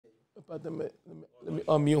Let me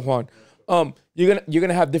unmute Juan. You're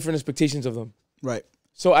gonna have different expectations of them. Right.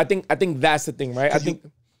 So I think that's the thing, right? I think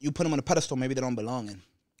you put them on a pedestal, maybe they don't belong in.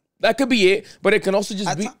 That could be it, but it can also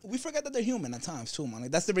just be. We forget that they're human at times too, man.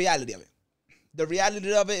 Like, that's the reality of it. The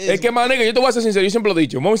reality of it is. Es que, manega, yo te voy a ser sincero, yo siempre lo he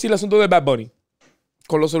dicho. Vamos a decir el asunto de Bad Bunny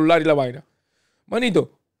con los celulares y la vaina.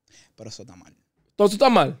 Manito. Pero eso está mal. ¿Todo eso está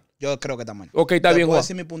mal? Yo creo que está mal. Ok, está bien, Juan. Puedo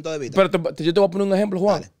decir mi punto de vista. Pero yo te voy a poner un ejemplo,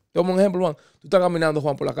 Juan. Dale. Te voy a poner un ejemplo, Juan. Tú estás caminando,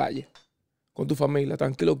 Juan, por la calle con tu familia,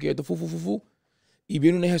 tranquilo, quieto, fu. Y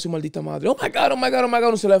viene una hija de su maldita madre. Oh my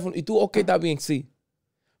God, un teléfono. Y tú, ok, está bien, sí.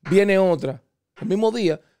 Viene otra. El mismo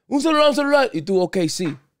día. Un celular. Y tú, ok,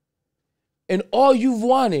 sí. And all you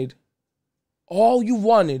wanted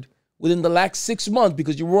within the last 6 months,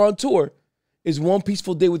 because you were on tour, is one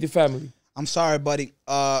peaceful day with your family. I'm sorry, buddy.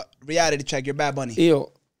 Reality check. You're Bad Bunny.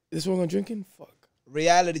 Ew, this one I'm drinking? Fuck.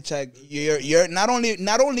 Reality check. You're not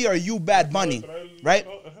only are you Bad Bunny, right?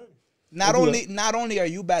 Not only are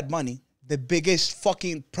you Bad Bunny, the biggest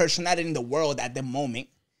fucking personality in the world at the moment.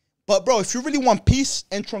 But, bro, if you really want peace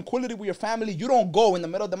and tranquility with your family, you don't go in the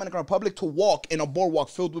middle of the Dominican Republic to walk in a boardwalk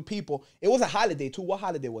filled with people. It was a holiday, too. What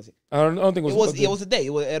holiday was it? I don't think it was a day.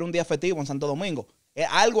 Era un día festivo en Santo Domingo.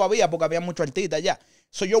 Algo había porque había muchos artistas allá.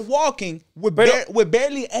 So you're walking with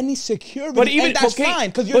barely any security. But even, and that's fine,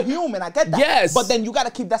 because you're human. I get that. Yes. But then you got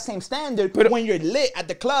to keep that same standard when you're lit at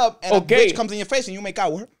the club and a bitch comes in your face and you make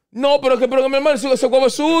out with her. No, pero mi hermano, ese huevo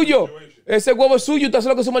es suyo. Ese huevo es suyo, usted hace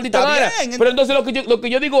lo que su maldita gana. Pero entonces lo que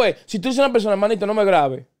yo digo es, si tú eres una persona, manito, no me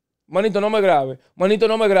grabe. Manito, no me grabe. Manito,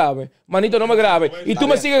 no me grabe. Manito, no me grabe. Y tú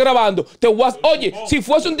me sigues grabando. Oye, si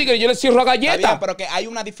fuese un tigre, yo le cierro a galleta. Bien, pero que hay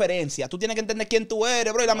una diferencia. Tú tienes que entender quién tú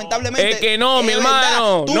eres, bro. Y lamentablemente. Es que no, mi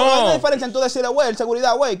hermano. Tú no hay una diferencia en tú decirle, güey,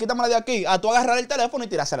 seguridad, güey, quítamela de aquí. A tú agarrar el teléfono y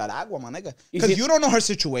tirársela al agua, maneca. Because you don't know her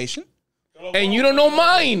situation. And you don't know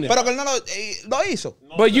mine. Pero que él no lo hizo.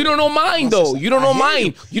 But you don't know mine, though. You don't know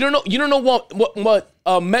mine. You don't know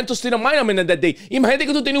what mental state of mind I'm in that day. Imagínate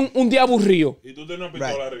que tú tienes un día aburrido. Y tú tienes una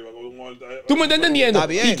pistola arriba. ¿Tú me estás entendiendo? Está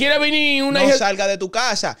bien. Y quiere venir una hija. No salga de tu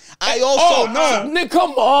casa. I also know.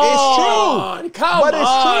 Come on. It's true. But it's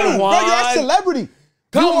true. Bro, you're a celebrity.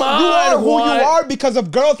 You are who you are because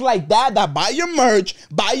of girls like that buy your merch,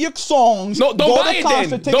 buy your songs. No, don't buy it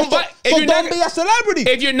then. Don't buy. So don't be a celebrity.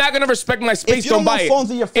 If you're not gonna respect my space, don't buy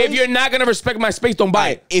it. If you're not gonna respect my space, don't buy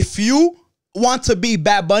it. If you want to be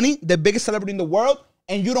Bad Bunny, the biggest celebrity in the world,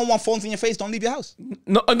 and you don't want phones in your face, don't leave your house.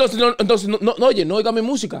 No, entonces, oye, no oiga mi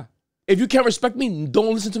música. If you can't respect me,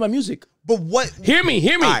 don't listen to my music. But what? Hear me.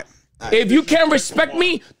 All right. If you can't respect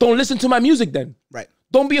me, don't listen to my music then. Right.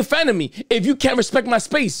 Don't be a fan of me if you can't respect my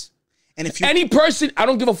space. And if you, any person, I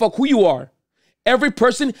don't give a fuck who you are. Every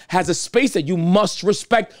person has a space that you must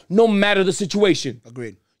respect no matter the situation.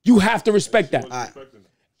 Agreed. You have to respect that. Right.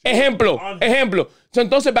 Ejemplo. So,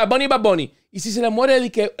 entonces, Bad Bunny. Y si se le muere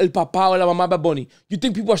el papá o la mamá Bad Bunny, you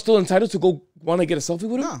think people are still entitled to go want to get a selfie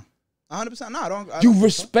with him? No. 100%. No, I don't. You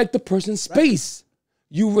respect the person's space.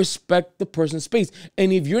 You respect the person's space.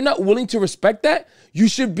 And if you're not willing to respect that, you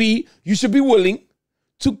should be willing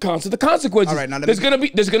to cancel the consequences. All right, now there's gonna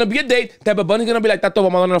be a date that Bad Bunny's gonna be like, Tato,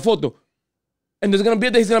 vamos a dar una foto. And there's gonna be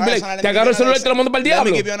a day he's gonna be like, te agarro el celular y te lo mando para el diablo.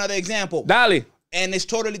 Let me give you another example. Dale. And it's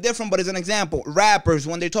totally different, but it's an example. Rappers,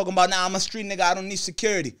 when they're talking about, I'm a street nigga, I don't need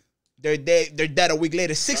security. They're dead a week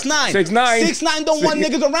later. 6ix9ine. 6ix9ine don't want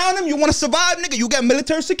niggas around him. You want to survive, nigga. You get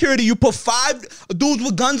military security. You put 5 dudes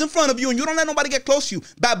with guns in front of you, and you don't let nobody get close to you.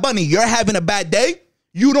 Bad Bunny, you're having a bad day.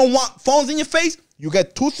 You don't want phones in your face. You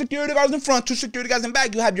get 2 security guards in front, 2 security guards in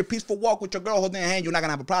back. You have your peaceful walk with your girl holding her hand. You're not going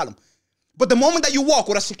to have a problem. But the moment that you walk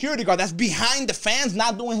with a security guard that's behind the fans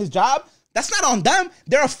not doing his job, that's not on them.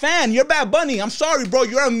 They're a fan. You're Bad Bunny. I'm sorry, bro.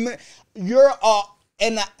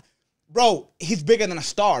 Bro, he's bigger than a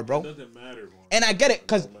star, bro. It doesn't matter, bro. And I get it,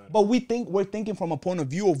 but we're thinking from a point of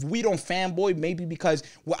view of we don't fanboy, maybe because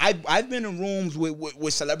I've been in rooms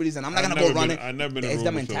with celebrities, and I'm not gonna go running. I've never been in It's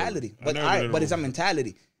rooms the with mentality, celebrities. but it's a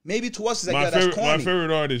mentality. Maybe to us, it's like, that's corny. My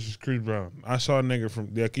favorite artist is Chris Brown. I saw a nigga from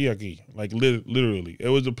de aquí, like literally. It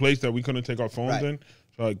was a place that we couldn't take our phones in,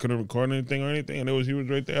 so I couldn't record anything or anything, and he was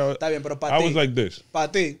right there. I was like this. Para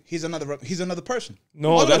ti, he's another person.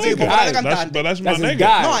 No, that's a guy. But that's my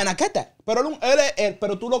nigga. No, and I get that.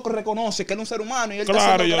 Pero tú lo reconoces que él es un ser humano y él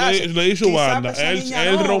claro, yo le di su banda.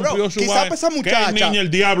 Él rompió su banda. Quizás esa muchacha. ¿Qué niña el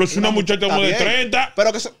diablo? Es una muchacha como de 30.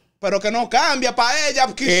 Pero que no cambia para ella,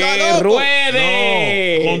 quizá ¡Que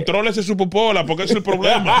ruede! No, contrólese su popola, porque ese es el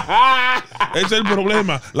problema. Ese es el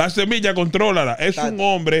problema. La semilla, contrólala. Es un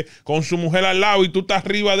hombre con su mujer al lado y tú estás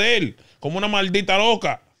arriba de él, como una maldita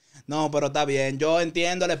loca. No, pero está bien. Yo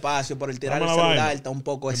entiendo el espacio, por el tirar el celular está un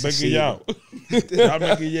poco excesivo. Ya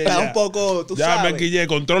me quillé. Está un poco, tú sabes. Ya me quillé.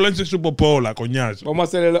 Contrólense su popola, coñazo. Vamos a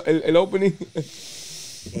hacer el opening.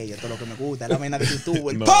 Esto es lo que me gusta. Es la vaina de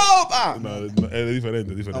YouTube. El No, pop. No, es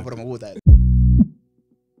diferente, diferente. No, pero me gusta.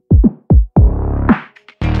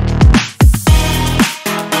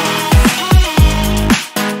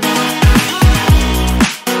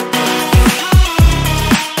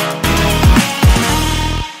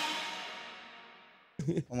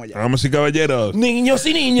 Vamos allá. Vamos y caballeros. Niños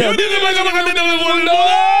y niñas. Lo que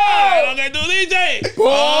tú dices.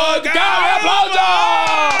 ¡Podcast aplausos!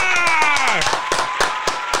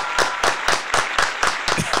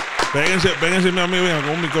 Péguense mi amigo, venga, con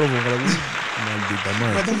un micrófono. Maldita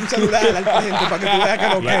madre. Mete un celular al frente para que tú veas que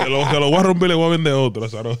lo que. Se lo voy a romper y le voy a vender otro,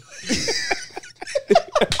 Saro.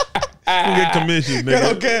 Get commission,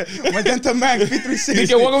 Pero que, my dental man,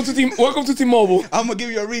 P360. Welcome to T-Mobile. I'm gonna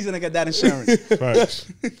give you a reason to get that insurance. Facts.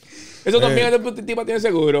 Eso también el tipo tiene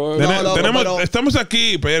seguro. Estamos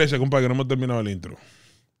aquí, espérese, compadre, que no hemos terminado el intro.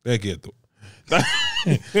 Quede quieto.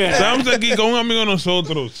 Estamos aquí con un amigo de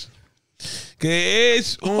nosotros que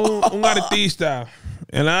es un artista.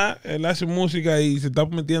 Él hace música y se está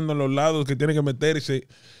metiendo en los lados que tiene que meterse.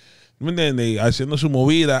 ¿Me entiendes? Haciendo su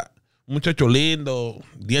movida. Muchacho lindo,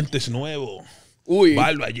 dientes nuevos,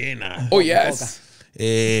 barba llena. Oh, yes.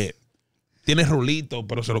 Tiene rolitos,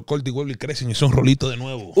 pero se los corta y vuelve y crecen y son rolitos de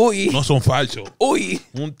nuevo. Uy. No son falsos. Uy.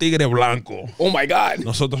 Un tigre blanco. Oh, my God.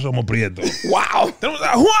 Nosotros somos prietos. Wow. Tenemos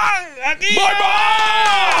a Juan aquí.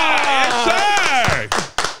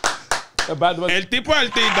 Borbon. Yes, el tipo es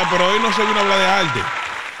artista, pero hoy no se vino a hablar de arte.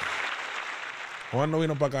 Juan no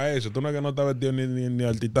vino para acá eso. Tú no es que no está vestido ni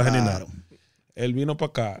artistaje ni nada. Él vino para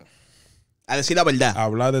acá a decir la verdad.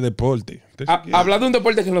 Hablar de deporte. Hablar de un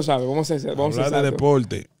deporte que no sabe. Vamos a hablar de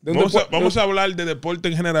deporte. Vamos a hablar de deporte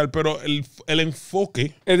en general, pero el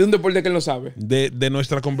enfoque es de un deporte que él no sabe. De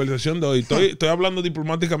nuestra conversación de hoy. Estoy hablando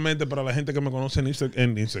diplomáticamente para la gente que me conoce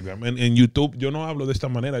en Instagram. En YouTube yo no hablo de esta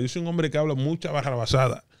manera. Yo soy un hombre que habla mucha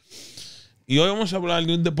barrabasada. Y hoy vamos a hablar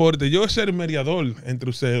de un deporte. Yo voy a ser mediador entre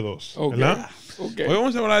ustedes dos. ¿Verdad? Okay. Hoy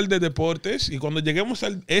vamos a hablar de deportes y cuando lleguemos a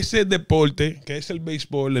ese deporte, que es el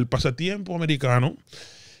béisbol, el pasatiempo americano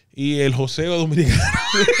y el joseo dominicano.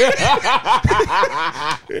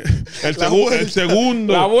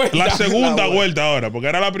 La segunda vuelta ahora, porque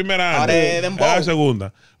era la primera. Ahora es dembow. Era la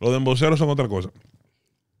segunda. Los demboceros son otra cosa.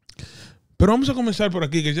 Pero vamos a comenzar por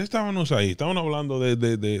aquí, que ya estábamos ahí. Estábamos hablando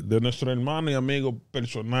de nuestro hermano y amigo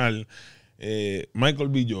personal, Michael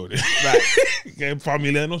B. Jordan, que es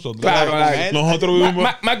familia de nosotros. Claro. Nosotros vivimos.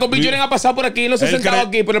 Michael B. Jordan ha pasado por aquí, no se ha sentado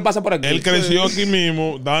aquí, pero él pasa por aquí. Él creció aquí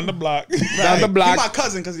mismo, down the block. Down the block. He's my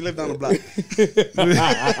cousin because he lived down the block.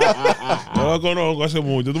 Yo lo conozco hace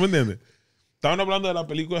mucho, ¿tú me entiendes? Estaban hablando de las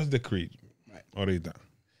películas de Creed ahorita.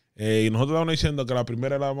 Y nosotros estábamos diciendo que la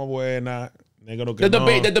primera era la más buena. Negro que the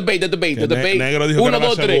debate. Negro dijo 1,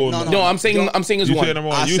 2, 3. No, I'm saying it's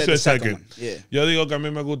one. You said second. Yeah. Yo digo que a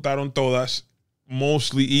mí me gustaron todas,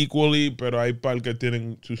 mostly equally, pero hay par que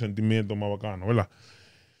tienen sus sentimientos más bacanos, ¿verdad?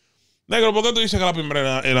 Negro, ¿por qué tú dices que la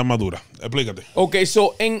primera era más dura? Explícate. Ok,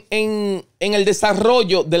 so en el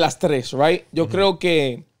desarrollo de las tres, right? Yo creo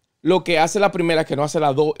que lo que hace la primera, que no hace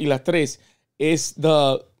la 2 y la 3, es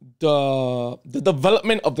the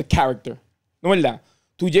development of the character. ¿No es verdad?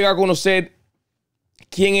 Tú llegas a conocer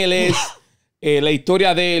quién él es, la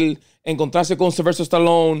historia de él, encontrarse con Sylvester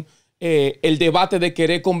Stallone, el debate de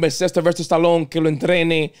querer convencer a Sylvester Stallone que lo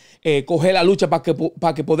entrene, coger la lucha para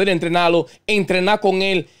que poder entrenarlo, entrenar con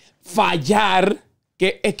él, fallar,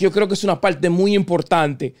 que es que yo creo que es una parte muy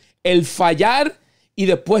importante. El fallar y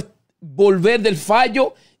después volver del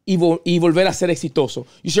fallo y volver a ser exitoso.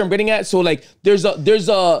 You see what I'm getting at? So like there's a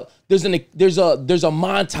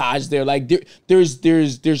montage there. Like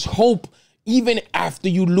there's hope even after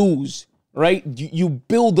you lose, right? You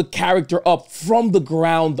build the character up from the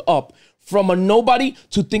ground up, from a nobody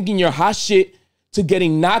to thinking you're hot shit, to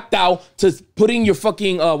getting knocked out, to putting your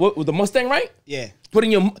fucking the Mustang, right? Yeah.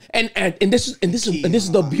 Putting your and this is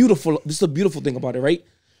the beautiful thing about it, right?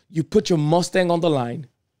 You put your Mustang on the line,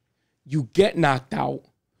 you get knocked out,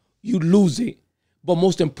 you lose it, but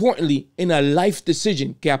most importantly, in a life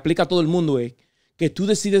decision que aplica a todo el mundo es que tú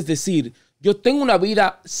decides decir, yo tengo una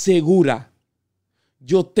vida segura.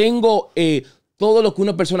 Yo tengo todo lo que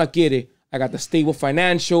una persona quiere. I got the stable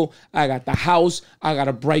financial. I got the house. I got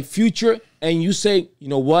a bright future. And you say, you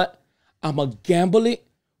know what? I'm going to gamble it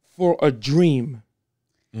for a dream.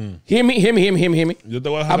 Hear me. I'm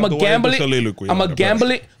going to gamble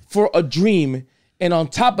it for a dream. And on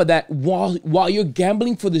top of that, while you're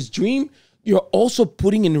gambling for this dream, you're also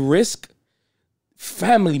putting in risk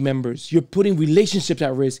family members. You're putting relationships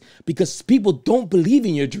at risk because people don't believe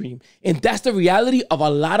in your dream. And that's the reality of a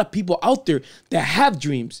lot of people out there that have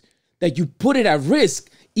dreams, that you put it at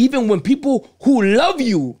risk even when people who love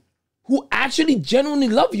you, who actually genuinely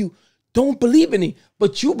love you, don't believe in it.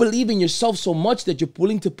 But you believe in yourself so much that you're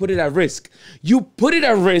willing to put it at risk. You put it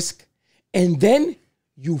at risk and then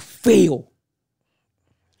you fail.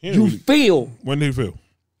 You fail. When did he fail?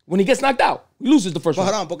 When he gets knocked out. He loses the first round.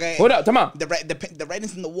 Hold on, okay. Hold up, come on. The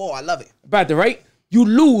writing's in the wall. I love it. About that, right? You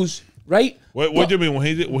lose, right? What do you mean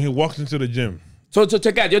when he walks into the gym? So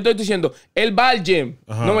check out, yo estoy diciendo, él va al gym,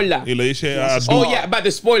 ¿no verdad? Y le dice a Oh yeah, about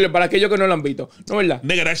the spoiler, para aquellos que no lo han visto, ¿no verdad?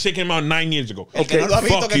 Nigga, that shit came out 9 years ago. El que no lo ha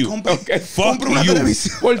visto, Fuck que you. Fuck you.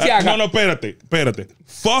 Por si acaso. No, espérate.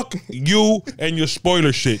 Fuck you and your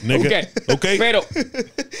spoiler shit, nigga. Okay? Pero,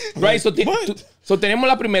 right, so tenemos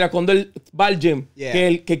la primera cuando él va al gym,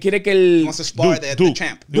 que quiere que él... He wants to spar the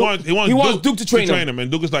champ. He wants Duke to train him.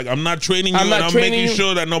 And Duke is like, I'm not training you, and I'm making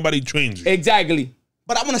sure that nobody trains you. Exactly.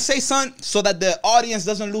 But I want to say, son, so that the audience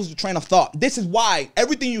doesn't lose the train of thought. This is why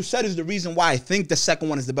everything you said is the reason why I think the second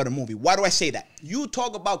one is the better movie. Why do I say that? You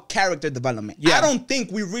talk about character development. Yeah. I don't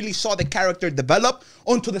think we really saw the character develop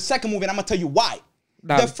until the second movie, and I'm going to tell you why.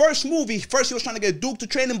 The first movie, first he was trying to get Duke to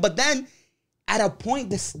train him, but then at a point,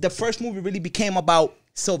 the first movie really became about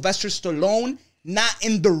Sylvester Stallone, not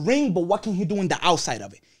in the ring, but what can he do in the outside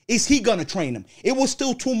of it? Is he going to train him? It was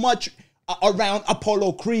still too much around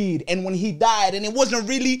Apollo Creed and when he died, and it wasn't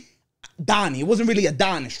really Donnie. It wasn't really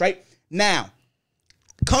Adonis, right? Now,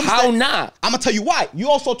 not? I'm gonna tell you why. You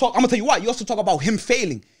also talk about him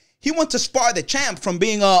failing. He went to spar the champ from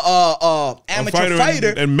being a amateur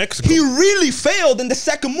fighter in Mexico. He really failed in the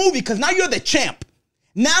second movie because now you're the champ.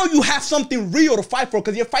 Now you have something real to fight for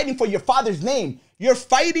because you're fighting for your father's name. You're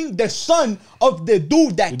fighting the son of the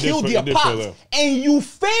dude that killed your pops, and you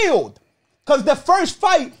failed. Because the first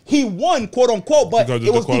fight, he won, quote unquote, but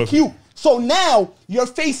it was DQ. So now you're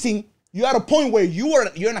at a point where you're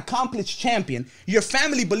an accomplished champion. Your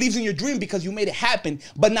family believes in your dream because you made it happen,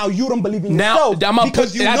 but now you don't believe in yourself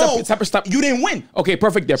because you didn't win. Okay,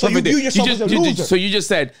 perfect there. So you view yourself as a loser. So you just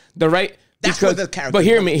said the right. That's where the character. But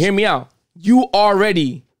hear me out. You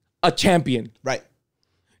already a champion. Right.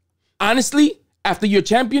 Honestly, after you're a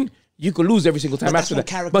champion, you could lose every single time after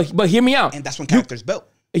that. But hear me out. And that's when character's built.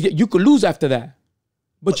 You could lose after that.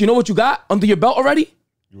 But you know what you got under your belt already?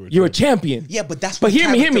 You're a champion. Yeah, but that's when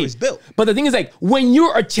character is built. But the thing is, like, when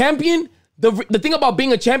you're a champion, the thing about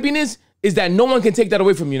being a champion is that no one can take that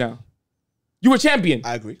away from you now. You're a champion.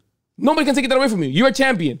 I agree. Nobody can take that away from you. You're a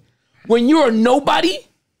champion. When you're a nobody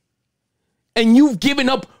and you've given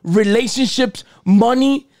up relationships,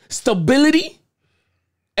 money, stability,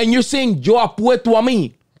 and you're saying, yo apuesto a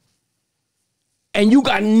mí, and you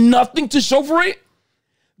got nothing to show for it,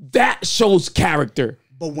 that shows character.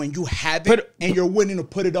 But when you have it and you're willing to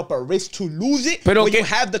put it up at risk to lose it, when you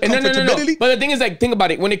have the comfortability. No. But the thing is, like, think about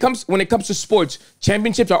it. When it comes to sports,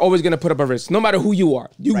 championships are always going to put up a risk. No matter who you are.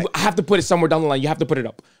 You have to put it somewhere down the line. You have to put it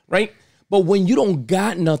up, right? But when you don't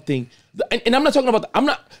got nothing, and I'm not talking about,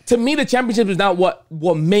 to me, the championship is not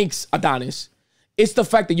what makes Adonis. It's the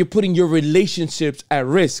fact that you're putting your relationships at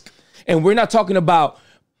risk. And we're not talking about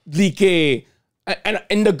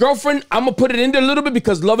and the girlfriend, I'm going to put it in there a little bit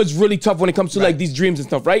because love is really tough when it comes to like these dreams and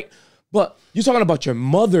stuff, right? But you're talking about your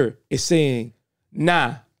mother is saying,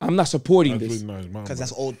 nah, I'm not supporting this. Because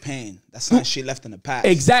that's old pain. That's something she left in the past.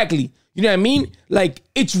 Exactly. You know what I mean? Like,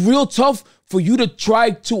 it's real tough for you to try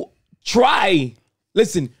to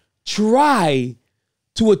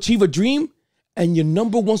achieve a dream, and your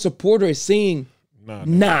number one supporter is saying,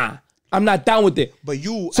 nah, I'm not down with it. But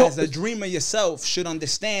you, as a dreamer yourself, should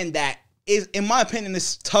understand that, in my opinion,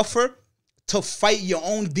 it's tougher to fight your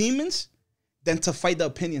own demons than to fight the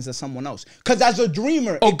opinions of someone else. Because as a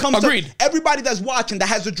dreamer, it comes to everybody that's watching that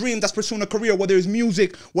has a dream, that's pursuing a career, whether it's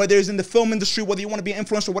music, whether it's in the film industry, whether you want to be an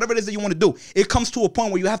influencer, whatever it is that you want to do. It comes to a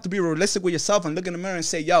point where you have to be realistic with yourself and look in the mirror and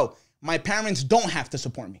say, yo, my parents don't have to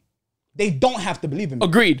support me. They don't have to believe in me.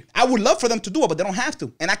 Agreed. I would love for them to do it, but they don't have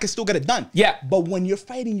to. And I can still get it done. Yeah. But when you're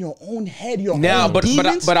fighting your own head, your own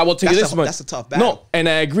demons, but I will tell you this much. That's a tough battle. No, and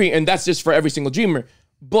I agree. And that's just for every single dreamer.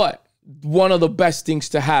 But one of the best things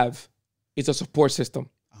to have is a support system.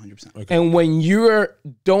 100%. Okay. And when you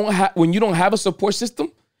don't have a support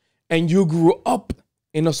system and you grew up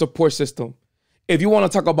in a support system, if you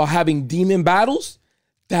want to talk about having demon battles,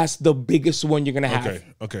 that's the biggest one you're going to have.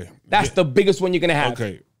 Okay. That's the biggest one you're going to have.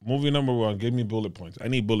 Okay. Movie number one, give me bullet points. I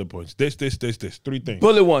need bullet points. This. 3 things.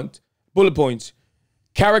 Bullet points.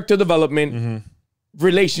 Character development,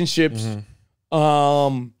 relationships,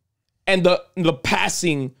 and the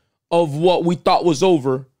passing of what we thought was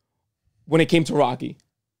over when it came to Rocky.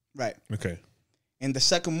 Right. Okay. In the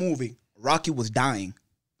second movie, Rocky was dying.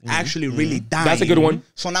 Actually, really dying. That's a good one.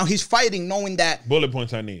 So now he's fighting knowing that... Bullet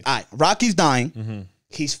points I need. All right, Rocky's dying.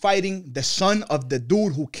 He's fighting the son of the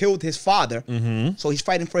dude who killed his father. So he's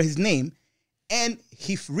fighting for his name. And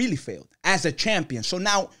he really failed as a champion. So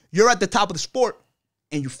now you're at the top of the sport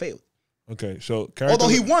and you failed. Okay, so... Although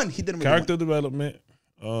he won, he didn't really Character win. development.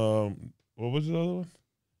 What was the other one?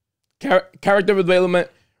 Character development,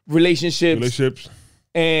 relationships.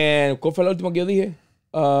 And ¿cuál fue la última que yo dije?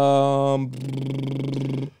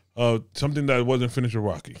 Something that wasn't finished with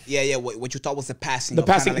Rocky. Yeah. What you thought was the passing. The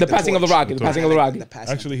passing of the Rocky. The passing of the Rocky.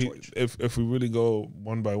 Actually, if we really go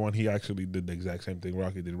one by one, he actually did the exact same thing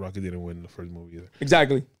Rocky did. Rocky didn't win the first movie either.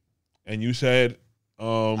 Exactly. And you said...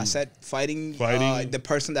 I said fighting the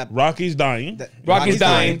person that... Rocky's dying. Rocky's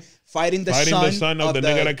dying. Fighting the son of the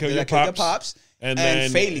nigga that killed your pops. And then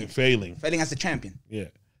failing. Failing as the champion. Yeah.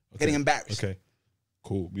 Okay. Getting embarrassed. Okay.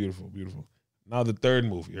 Cool. Beautiful. Now the third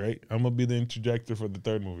movie, right? I'm going to be the interjector for the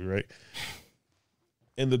third movie, right?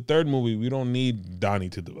 In the third movie, we don't need Donnie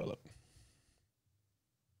to develop.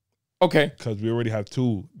 Okay. Because we already have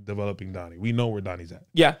two developing Donnie. We know where Donnie's at.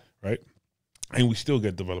 Yeah. Right? And we still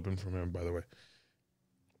get development from him, by the way.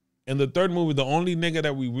 In the third movie, the only nigga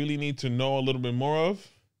that we really need to know a little bit more of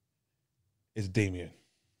is Damien.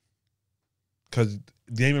 Because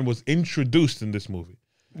Damien was introduced in this movie.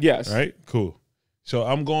 Yes. Right? Cool. So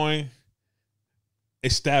I'm going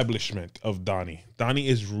establishment of Donnie. Donnie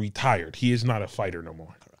is retired. He is not a fighter no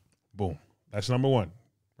more. Boom. That's number one.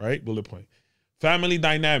 Right? Bullet point. Family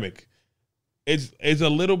dynamic. It's a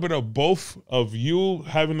little bit of both of you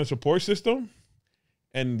having a support system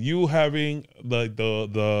and you having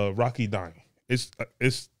the Rocky dying. It's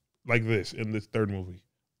like this in this third movie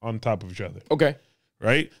on top of each other. Okay.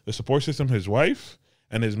 Right? The support system, his wife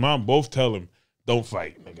and his mom both tell him, don't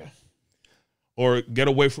fight, nigga. Or get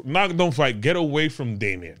away from, not don't fight, get away from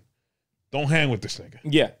Damien. Don't hang with this nigga.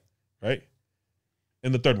 Yeah. Right?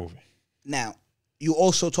 In the third movie. Now, you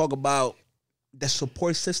also talk about the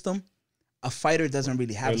support system. A fighter doesn't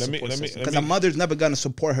really have a support system. Because a mother's never going to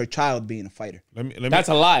support her child being a fighter. That's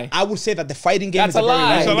a lie. I would say that the fighting game is a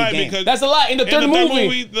lie. very lonely game. That's a lie. In the third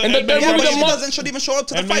movie. In the third movie, she doesn't should even show up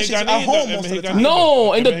to the fight. She's at home most of the time.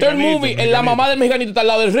 No, in the third movie, la mamá del mexicanito está al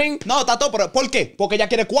lado del ring. No, Tato, pero ¿por qué? Porque ella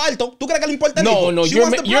quiere cuarto. ¿Tú crees que le importa el hijo? No, you're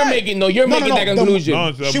making that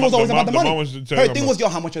conclusion. She was always about the money. Her thing was, yo,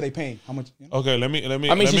 how much are they paying? How much? Okay, let me.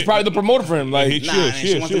 I mean, she's probably the promoter for him. Like,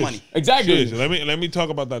 she wants the money. Exactly. Let me talk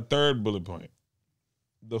about that third bullet point.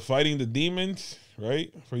 The fighting the demons,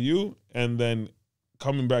 right, for you, and then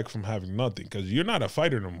coming back from having nothing, because you're not a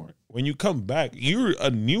fighter no more. When you come back, you're a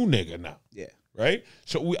new nigga now. Yeah. Right?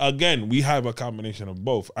 So, we have a combination of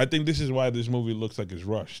both. I think this is why this movie looks like it's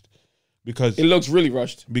rushed. Because it looks really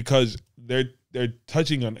rushed. Because they're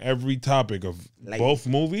touching on every topic of both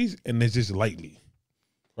movies, and it's just lightly.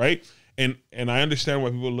 Right? And I understand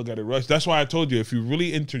why people look at it rushed. That's why I told you, if you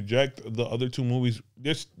really interject the other two movies,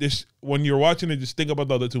 just when you're watching it, just think about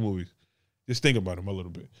the other two movies. Just think about them a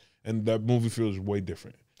little bit, and that movie feels way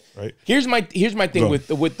different, right? Here's my thing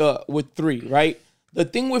with 3, right? The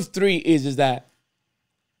thing with 3 is that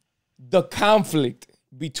the conflict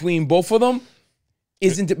between both of them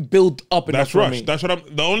isn't built up enough for me. That's what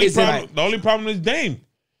I'm. The only problem is Dame.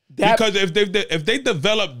 Because if they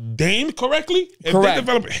develop Dame correctly, if they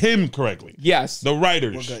develop him correctly, yes, the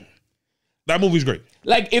writers, we're good. That movie's great.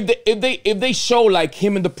 Like if they show like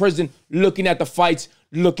him in the prison looking at the fights,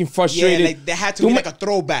 looking frustrated. Yeah, like they had to be like a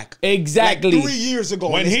throwback. Exactly. Like 3 years ago,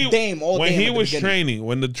 when he was training,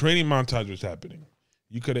 when the training montage was happening,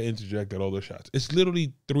 you could have interjected all the shots. It's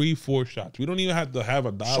literally 3-4 shots. We don't even have to have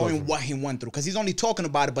a dialogue. Showing what he went through, because he's only talking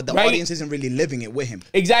about it, but the audience isn't really living it with him.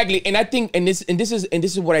 Exactly, and I think, and this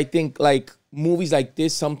is what I think, like movies like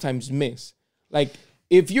this sometimes miss. Like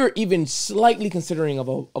if you're even slightly considering of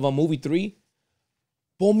a movie 3,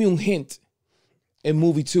 pull me un hint in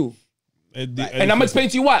movie 2. And I'm gonna explain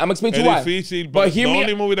to you why. But the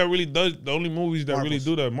only movies that really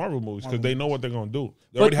do that are Marvel movies, because they know what they're gonna do.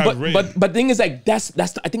 They already have it written. But the thing is, like I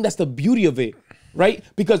think that's the beauty of it, right?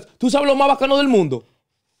 Because tú sabes lo más bacano del mundo,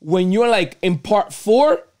 when you're like in part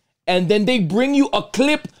 4, and then they bring you a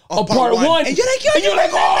clip of part 1, and you're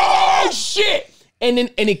like, oh shit, and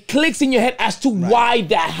it clicks in your head as to why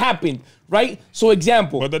that happened, right? So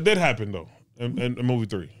example. But that did happen though in movie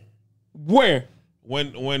 3. Where?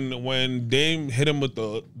 When Dame hit him with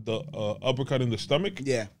the uppercut in the stomach,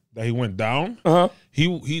 that he went down.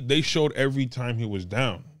 They showed every time he was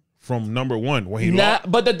down from number 1 when he lost.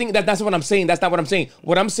 But the thing that's what I'm saying. That's not what I'm saying.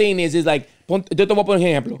 What I'm saying is like, yo te voy a poner un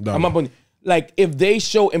ejemplo. like if they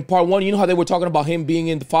show in part 1, you know how they were talking about him being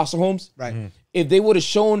in the foster homes? Right. Mm-hmm. If they would have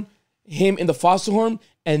shown him in the foster home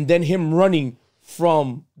and then him running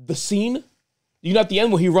from the scene, you know at the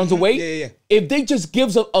end when he runs away? Yeah. If they just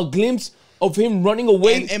gives a glimpse of him running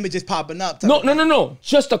away. And images popping up. No.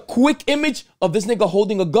 Just a quick image of this nigga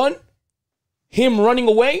holding a gun, him running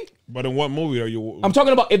away. But in what movie are you? I'm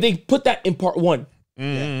talking about if they put that in part 1.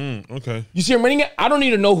 Okay. You see him running it? I don't need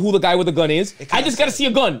to know who the guy with the gun is. I just got to see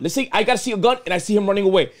a gun. Let's say I got to see a gun and I see him running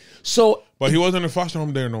away. So. But he wasn't in foster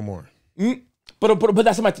home there no more. But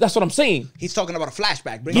that's what I'm saying. He's talking about a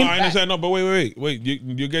flashback. No, I understand. No, but wait.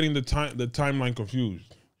 You're getting the timeline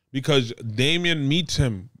confused because Damien meets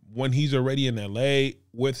him when he's already in LA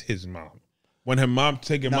with his mom. When her mom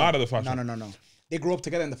take him out of the foster home. No. They grew up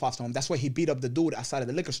together in the foster home. That's why he beat up the dude outside of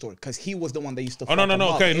the liquor store because he was the one that used to. Oh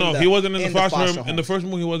no. Okay, no, he wasn't in the foster home. In the first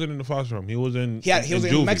movie, he wasn't in the foster home. He was in. He was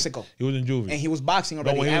in New Mexico. He was in juvie. And he was boxing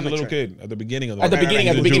already. No, when he was a little kid at the beginning of the. At the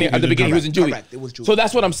beginning, he was in juvie. Correct. It was juvie. So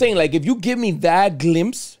that's what I'm saying. Like if you give me that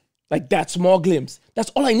glimpse, like that small glimpse, that's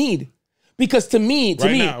all I need. Because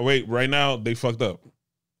right now they fucked up.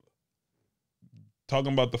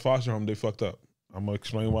 Talking about the foster home, they fucked up. I'm gonna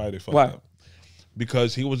explain why they fucked up.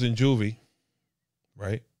 Because he was in juvie,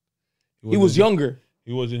 right? He was younger.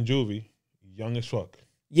 He was in juvie, young as fuck.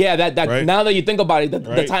 Yeah, that right? Now that you think about it, the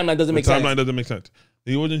timeline doesn't make sense. The timeline doesn't make sense.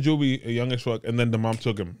 He was in juvie, young as fuck, and then the mom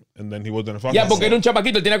took him, and then he was in a foster home. Yeah, porque era un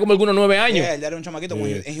chamaquito, él tenía como algunos 9 años. Yeah, él era un chamaquito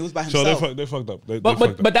and he was by himself. So they fucked up.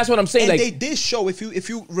 But that's what I'm saying. And like, they did show, if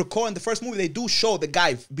you recall in the first movie, they do show the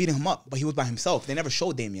guy beating him up, but he was by himself. They never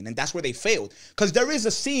showed Damien, and that's where they failed. Because there is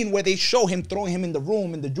a scene where they show him throwing him in the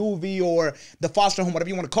room, in the juvie, or the foster home, whatever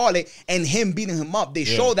you want to call it, and him beating him up. They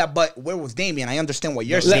show that, but where was Damien? I understand what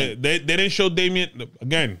you're saying. They didn't show Damien.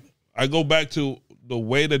 Again, I go back to the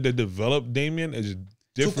way that they developed Damien is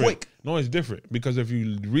different. Too quick. No, it's different because if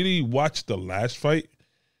you really watch the last fight,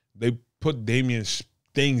 they put Damien's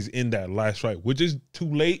things in that last fight, which is too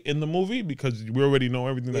late in the movie because we already know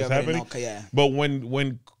everything that's happening. But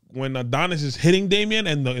when Adonis is hitting Damien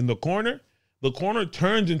and in the corner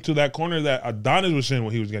turns into that corner that Adonis was in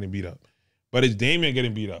when he was getting beat up, but it's Damien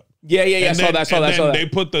getting beat up. Yeah. I saw that. They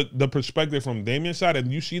put the perspective from Damien's side,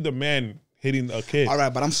 and you see the man hitting a kid. All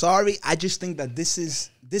right, but I'm sorry. I just think that this is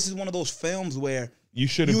one of those films where you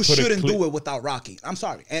shouldn't do it without Rocky. I'm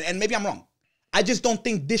sorry, and maybe I'm wrong. I just don't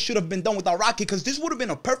think this should have been done without Rocky because this would have been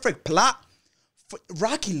a perfect plot.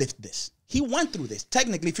 Rocky lived this. He went through this.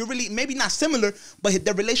 Technically, if you're really, maybe not similar, but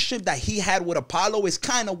the relationship that he had with Apollo is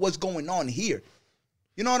kind of what's going on here.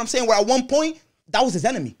 You know what I'm saying? Where at one point, that was his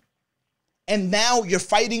enemy. And now you're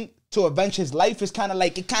fighting to avenge his life. It's kind of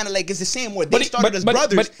like it's the same where they started as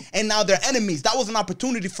brothers and now they're enemies. That was an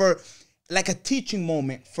opportunity for like a teaching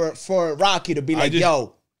moment for Rocky to be like,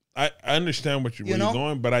 I understand where you're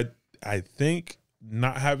going, but I think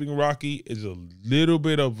not having Rocky is a little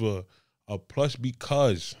bit of a plus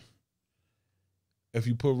because if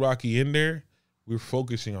you put Rocky in there, we're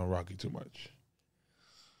focusing on Rocky too much.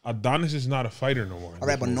 Adonis is not a fighter no more. All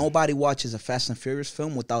right, but nobody watches a Fast and Furious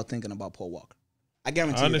film without thinking about Paul Walker. I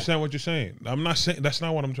guarantee you. I understand what you're saying. I'm not saying that's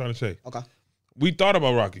not what I'm trying to say. Okay. We thought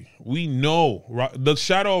about Rocky. We know the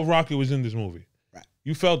shadow of Rocky was in this movie. Right.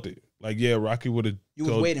 You felt it. Like, yeah, Rocky would have. You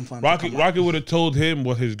was waiting for him. Rocky would have told him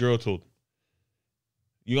what his girl told him.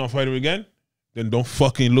 You gonna fight him again? Then don't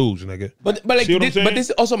fucking lose, nigga. But like, this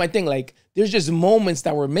is also my thing. Like, there's just moments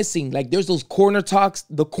that were missing. Like, there's those corner talks.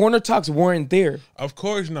 The corner talks weren't there. Of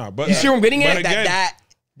course not. But you see what I'm getting at?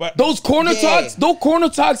 But those corner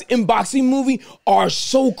talks in boxing movie are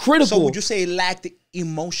so critical. So would you say it lacked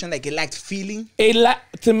emotion, like it lacked feeling?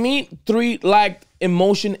 To me, 3 lacked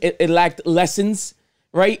emotion. It lacked lessons,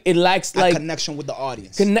 right? It lacks like connection with the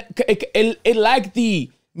audience. It lacked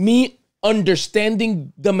me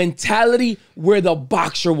understanding the mentality where the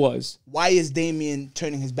boxer was. Why is Damien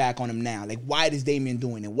turning his back on him now? Like, why is Damien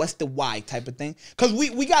doing it? What's the why type of thing? Because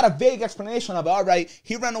we got a vague explanation of it. All right,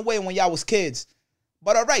 he ran away when y'all was kids.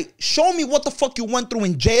 But all right, show me what the fuck you went through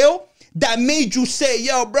in jail that made you say,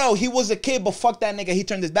 yo, bro, he was a kid, but fuck that nigga, he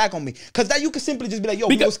turned his back on me. Because that you can simply just be like, yo,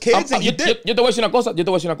 we was kids and he did. Yo te voy a decir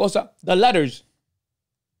una cosa. The letters.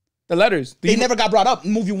 They never got brought up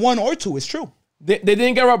in movie 1 or 2, it's true. They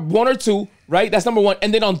didn't get brought up 1 or 2, right? That's number 1.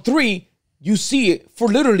 And then on 3, you see it for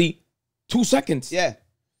literally 2 seconds. Yeah.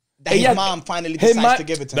 That his mom finally decides to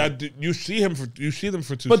give it to him. You see them for 2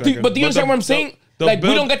 seconds. But do you understand what I'm saying? Like,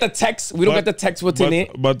 we don't get the text. We don't get the text what's in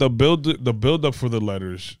it. But the build up for the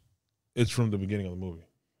letters, it's from the beginning of the movie.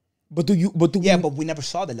 But we never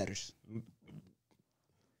saw the letters.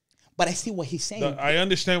 But I see what he's saying. I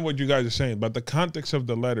understand what you guys are saying, but the context of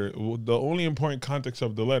the letter, the only important context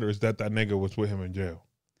of the letter is that nigga was with him in jail.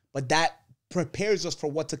 But that prepares us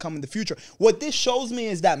for what to come in the future. What this shows me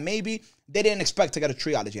is that maybe they didn't expect to get a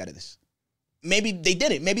trilogy out of this. Maybe they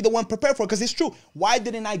didn't. Maybe they weren't prepared for it, because it's true. Why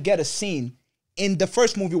didn't I get a scene in the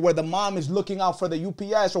first movie where the mom is looking out for the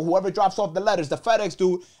UPS or whoever drops off the letters, the FedEx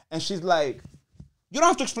dude, and she's like, you don't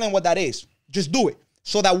have to explain what that is. Just do it.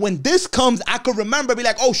 So that when this comes, I could remember, be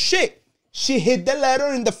like, oh shit, she hid the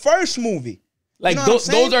letter in the first movie. Like, you know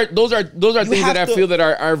those are things that I feel that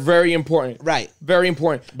are very important. Right. Very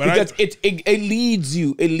important. But because it leads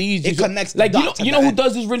you. It leads you. It connects the like, dots you know who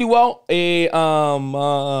does this really well?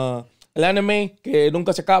 El anime que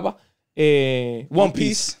nunca se acaba. One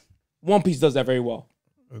Piece. One Piece does that very well.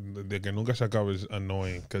 De que nunca se acaba is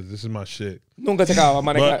annoying, because this is my shit. Nunca se acaba,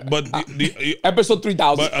 man. But episode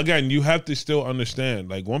 3000. But again, you have to still understand,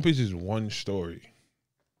 like, One Piece is one story.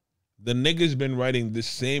 The nigga's been writing this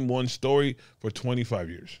same one story for 25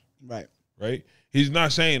 years. Right. Right? He's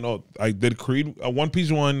not saying, oh, I did Creed. One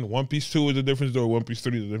Piece 1, One Piece 2 is a different story, One Piece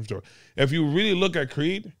 3 is a different story. If you really look at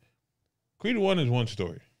Creed 1 is one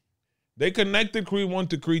story. They connected Creed 1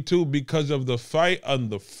 to Creed 2 because of the fight on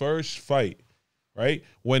the first fight, right?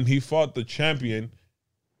 When he fought the champion.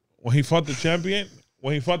 You know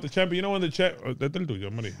when the champion.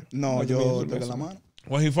 No, yo te la mano.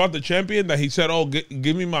 When he fought the champion, that he said, "Oh,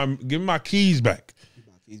 give me my keys back."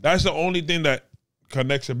 That's the only thing that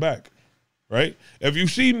connects it back, right? If you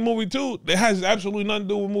see movie 2, it has absolutely nothing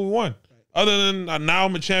to do with movie 1, other than now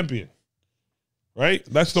I'm a champion, right?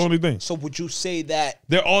 That's the only thing. So would you say that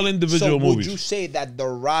they're all individual movies? Would you say that the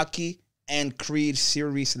Rocky and Creed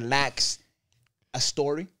series lacks a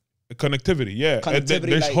story? Connectivity, yeah.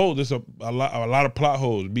 There's a lot of plot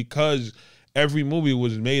holes because every movie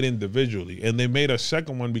was made individually, and they made a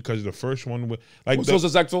second one because the first one was so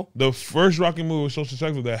successful. The first Rocky movie was so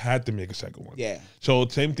successful they had to make a second one. Yeah. So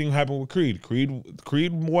same thing happened with Creed.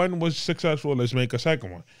 Creed 1 was successful. Let's make a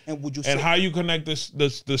second one. And would you? And how you connect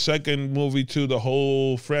the second movie to the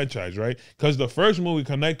whole franchise, right? Because the first movie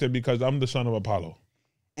connected because I'm the son of Apollo.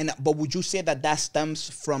 But would you say that stems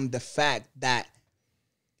from the fact that,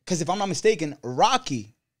 because if I'm not mistaken,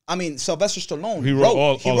 Sylvester Stallone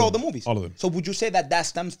wrote the movies. All of them. So would you say that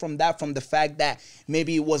stems from the fact that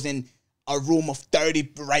maybe it was in a room of 30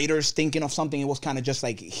 writers thinking of something? It was kind of just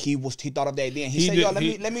like he thought of the idea and he said,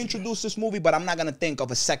 let me introduce this movie, but I'm not gonna think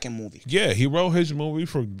of a second movie. Yeah, he wrote his movie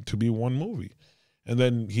to be one movie. And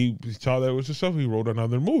then he saw that it was himself. He wrote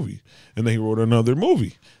another movie. And then he wrote another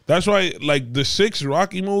movie. That's why, like, the 6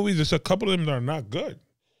 Rocky movies, there's a couple of them that are not good.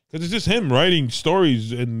 Because it's just him writing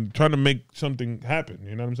stories and trying to make something happen.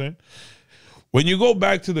 You know what I'm saying? When you go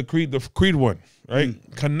back to the Creed one, right,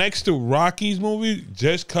 connects to Rocky's movie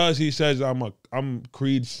just because he says I'm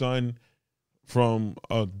Creed's son from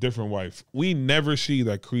a different wife. We never see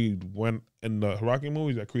that Creed went in the Rocky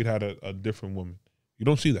movies that Creed had a different woman. You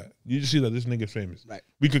don't see that. You just see that this nigga's famous. Right.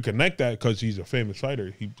 We could connect that because he's a famous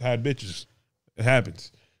fighter. He had bitches. It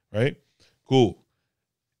happens, right? Cool.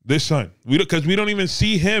 This son, because we don't even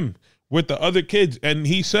see him with the other kids, and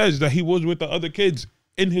he says that he was with the other kids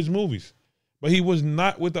in his movies, but he was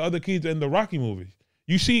not with the other kids in the Rocky movies.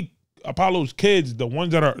 You see Apollo's kids, the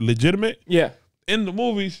ones that are legitimate, in the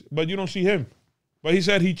movies, but you don't see him. But he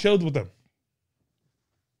said he chilled with them.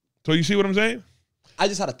 So you see what I'm saying? I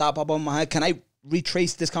just had a thought pop up in my head. Can I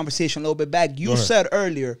retrace this conversation a little bit back? You said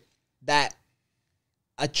earlier that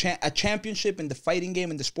a championship in the fighting game,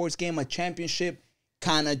 in the sports game, a championship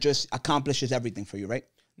kind of just accomplishes everything for you, right?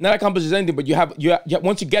 Not accomplishes anything, but you have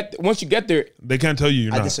once you get there, they can't tell you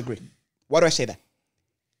you're not. I disagree. Why do I say that?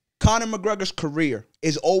 Conor McGregor's career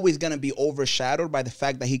is always going to be overshadowed by the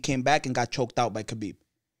fact that he came back and got choked out by Khabib.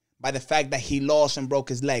 By the fact that he lost and broke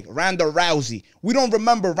his leg. Ronda Rousey. We don't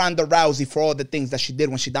remember Ronda Rousey for all the things that she did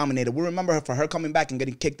when she dominated. We remember her for her coming back and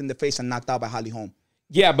getting kicked in the face and knocked out by Holly Holm.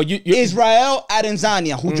 Yeah, but Israel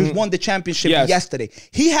Adesanya, who just won the championship yesterday.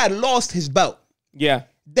 He had lost his belt. Yeah.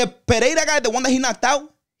 The Pereira guy, the one that he knocked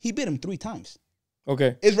out, he beat him 3 times.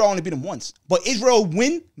 Okay. Israel only beat him once. But Israel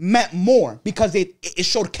win meant more because it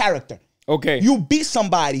showed character. Okay. You beat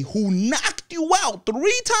somebody who knocked you out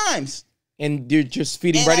 3 times. And you're just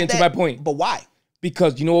feeding right into my point. But why?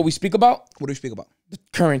 Because you know what we speak about? What do we speak about? The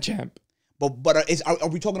current champ. But are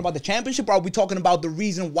we talking about the championship, or are we talking about the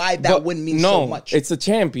reason why that win means so much? No, it's a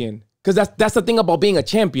champion. Because that's the thing about being a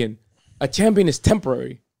champion. A champion is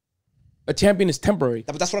temporary. A champion is temporary.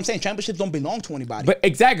 But that's what I'm saying. Championships don't belong to anybody. But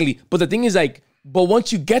exactly. But the thing is, like, but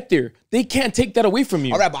once you get there, they can't take that away from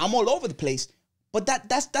you. All right, but I'm all over the place. But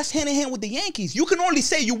that's hand in hand with the Yankees. You can only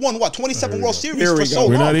say you won, 27 World Series for so long.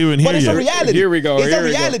 We're not even here But it's yet. a reality. Here we go. It's a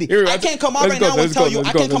reality. I can't come out right now and tell you.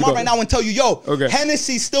 I can't come out right now and tell you, yo,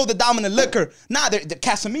 Hennessy's still the dominant liquor. Nah, the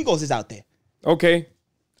Casamigos is out there. Okay.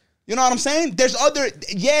 You know what I'm saying? There's other,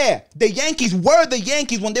 the Yankees were the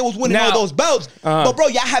Yankees when they was winning all those belts. But bro,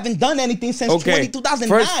 y'all haven't done anything since 2009.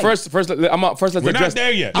 First, let's We're address. not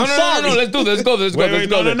there yet. No, let's do this. Let's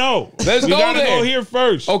go. No. Let's we go gotta there. go here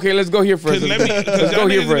first. Okay, let's go here first. Let's go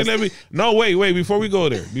here first. No, wait. Before we go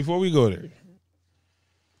there.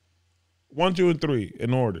 1, 2, and 3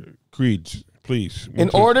 in order. Creeds, please. In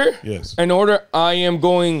order? Yes. In order, I am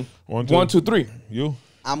going 1, 2, 3. You?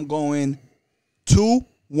 I'm going 2,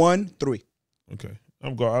 1, 3. Okay.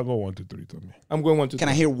 I'll go 1, 2, 3 to me. I'm going 1, 2, 3. Can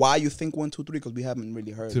I hear why you think 1, 2, 3? Because we haven't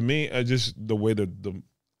really heard. To me, I just the way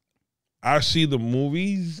I see the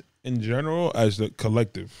movies in general as the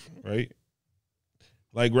collective, right?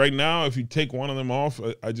 Like right now, if you take one of them off,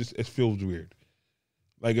 it feels weird.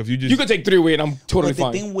 Like if you could take 3 away and I'm totally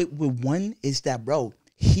fine. The thing with one is that, bro,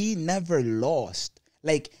 he never lost.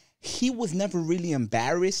 Like he was never really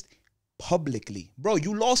embarrassed publicly. Bro,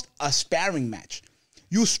 you lost a sparring match.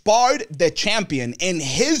 You sparred the champion in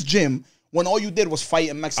his gym when all you did was fight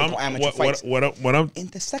in Mexico amateur fights. In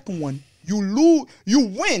the second one, you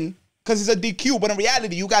win because it's a DQ, but in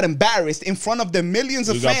reality, you got embarrassed in front of the millions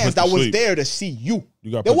of fans that was there to see you.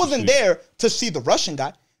 They wasn't there to see the Russian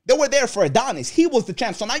guy. They were there for Adonis. He was the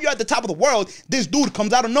champ. So now you're at the top of the world. This dude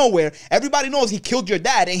comes out of nowhere. Everybody knows he killed your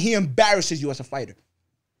dad, and he embarrasses you as a fighter.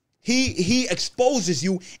 He exposes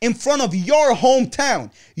you in front of your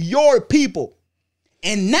hometown, your people.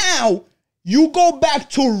 And now you go back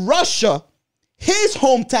to Russia, his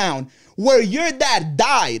hometown, where your dad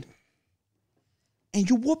died, and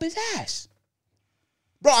you whoop his ass.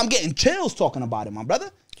 Bro, I'm getting chills talking about it, my brother.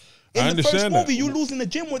 In the first movie, you lose in the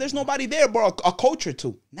gym where there's nobody there, bro, a coach or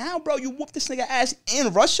two. Now, bro, you whoop this nigga ass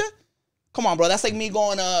in Russia? Come on, bro. That's like me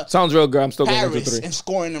going to Sounds real good. I'm still going 1, 2, 3. and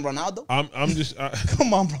scoring in Ronaldo. I'm just...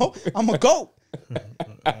 Come on, bro. I'm a GOAT.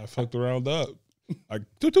 I fucked around up. Like,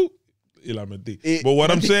 toot. But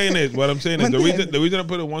what I'm saying is, the reason I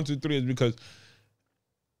put it 1, 2, 3 is because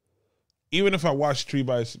even if I watch 3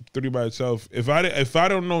 by itself, if I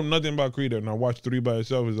don't know nothing about Creed and I watch 3 by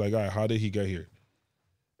itself, it's like, all right, how did he get here?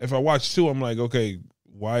 If I watch 2, I'm like, okay,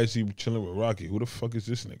 why is he chilling with Rocky? Who the fuck is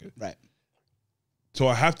this nigga? Right. So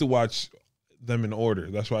I have to watch them in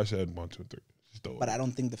order. That's why I said 1, 2, 3. But I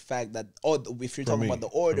don't think the fact that, if you're talking about the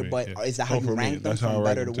order, is that how you rank them from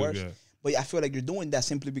better to worse? Yeah. But I feel like you're doing that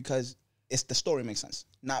simply because the story makes sense,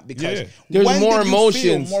 not because there's more emotions,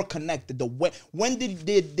 feel more connected. In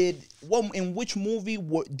which movie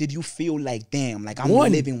did you feel like, damn, like I'm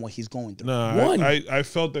living what he's going through? No, I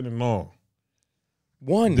felt it in all.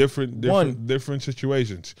 Different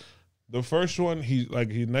situations. The first one, he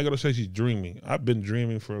Negro says he's dreaming. I've been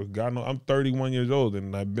dreaming for God knows. I'm 31 years old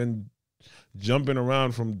and I've been jumping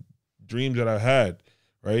around from dreams that I had,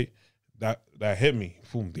 right? That hit me.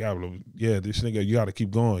 Boom, Diablo. Yeah, this nigga, you got to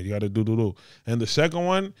keep going. You got to do. And the second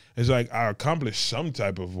one is like, I accomplished some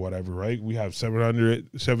type of whatever, right? We have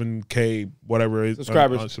 7K, whatever it is,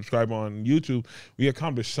 subscribe on YouTube. We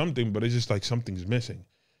accomplished something, but it's just like something's missing.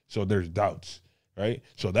 So there's doubts, right?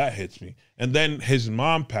 So that hits me. And then his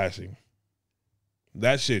mom passing.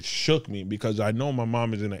 That shit shook me because I know my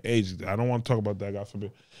mom is in an age. I don't want to talk about that, God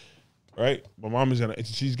forbid. Right? My mom is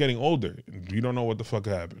she's getting older. You don't know what the fuck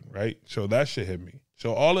happened, right? So that shit hit me.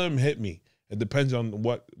 So all of them hit me. It depends on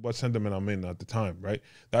what sentiment I'm in at the time, right?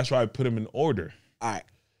 That's why I put them in order. All right.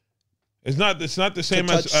 It's not the same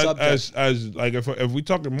as like if we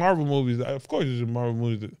talk Marvel movies, of course it's Marvel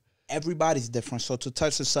movies. Everybody's different. So to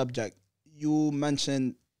touch the subject, you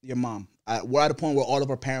mentioned your mom. We're at a point where all of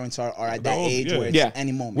our parents are at that age where it's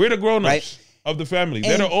any moment. We're the grown-ups. Right? Of the family.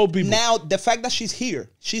 They're the old people. Now, the fact that she's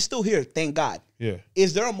still here, thank God. Yeah.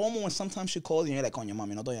 Is there a moment when sometimes she calls and you're like, coño,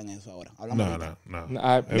 mami, no estoy en eso ahora?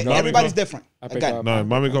 No. Everybody's different. No,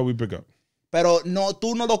 mami call, we pick up. Pero no,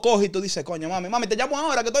 tú no lo coges y tú dices, coño, mami, te llamo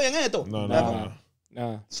ahora que estoy en esto.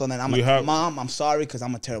 No. So then I'm like, Mom, I'm sorry because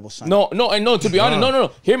I'm a terrible son. No, to be honest,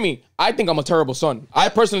 no. Hear me. I think I'm a terrible son. I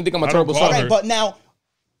personally think I'm a terrible son. Right, but now,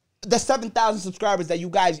 the 7,000 subscribers that you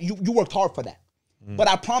guys, you worked hard for that. But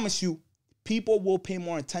I promise you, people will pay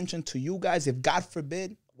more attention to you guys if, God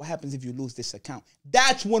forbid, what happens if you lose this account?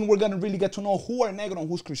 That's when we're going to really get to know who are Negro and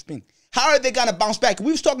who's Crispin. How are they going to bounce back? We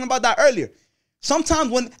was talking about that earlier. Sometimes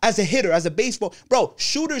when, as a hitter, as a baseball, bro,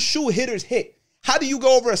 shooters shoot, hitters hit. How do you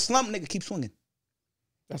go over a slump? Nigga, keep swinging.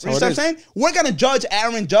 That's you know what I'm saying? We're going to judge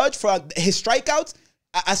Aaron Judge for his strikeouts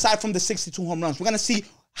aside from the 62 home runs. We're going to see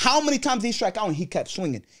how many times he struck out and he kept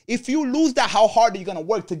swinging. If you lose that, how hard are you going to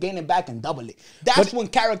work to gain it back and double it? That's when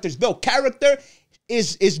character's built. Character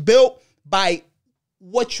is built by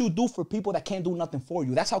what you do for people that can't do nothing for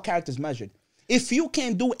you. That's how character's measured. If you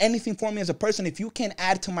can't do anything for me as a person, if you can't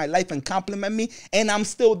add to my life and compliment me, and I'm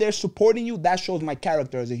still there supporting you, that shows my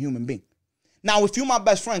character as a human being. Now, if you're my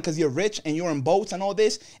best friend because you're rich and you're in boats and all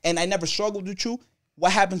this, and I never struggled with you,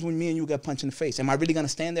 what happens when me and you get punched in the face? Am I really going to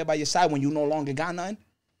stand there by your side when you no longer got nothing?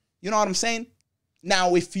 You know what I'm saying?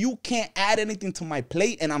 Now, if you can't add anything to my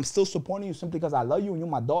plate and I'm still supporting you simply because I love you and you're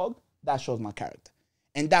my dog, that shows my character.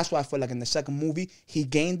 And that's why I feel like in the second movie, he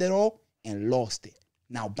gained it all and lost it.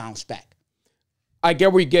 Now bounce back. I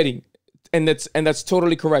get where you're getting, and that's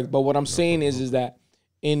totally correct. But what I'm saying is that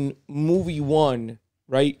in movie 1,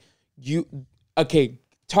 right?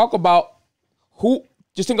 Talk about who.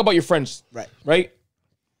 Just think about your friends, right?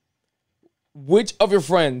 Which of your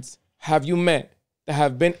friends have you met that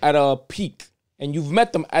have been at a peak, and you've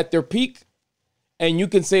met them at their peak, and you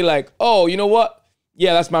can say like, oh, you know what?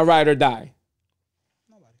 Yeah, that's my ride or die.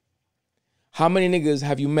 Nobody. How many niggas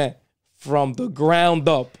have you met from the ground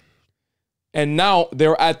up, and now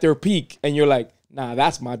they're at their peak, and you're like, nah,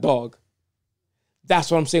 that's my dog.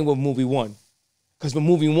 That's what I'm saying with movie 1. Because with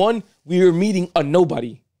movie 1, we were meeting a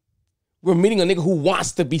nobody. We're meeting a nigga who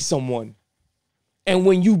wants to be someone. And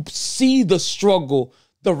when you see the struggle,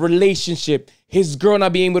 the relationship, his girl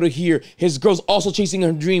not being able to hear, his girl's also chasing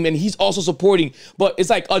her dream, and he's also supporting, but it's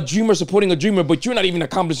like a dreamer supporting a dreamer, but you're not even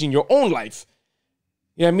accomplishing your own life.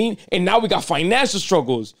 You know what I mean? And now we got financial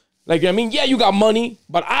struggles. Like, you know what I mean? Yeah, you got money,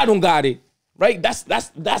 but I don't got it. Right?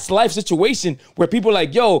 That's life situation where people are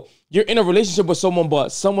like, yo, you're in a relationship with someone, but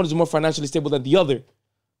someone is more financially stable than the other.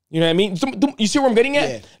 You know what I mean? You see where I'm getting at?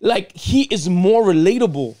 Yeah. Like, he is more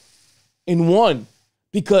relatable in 1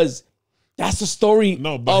 because that's the story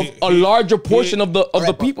of a larger portion of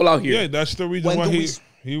the people out here. Yeah, that's the reason why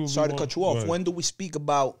he was. Sorry to cut you off. When do we speak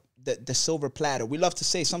about the silver platter? We love to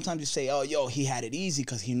say, sometimes you say, oh, yo, he had it easy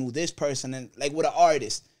because he knew this person. And like with an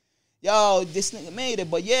artist, yo, this nigga made it,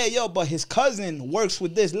 but but his cousin works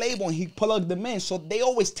with this label and he plugged them in. So they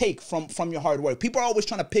always take from your hard work. People are always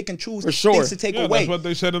trying to pick and choose things to take away. That's what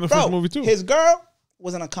they said in the first movie too. His girl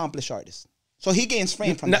was an accomplished artist. So he gains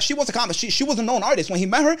fame from that. She was accomplished. She was a known artist. When he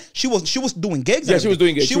met her, she was doing gigs. Yeah, she was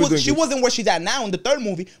doing gigs. She wasn't where she's at now in the third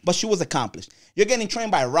movie, but she was accomplished. You're getting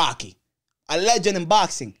trained by Rocky, a legend in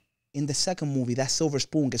boxing. In the second movie, that silver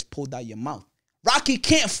spoon gets pulled out your mouth. Rocky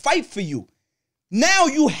can't fight for you. Now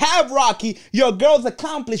you have Rocky, your girl's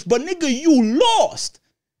accomplished, but nigga, you lost.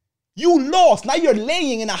 You lost. Now you're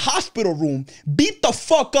laying in a hospital room, beat the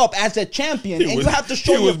fuck up as a champion, and you have to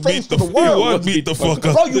show your face to the world. He was beat the fuck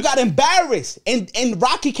up. Bro, you got embarrassed, and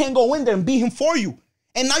Rocky can't go in there and beat him for you.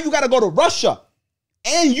 And now you got to go to Russia,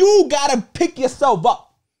 and you got to pick yourself up.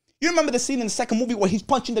 You remember the scene in the second movie where he's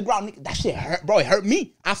punching the ground? That shit hurt, bro. It hurt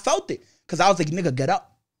me. I felt it because I was like, nigga, get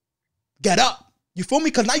up. Get up. You feel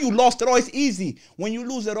me? Because now you lost it all. It's easy. When you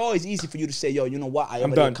lose it all, it's easy for you to say, yo, you know what? I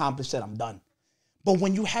already accomplished it. I'm done. But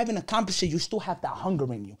when you haven't accomplished it, you still have that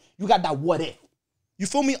hunger in you. You got that what if. You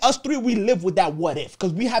feel me? Us three, we live with that what if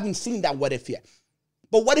because we haven't seen that what if yet.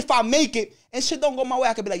 But what if I make it and shit don't go my way?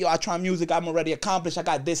 I could be like, yo, I try music. I'm already accomplished. I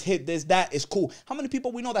got this hit, this, that. It's cool. How many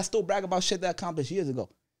people we know that still brag about shit they accomplished years ago?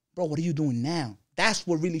 Bro, what are you doing now? That's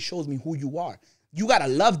what really shows me who you are. You got to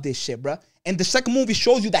love this shit, bro. And the second movie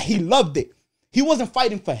shows you that he loved it. He wasn't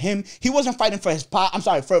fighting for him. He wasn't fighting for his pop. I'm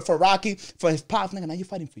sorry, for Rocky, for his pop. Nigga, now you're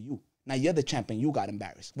fighting for you. Now you're the champion. You got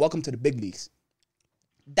embarrassed. Welcome to the big leagues.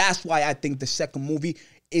 That's why I think the second movie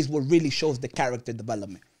is what really shows the character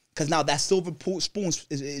development. Because now that silver spoon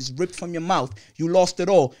is ripped from your mouth. You lost it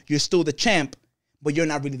all. You're still the champ, but you're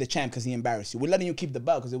not really the champ because he embarrassed you. We're letting you keep the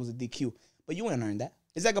belt because it was a DQ. But you ain't earned that.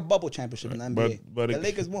 It's like a bubble championship in the NBA. But the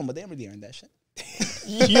Lakers won, but they didn't really earn that shit.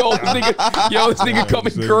 This nigga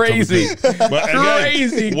coming crazy.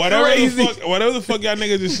 Crazy. Whatever the fuck y'all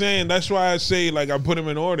niggas is saying, that's why I say, like, I put him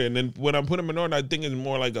in order. And then when I put him in order, I think it's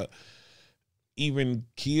more like a even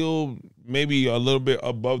keel, maybe a little bit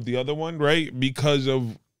above the other one, right? Because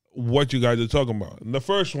of what you guys are talking about. In the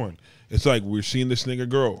first one, it's like we're seeing this nigga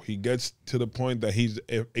grow. He gets to the point that he's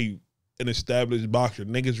an established boxer.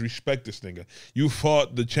 Niggas respect this nigga. You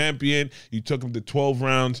fought the champion. You took him to 12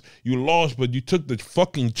 rounds. You lost, but you took the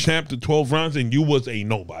fucking champ to 12 rounds and you was a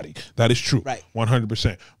nobody. That is true. Right.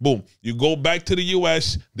 100%. Boom. You go back to the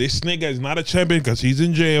U.S. This nigga is not a champion because he's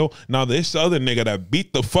in jail. Now this other nigga that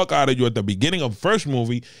beat the fuck out of you at the beginning of the first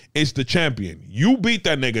movie is the champion. You beat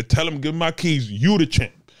that nigga. Tell him, give him my keys. You the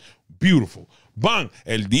champ. Beautiful. Bang,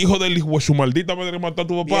 el hijo del hijo de su maldita madre que mató a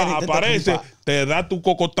tu papá aparece, te da tu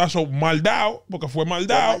cocotazo maldado, porque fue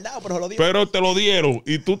maldado, pero te lo dieron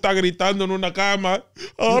y tú estás gritando en una cama.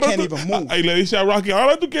 Ahora y le dice a Rocky,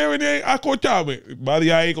 ahora tú quieres venir a acocharme. Va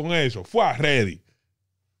de ahí con eso. Fue ready.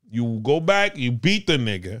 You go back, you beat the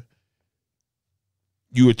nigga,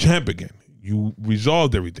 you a champ again. You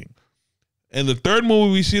resolved everything. In the third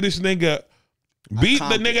movie, we see this nigga beat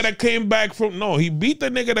the nigga that came back from, he beat the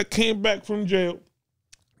nigga that came back from jail.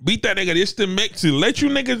 Beat that nigga just to let you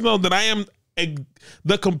niggas know that I am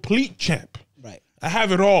the complete champ. Right. I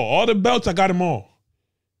have it all the belts, I got them all.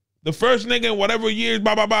 The first nigga in whatever years,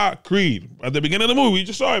 Creed. At the beginning of the movie, you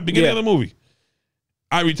just saw it, beginning of the movie.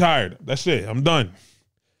 I retired. That's it. I'm done.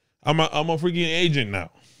 I'm a freaking agent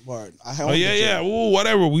now. Word. Ooh,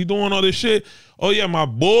 whatever. We doing all this shit. Oh yeah, my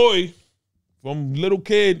boy from little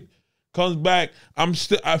kid comes back.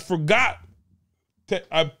 I forgot.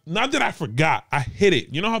 Not that I forgot. I hid it.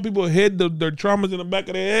 You know how people hid their traumas in the back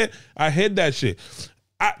of their head? I hid that shit.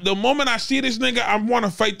 The moment I see this nigga, I want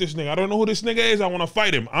to fight this nigga. I don't know who this nigga is. I want to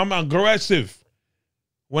fight him. I'm aggressive.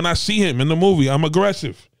 When I see him in the movie, I'm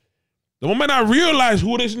aggressive. The moment I realize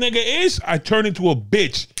who this nigga is, I turn into a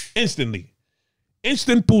bitch instantly.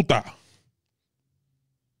 Instant puta.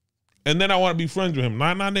 And then I want to be friends with him.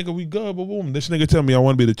 Nah, nigga, we good, but boom. This nigga tell me I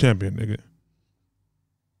want to be the champion, nigga.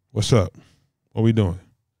 What's up? What we doing?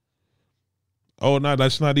 Oh, no,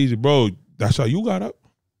 that's not easy, bro. That's how you got up.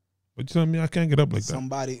 But you telling me I can't get up like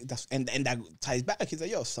that? And that ties back. He's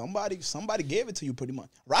like, yo, somebody gave it to you pretty much.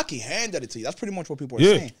 Rocky handed it to you. That's pretty much what people are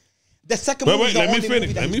saying. The second movie is the only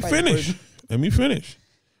movie that Let me finish.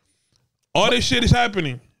 All this shit is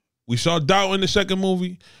happening. We saw doubt in the second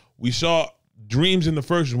movie. We saw dreams in the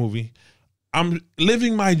first movie. I'm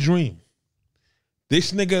living my dream.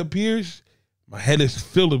 This nigga appears. My head is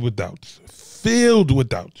filled with doubts. Filled with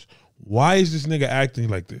doubts. Why is this nigga acting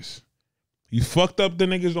like this? You fucked up the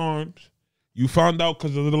nigga's arms. You found out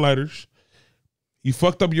because of the letters. You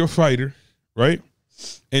fucked up your fighter, right?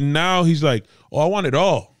 And now he's like, oh, I want it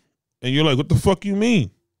all. And you're like, what the fuck you mean?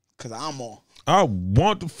 Because I'm all. I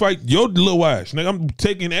want to fight your little ass. Nigga, I'm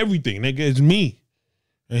taking everything. Nigga, it's me.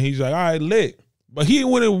 And he's like, all right, lit. But he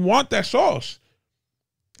wouldn't want that sauce.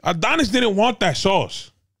 Adonis didn't want that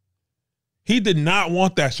sauce. He did not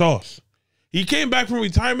want that sauce. He came back from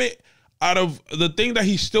retirement out of the thing that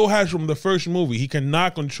he still has from the first movie. He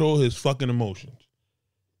cannot control his fucking emotions.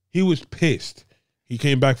 He was pissed. He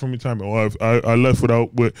came back from retirement. Oh, I left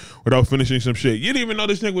without finishing some shit. You didn't even know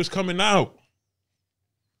this nigga was coming out.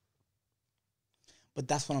 But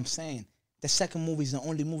that's what I'm saying. The second movie is the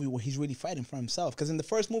only movie where he's really fighting for himself. Because in the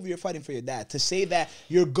first movie, you're fighting for your dad. To say that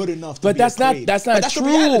you're good enough to be a Creed. That's not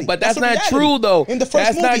true. But that's not true, though. In the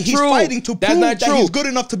first movie, he's fighting to prove that he's good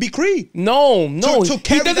enough to be Creed. No. To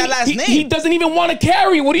carry that last name. He doesn't even want to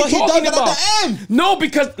carry. What are you talking about? At the end. No,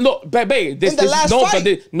 because, look, babe.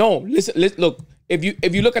 Listen, look.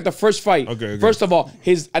 If you look at the first fight, first of all,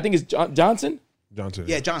 I think it's Johnson.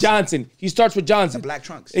 Yeah, Johnson. He starts with Johnson. The black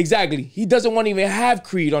trunks. Exactly. He doesn't want to even have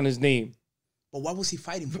Creed on his name. But what was he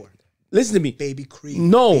fighting for? Listen to me. Baby Creed.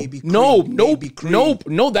 No,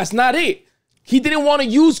 that's not it. He didn't want to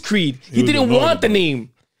use Creed. He didn't want the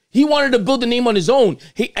name. He wanted to build the name on his own.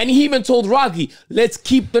 He even told Rocky, let's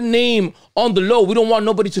keep the name on the low. We don't want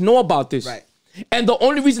nobody to know about this. Right. And the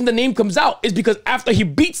only reason the name comes out is because after he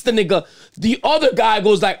beats the nigga, the other guy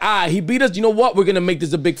goes like, he beat us. You know what? We're going to make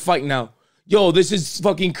this a big fight now. Yo, this is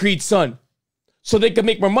fucking Creed's son. So they can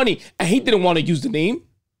make more money. And he didn't want to use the name.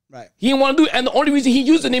 Right. He didn't want to do it. And the only reason he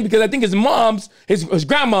used the name because I think his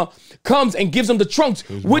grandma comes and gives him the trunks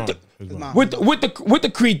with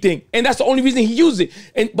the Creed thing. And that's the only reason he used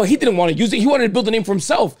it. But he didn't want to use it. He wanted to build the name for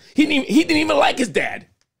himself. He didn't even like his dad.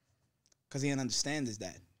 Because he didn't understand his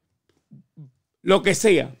dad. Lo que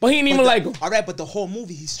sea. But he didn't even like him. All right, but the whole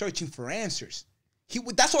movie, he's searching for answers.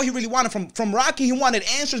 That's all he really wanted from Rocky. He wanted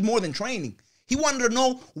answers more than training. He wanted to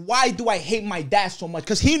know, why do I hate my dad so much?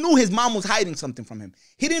 Because he knew his mom was hiding something from him.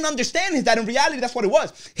 He didn't understand his dad. In reality, that's what it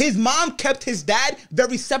was. His mom kept his dad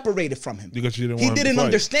very separated from him. Because he didn't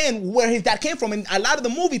understand where his dad came from. And a lot of the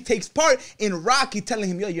movie takes part in Rocky telling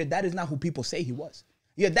him, yo, your dad is not who people say he was.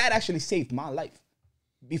 Your dad actually saved my life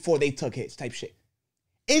before they took his type shit.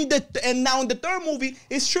 And now in the third movie,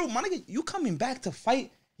 it's true. Man, you coming back to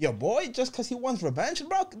fight your boy just because he wants revenge,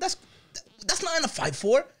 bro? That's not in a fight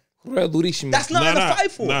for. That's not in a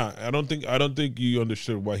fight for. Nah, I don't think you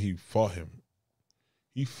understood why he fought him.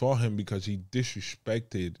 He fought him because he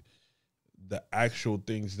disrespected the actual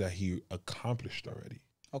things that he accomplished already.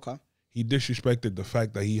 Okay. He disrespected the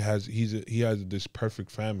fact that he has this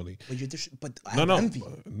perfect family. But I have envy.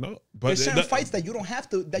 But there's certain fights that you don't have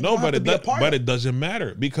to. That you don't have to be a part of. But it doesn't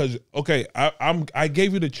matter because I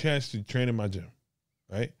gave you the chance to train in my gym,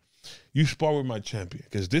 right? You spar with my champion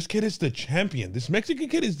because this kid is the champion. This Mexican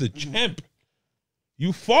kid is the champ.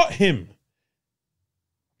 You fought him,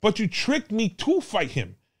 but you tricked me to fight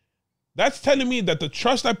him. That's telling me that the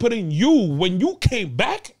trust I put in you when you came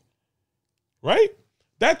back, right?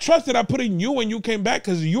 That trust that I put in you when you came back,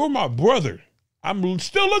 because you're my brother. I'm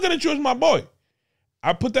still looking at you as my boy.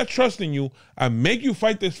 I put that trust in you. I make you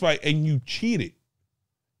fight this fight, and you cheated.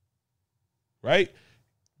 Right?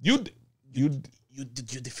 You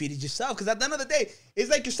defeated yourself. Because at the end of the day,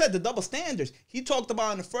 it's like you said, the double standards. He talked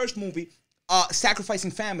about in the first movie,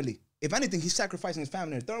 sacrificing family. If anything, he's sacrificing his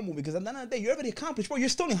family in the third movie. Because at the end of the day, you're already accomplished, bro. You're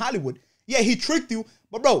still in Hollywood. Yeah, he tricked you,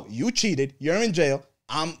 but bro, you cheated. You're in jail.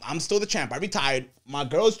 I'm still the champ. I retired. My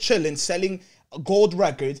girl's chilling, selling gold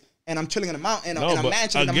records, and I'm chilling in a mountain, in a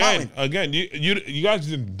mansion in the mountain. Again, you guys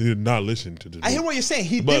did not listen to this. I hear what you're saying.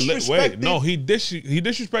 He disrespected. He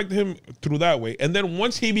disrespected him through that way. And then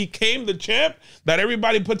once he became the champ, that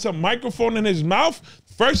everybody puts a microphone in his mouth,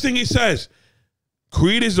 first thing he says,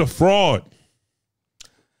 Creed is a fraud.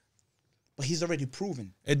 But he's already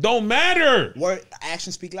proven. It don't matter.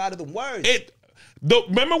 Actions speak louder than words.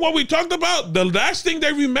 Remember what we talked about? The last thing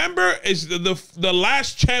they remember is the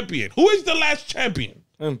last champion. Who is the last champion?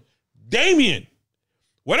 Damien.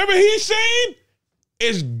 Whatever he's saying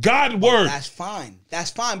is God's word. That's fine. That's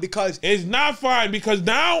fine because... It's not fine because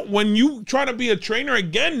now when you try to be a trainer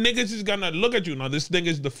again, niggas is going to look at you. Now, this nigga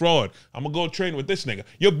is the fraud. I'm going to go train with this nigga.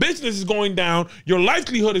 Your business is going down. Your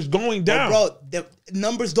livelihood is going down. Bro, the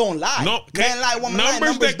numbers don't lie. No, man lie, woman lie,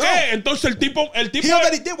 numbers don't. Entonces el tipo... He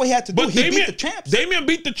already did what he had to do. He beat the champs. Damien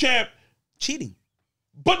beat the champ. Cheating.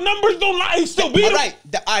 But numbers don't lie. He still beat him.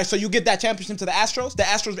 All right, so you give that championship to the Astros? The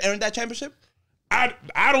Astros earned that championship?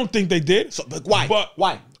 I don't think they did. So, but why?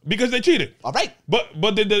 Why? Because they cheated. All right.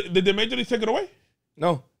 But did the Major League take it away?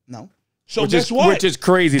 No. So guess what? Which is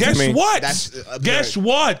crazy to me. Guess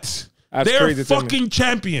what? They're fucking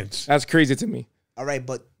champions. That's crazy to me. All right,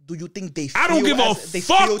 but do you think they feel I don't give a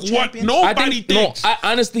fuck what nobody thinks. No,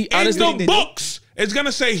 honestly. In the books, it's going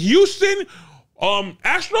to say Houston,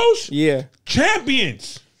 Astros,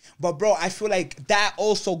 champions. But, bro, I feel like that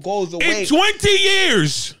also goes away. In 20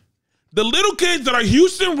 years, the little kids that are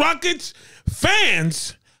Houston Rockets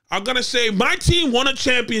fans are going to say, my team won a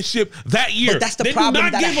championship that year. But that's the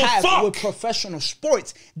problem that I have with professional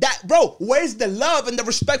sports. Bro, where's the love and the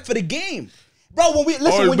respect for the game? Bro,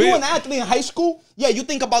 when you're an athlete in high school, yeah, you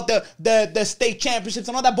think about the state championships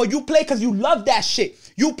and all that, but you play because you love that shit.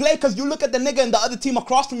 You play because you look at the nigga in the other team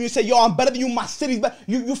across from you and say, yo, I'm better than you, my city's better.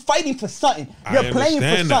 You're fighting for something. You're playing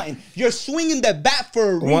for something. You're swinging the bat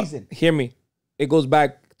for a reason. Hear me. It goes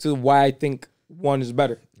back to why I think one is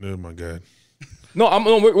better. Oh, my God. No,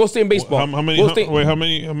 we'll stay in baseball. How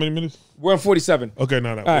many minutes? We're on 47. Okay,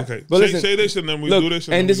 okay. But listen, say this and then we do this.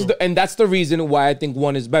 And that's the reason why I think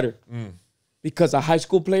one is better. Because a high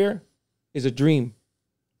school player is a dream.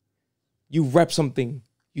 You rep something.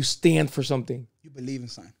 You stand for something. You believe in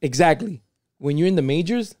something. Exactly. When you're in the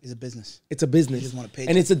majors, it's a business. It's a business. You just want to pay.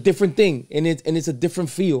 And it's a different thing. And it's a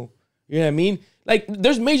different feel. You know what I mean? Like,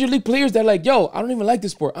 there's major league players that are like, yo, I don't even like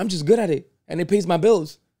this sport. I'm just good at it. And it pays my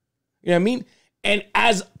bills. You know what I mean? And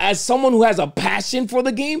as someone who has a passion for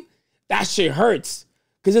the game, that shit hurts.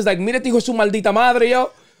 Because it's like, mira, hijo su maldita madre,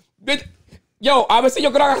 yo. Yo, a veces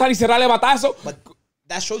yo quiero agarrar y cerrarle batazo. But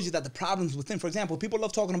that shows you that the problems within, for example, people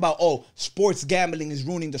love talking about, oh, sports gambling is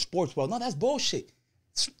ruining the sports world. No, that's bullshit.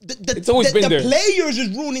 It's always been there. The players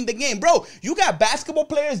is ruining the game. Bro, you got basketball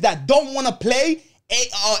players that don't want to play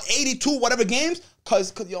 82 whatever games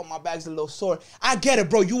because yo, my bag's a little sore. I get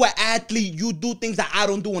it, bro. You an athlete. You do things that I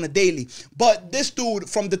don't do on a daily. But this dude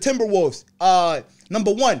from the Timberwolves,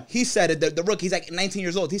 number one, he said it, the rookie, he's like 19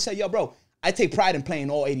 years old. He said, yo, bro, I take pride in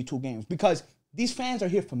playing all 82 games because these fans are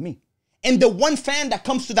here for me. And the one fan that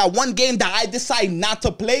comes to that one game that I decide not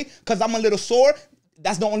to play because I'm a little sore,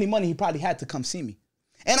 that's the only money he probably had to come see me.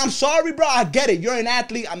 And I'm sorry, bro. I get it. You're an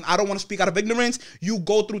athlete. I don't want to speak out of ignorance. You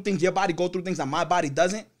go through things. Your body go through things that my body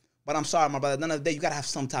doesn't. But I'm sorry, my brother. At the end of the day, you got to have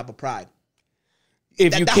some type of pride.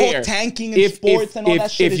 If you care. That whole tanking in sports and all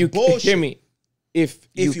that shit is bullshit. Hear me. If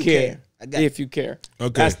you care. If you care.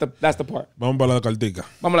 Okay. That's the part. Vamos para la cartica.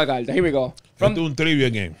 Vamos a la carta. Here we go. From un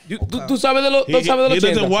trivia game. Tú sabes de lo He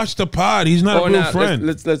doesn't watch the pod. He's not a real friend.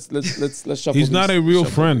 Let's shuffle. He's not a real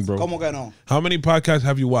friend, bro. ¿Cómo que no? How many podcasts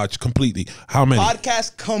have you watched completely? How many?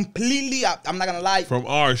 Podcasts completely. I'm not gonna lie. From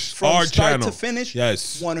our start channel to finish.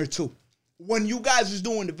 Yes. One or two. When you guys was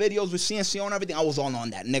doing the videos with CNC and everything, I was all on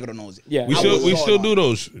that. Negro knows it. Yeah. We still do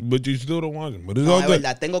those, but you still don't watch them. But it's all good.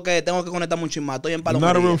 Tengo que conectar mucho más. Estoy en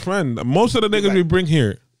not a real friend. Most of the niggas we bring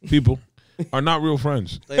here, people, are not real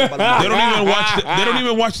friends. They don't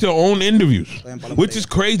even watch their own interviews, which is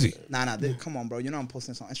crazy. Nah, come on, bro. You know I'm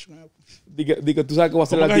posting on Instagram. Diga, tú sabes que va a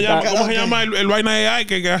ser la ¿Cómo se llama el vaina AI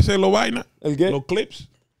que hace los vainas? ¿El qué? Los clips.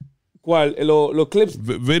 ¿Cuál? Los clips.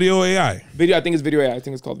 Video AI. Video. I think it's video AI. I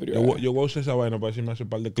think it's called video AI. Yo voy a usar esa vaina para decirme hacer un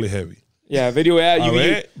par de clips heavy. Yeah, video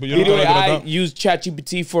AI. Video AI no use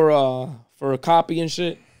ChatGPT for a copy and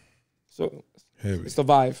shit. So Heavy. it's the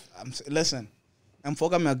vibe. Listen,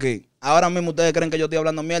 enfócame aquí. Ahora mismo ustedes creen que yo estoy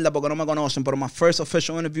hablando mierda porque no me conocen, pero my first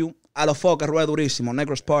official interview, a lo foca, rueda durísimo.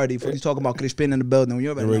 Negros Party. You talking about Crispin in the building.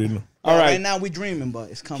 You already know. All right. Right now we dreaming,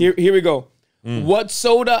 but it's coming. Here we go. What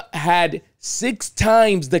soda had 6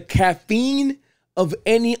 times the caffeine of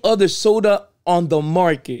any other soda on the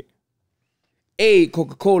market? A,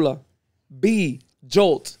 Coca-Cola. B,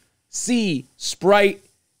 Jolt. C, Sprite.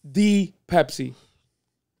 D, Pepsi.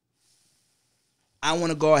 I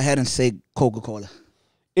want to go ahead and say Coca-Cola.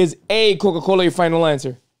 Is A, Coca-Cola your final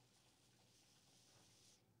answer?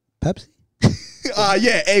 Pepsi?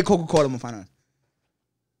 Yeah, A, Coca-Cola my final answer.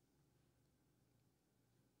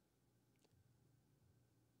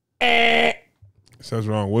 Sounds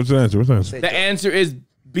wrong. What's the answer? The answer is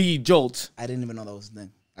B, Jolt. I didn't even know that was a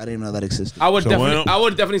thing. I didn't even know that existed. I would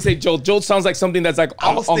definitely say Jolt. Jolt sounds like something that's like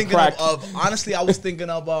I was on thinking crack. honestly, I was thinking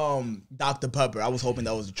of Dr. Pepper. I was hoping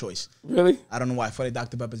that was the choice. Really? I don't know why. I feel like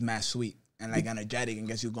Dr. Pepper's mad sweet and like energetic and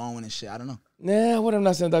gets you going and shit. I don't know. Nah, what I'm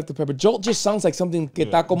not saying Dr. Pepper. Jolt just sounds like something que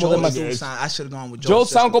está como demasiado. I should have gone with Jolt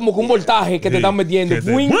sound como un voltaje que te están metiendo.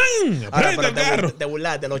 Te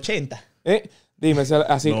burlaste del 80. Dime,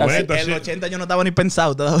 así. El 80 yo no estaba ni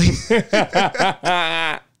pensado todavía.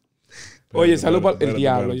 Oye, salud para el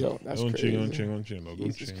diablo, yo. Un chingo. No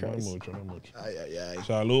mucho. Ay.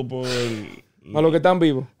 Salud por... A los que están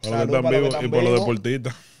vivos. Para los que están vivos y por los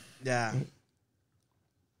deportistas. Ya.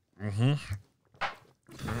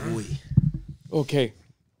 Uy. Ok.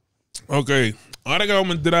 Ahora que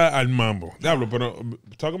vamos a entrar al mambo. Diablo, pero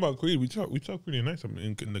talking about Creed, we talk pretty nice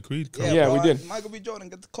in the Creed. Yeah, we did. Michael B. Jordan,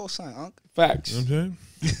 get the cosign, huh? Facts. You know what I'm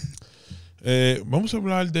saying? Vamos a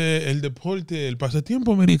hablar del deporte, el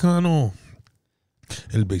pasatiempo americano.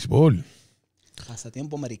 El béisbol.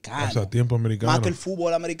 Pasatiempo americano. Más que el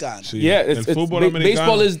fútbol americano. Sí, Yeah, el fútbol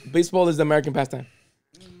americano. Baseball is the American pastime.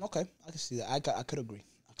 Okay, I can see that. I could agree.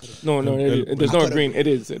 No, there's no agreeing. It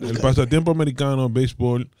is. El pasatiempo americano,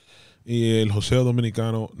 béisbol. Y el joseo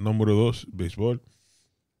dominicano, número 2, béisbol.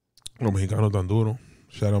 Los mexicanos tan duros.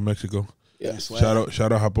 Shout out México. Yeah.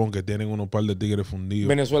 Shout out Japón, que tienen unos par de tigres fundidos.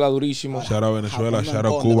 Venezuela durísimo. Shout out Venezuela, shout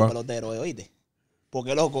out Cuba.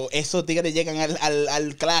 Porque, loco, esos tigres llegan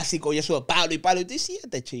al clásico y eso de palo y palo. Y tú dices,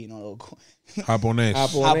 este chino, loco. Japonés.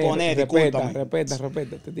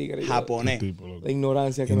 Respeta este tigre. Japonés. La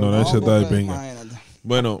ignorancia que Ignorancia está de pinga. Imagínate.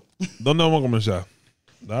 Bueno, ¿dónde vamos a comenzar?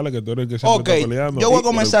 Dale, que tú eres el que siempre está peleando. Yo voy a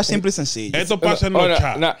comenzar simple y sencillo. Esto pasa en los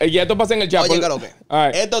chats. Ya esto pasa en el chat. Oye, claro que. All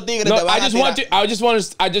right. Estos tigres te van a tirar. I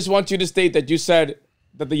just want you to state that you said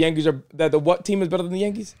that the Yankees are that the what team is better than the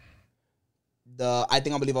Yankees? I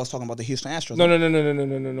believe I was talking about the Houston Astros. No.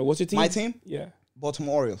 What's your team? My team? Yeah.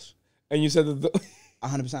 Baltimore Orioles. And you said that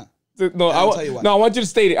 100%. No, I'll tell you why. I want you to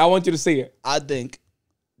state it. I want you to say it. I think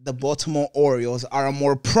the Baltimore Orioles are a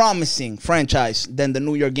more promising franchise than the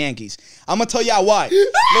New York Yankees. I'm going to tell y'all why.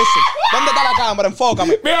 Listen, ¿dónde está la cámara?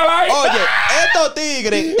 Enfócame. Oye,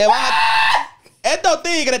 estos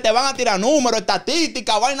tigres te van a tirar números,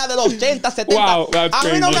 estadísticas, vaina de los 80, 70. Wow, that's a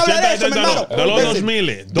mí no me hable de eso, mi hermano. De los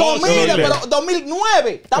 2000. 2000, pero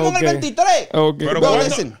 2009. Estamos en el 23. Okay. Pero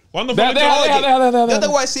 ¿cuándo fue Yo te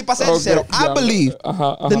voy a decir, para ser sincero, I believe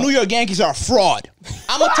the New York Yankees are a fraud.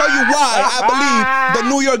 I'm going to tell you why I believe the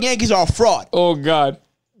New York Yankees are a fraud. Oh, God.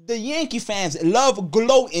 The Yankee fans love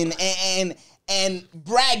gloating and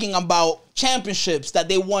bragging about championships that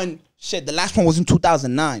they won. Shit, the last one was in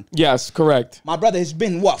 2009. Yes, correct. My brother, it's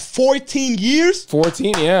been, 14 years?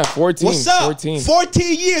 14, yeah, 14. What's up?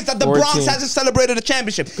 14 years that the Bronx hasn't celebrated a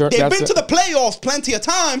championship. They've been to the playoffs plenty of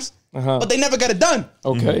times, but they never get it done.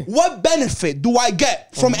 Okay. What benefit do I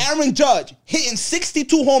get from Aaron Judge hitting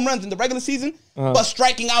 62 home runs in the regular season, but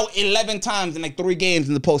striking out 11 times in like 3 games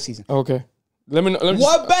in the postseason? Okay. Let me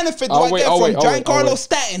what benefit do I get from Giancarlo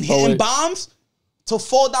Stanton hitting bombs to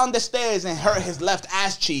fall down the stairs and hurt his left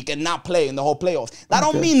ass cheek and not play in the whole playoffs? That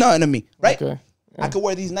don't mean nothing to me, right? Okay. Yeah. I could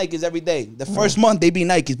wear these Nikes every day. The first month, they be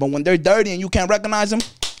Nikes, but when they're dirty and you can't recognize them,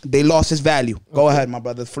 they lost its value. Go ahead, my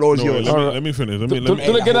brother. The floor is yours. Let me finish.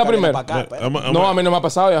 Tú le quedas primero. No, a mí no me ha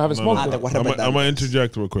pasado. I haven't smoked. I'm going to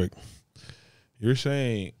interject real quick. You're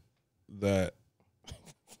saying that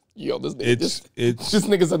yo, this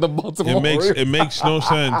nigga said the Baltimore. It makes no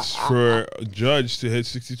sense for a Judge to hit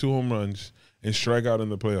 62 home runs and strike out in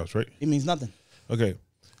the playoffs, right? It means nothing. Okay.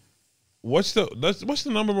 What's the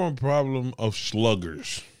number one problem of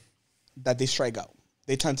sluggers? That they strike out.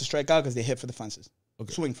 They tend to strike out because they hit for the fences.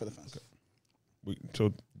 Okay. Swing for the fences.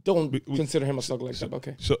 Okay. Don't consider him a slugger like that.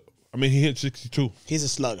 Okay. So I mean, he hit 62. He's a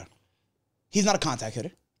slugger. He's not a contact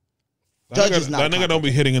hitter. Judge is not. That nigga don't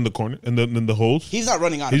be hitting in the corner, in the holes. He's not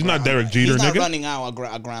running out. He's not Derek Jeter, He's not nigga. running out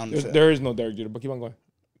a ground. There is no Derek Jeter, but keep on going.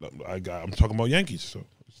 I'm talking about Yankees, so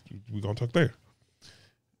we gonna talk there.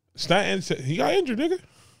 Stanton said he got injured, nigga.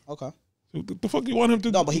 Okay. What the fuck you want him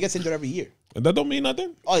to? No, but he gets injured every year. And that don't mean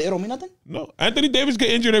nothing. Oh, it don't mean nothing. No, Anthony Davis get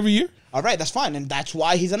injured every year. All right, that's fine, and that's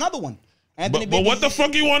why he's another one. But what the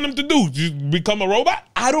fuck you want him to do? Just become a robot?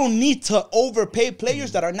 I don't need to overpay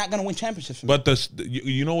players that are not going to win championships. For me. But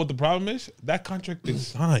you know what the problem is? That contract is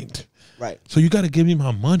signed. Right. So you got to give me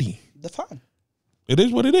my money. That's fine. It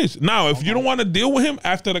is what it is. Now, if you don't want to deal with him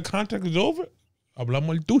after the contract is over,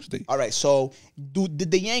 hablamos el Tuesday. All right, so did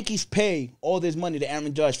the Yankees pay all this money to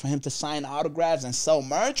Aaron Judge for him to sign autographs and sell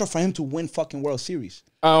merch, or for him to win fucking World Series?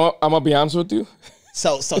 I'm going to be honest with you.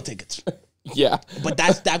 Sell tickets. Yeah. But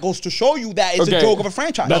that goes to show you that it's a joke of a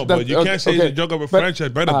franchise. No, but you can't say it's a joke of a franchise,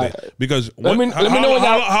 better because let me know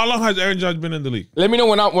how long has Aaron Judge been in the league? Let me know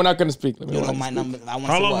when I'm going to speak. You know my number.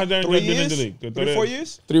 How long has Aaron Judge been in the league? 3 or 4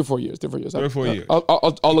 years? 3 or 4 years. 3 or 4 years. 3 or 4 years.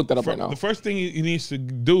 I'll look that up right now. The first thing he needs to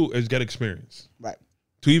do is get experience. Right.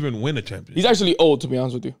 To even win a championship. He's actually old, to be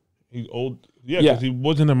honest with you. He's old. Yeah, because he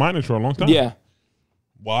was in the minors for a long time. Yeah.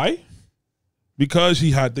 Why? Because he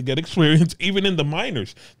had to get experience even in the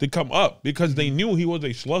minors to come up because they knew he was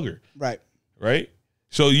a slugger. Right. Right?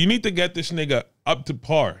 So you need to get this nigga up to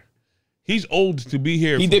par. He's old to be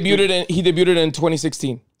here. He debuted in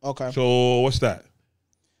 2016. Okay. So what's that?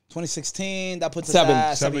 2016. That puts Seven.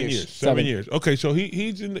 us at 7 years. 7 years. Okay, so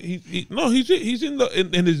he's in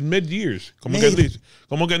his mid years. Como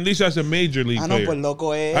quien dice as a major league player. Pues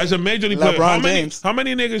loco As a major league player. LeBron How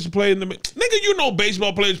many niggas play in the nigga? You know,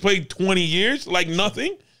 baseball players play 20 years like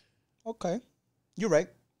nothing. Okay, you're right.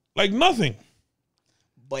 Like nothing.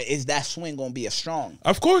 But is that swing gonna be as strong?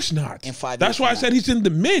 Of course not. In 5 years. That's why I said he's in the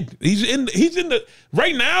mid. He's in the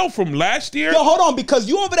right now from last year. Yo, hold on, because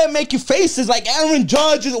you over there making faces like Aaron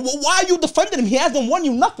Judge. Why are you defending him? He hasn't won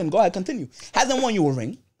you nothing. Go ahead, continue. Hasn't won you a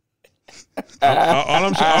ring. All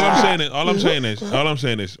I'm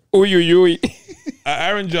saying is.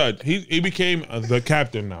 Aaron Judge, he became the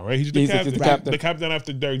captain now, right? He's the captain. The captain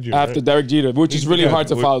after Derek Jeter. After Derek Jeter, which is really hard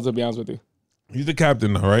to follow, to be honest with you. He's the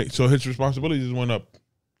captain now, right? So his responsibilities just went up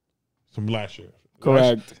from last year.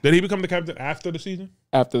 Correct. Did he become the captain after the season?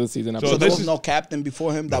 After the season. So there was no captain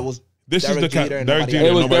before him. That was this Derek is the Jeter. Derek Jeter.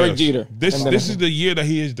 It was Derek Jeter. This is the year that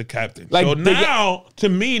he is the captain. Like so now, to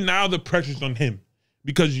me, now the pressure's on him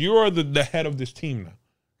because you're the head of this team now,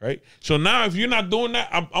 right? So now, if you're not doing that,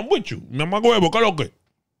 I'm with you.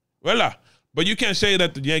 But you can't say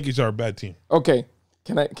that the Yankees are a bad team. Okay.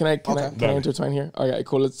 Can I intertwine here? All right,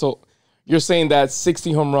 cool. So you're saying that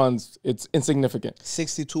 60 home runs, it's insignificant.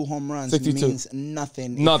 62 home runs 62. means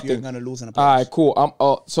nothing if you're going to lose in a playoffs. All right,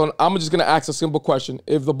 cool. So I'm just going to ask a simple question.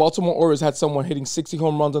 If the Baltimore Orioles had someone hitting 60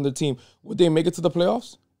 home runs on their team, would they make it to the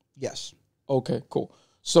playoffs? Yes. Okay, cool.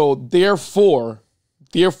 So therefore,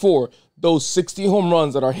 those 60 home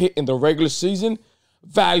runs that are hit in the regular season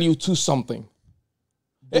value to something.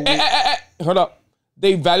 Hold up.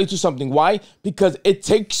 They value to something. Why? Because it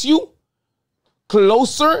takes you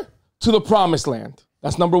closer to the promised land.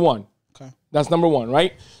 That's number one. Okay. That's number one,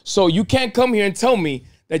 right? So you can't come here and tell me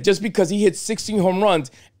that just because he hit 16 home runs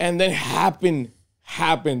and then happened.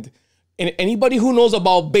 And anybody who knows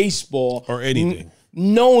about baseball or anything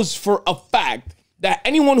knows for a fact that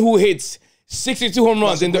anyone who hits 62 home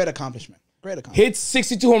runs great accomplishment. Hits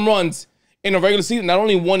 62 home runs in a regular season, not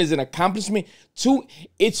only one is an accomplishment, two,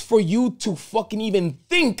 it's for you to fucking even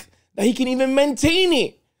think that he can even maintain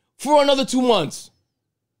it for another 2 months.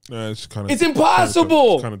 It's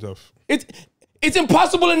impossible. It's kind of tough. It's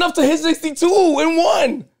impossible enough to hit 62 in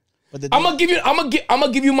one. I'm gonna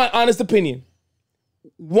give you my honest opinion.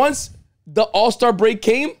 Once the All-Star break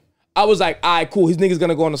came, I was like, all right, cool, his nigga's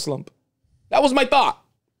gonna go on a slump. That was my thought.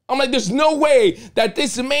 I'm like, there's no way that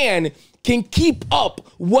this man can keep up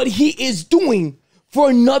what he is doing for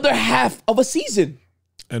another half of a season.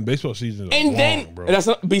 And baseball season is and long, then, bro. And that's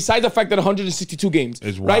not, besides the fact that 162 games.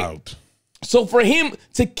 It's right? wild. So for him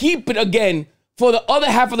to keep it again for the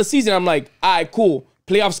other half of the season, I'm like, all right, cool.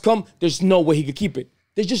 Playoffs come, there's no way he could keep it.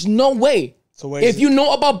 There's just no way. So if you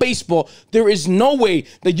know about baseball, there is no way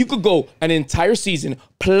that you could go an entire season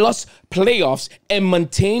plus playoffs and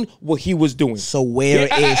maintain what he was doing. So where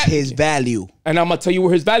is his value? And I'm going to tell you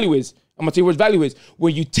where his value is.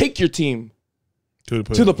 Where you take your team to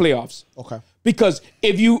the playoffs. Okay. Because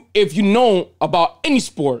if you know about any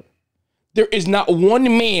sport, there is not one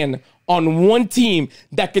man on one team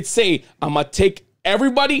that could say, I'm going to take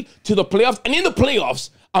everybody to the playoffs. And in the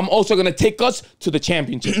playoffs, I'm also going to take us to the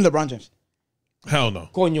championship. LeBron James. Hell no.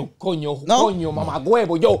 Coño, mamá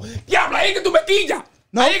huevo, yo. Diabla, es que tú me quillas.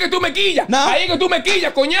 No. Ahí es que tú me quillas. No. Ahí es que tú me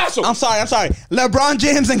quillas, coñazo. I'm sorry. LeBron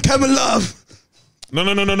James and Kevin Love. No.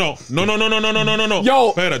 Yo.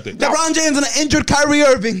 Espérate. LeBron James and an injured Kyrie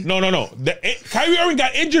Irving. No. Kyrie Irving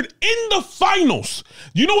got injured in the finals.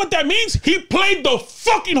 You know what that means? He played the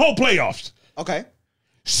fucking whole playoffs. Okay.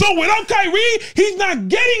 So without Kyrie, he's not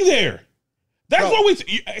getting there. That's what we.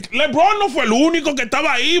 LeBron no fue el único que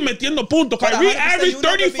estaba ahí metiendo puntos. Kyrie averaged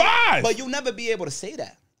 35. But you'll never be able to say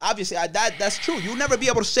that. Obviously, that's true. You'll never be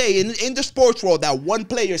able to say in the sports world that one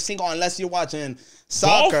player is single unless you're watching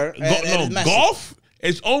soccer. Golf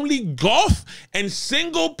is only golf and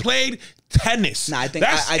single played tennis. Nah, I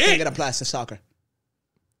think it applies to soccer.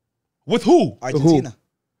 With who? Argentina.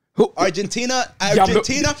 Who? Argentina Shut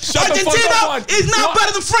the fuck up, is not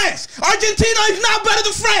better than France. Argentina is not better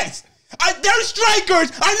than France. Their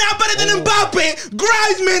strikers are not better than Mbappe,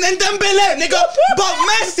 Griezmann, and Dembele, nigga. But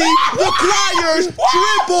Messi requires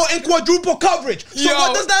triple and quadruple coverage. So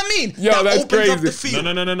what does that mean? Yo, that's opens crazy. up the field.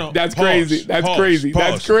 No. That's crazy. That's crazy.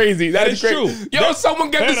 That's crazy. That is true. Yo,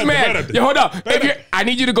 someone get this man. Yo, hold up. I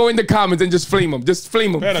need you to go in the comments and just flame him. Just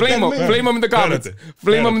flame him. Flame him in the comments.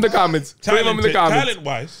 Flame him in the comments. Flame him in the comments.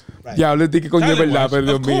 Talent-wise. Ya, les dije coño verdad, pero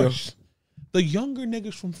Dios mío. The younger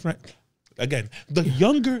niggas from France. Again, the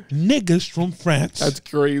younger niggas from France. That's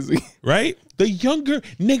crazy. Right? The younger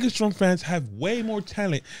niggas from France have way more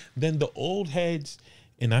talent than the old heads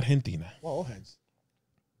in Argentina. What old heads?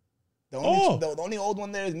 The only old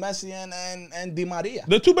one there is Messi and Di Maria.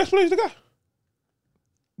 The two best players they got.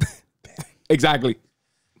 Exactly.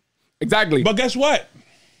 But guess what?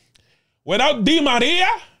 Without Di Maria,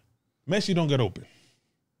 Messi don't get open.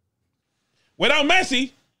 Without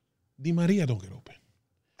Messi, Di Maria don't get open.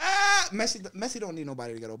 Messi don't need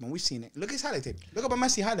nobody to get open. We've seen it. Look at his highlight tape. Look up a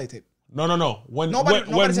Messi highlight tape. No.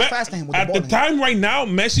 Nobody's as fast as him with the ball. At the time right now,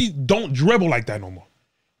 Messi don't dribble like that no more.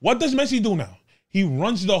 What does Messi do now? He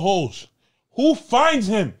runs the holes. Who finds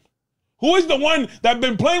him? Who is the one that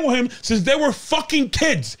been playing with him since they were fucking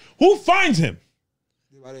kids? Who finds him?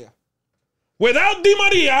 Di Maria. Without Di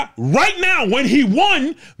Maria, right now, when he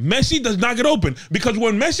won, Messi does not get open. Because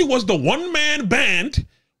when Messi was the one-man band,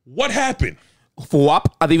 what happened? Fuap,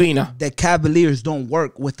 adivina. The Cavaliers don't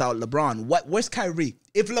work without LeBron. Where's Kyrie?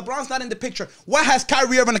 If LeBron's not in the picture, what has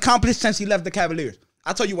Kyrie ever accomplished since he left the Cavaliers?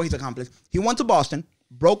 I'll tell you what he's accomplished. He went to Boston,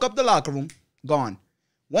 broke up the locker room, gone.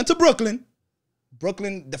 Went to Brooklyn,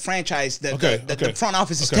 the franchise, the front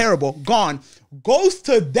office is terrible, gone. Goes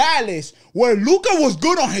to Dallas, where Luka was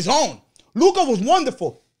good on his own. Luka was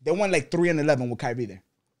wonderful. They won like 3-11 with Kyrie there.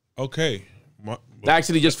 Okay. They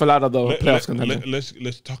actually just fell out of the playoffs.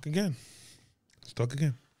 Let's talk again.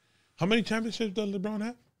 How many championships does LeBron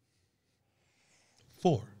have?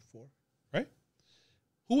 4. Right?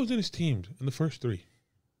 Who was in his teams in the first 3?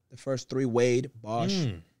 The first 3, Wade, Bosh.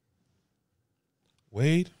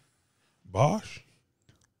 Wade, Bosh.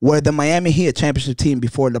 Were the Miami Heat a championship team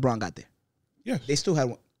before LeBron got there? Yes. They still had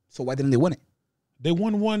one. So why didn't they win it? They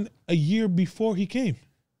won one a year before he came.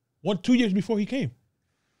 2 years before he came.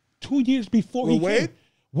 2 years before he came.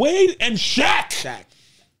 Wade and Shaq.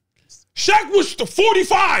 Shaq was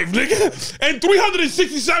 45, nigga, and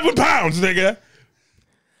 367 pounds, nigga.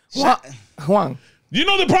 Juan. You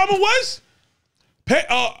know the problem was?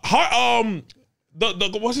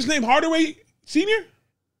 What's his name? Hardaway Sr.?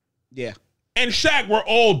 Yeah. And Shaq were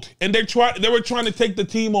old, and they were trying to take the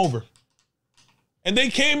team over. And they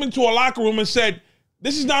came into a locker room and said,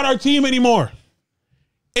 this is not our team anymore.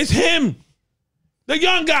 It's him, the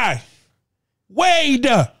young guy, Wade.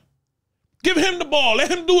 Give him the ball. Let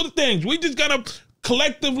him do the things. We just got to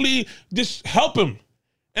collectively just help him.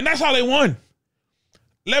 And that's how they won.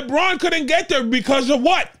 LeBron couldn't get there because of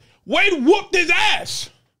what? Wade whooped his ass.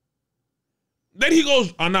 Then he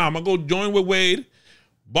goes, I'm going to go join with Wade.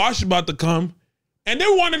 Bosh is about to come. And they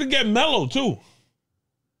wanted to get Melo, too.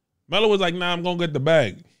 Melo was like, I'm going to get the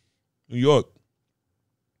bag. New York.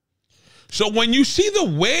 So when you see the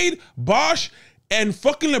Wade, Bosh, and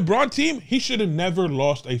fucking LeBron team, he should have never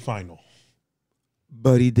lost a final.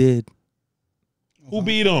 But he did. Who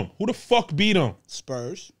beat him? Who the fuck beat him?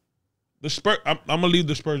 Spurs. The Spurs. I'm gonna leave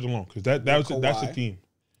the Spurs alone because that's a team.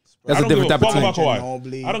 That's a different type of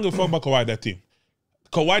team. I don't give a fuck about Kawhi. That team.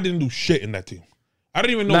 Kawhi didn't do shit in that team. I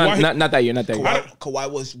don't even know why. Not that year. Kawhi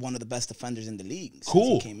was one of the best defenders in the league.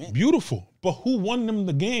 Cool. He came in. Beautiful. But who won them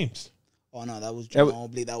the games? Oh no, that was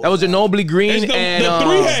Ginobili. That was Ginobili, Green, and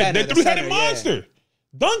the three-headed monster, yeah.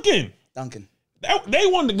 Duncan. They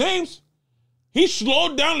won the games. He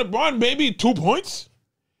slowed down LeBron, maybe 2 points.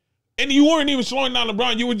 And you weren't even slowing down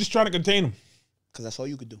LeBron. You were just trying to contain him. Because that's all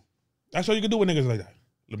you could do. That's all you could do with niggas like that.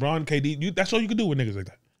 LeBron, KD, that's all you could do with niggas like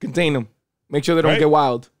that. Contain them. Make sure they don't get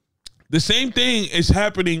wild. The same thing is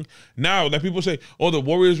happening now that people say, oh, the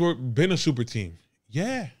Warriors were been a super team.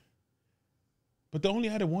 Yeah. But they only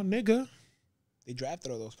had one nigga. They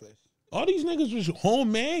drafted all those players. All these niggas was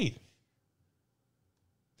homemade.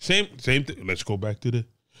 Same thing. Let's go back to the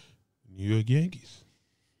New York Yankees.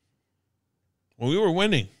 When we were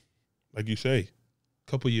winning, like you say,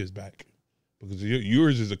 a couple years back. Because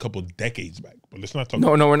yours is a couple decades back. But let's not talk No,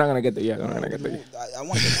 we're not going to get there yet. We're not going to get there yet. I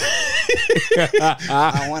want to get there.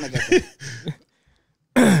 I want to get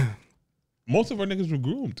there. Most of our niggas were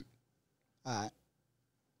groomed. All right.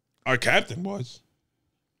 Our captain was.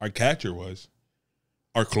 Our catcher was.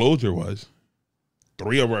 Our closer was.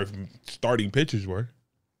 3 of our starting pitchers were.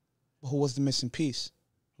 Who was the missing piece?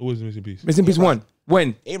 Who was the missing piece? Missing piece one.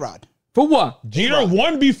 When? A-Rod. For what? Jeter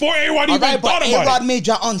won before A-Rod even thought about it. A-Rod made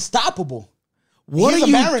you unstoppable. What He's are a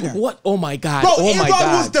you? Mariner. What? Oh my God. Bro, oh my A-Rod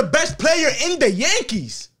God. was the best player in the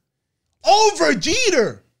Yankees. Over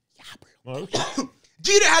Jeter.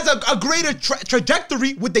 Jeter has a greater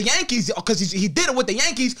trajectory with the Yankees because he did it with the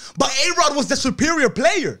Yankees, but A-Rod was the superior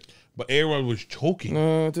player. But A-Rod was choking.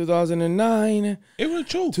 2009. A-Rod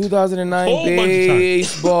choked. 2009 Whole bunch of times.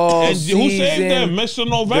 baseball And season. who saved them? Mr.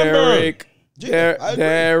 November.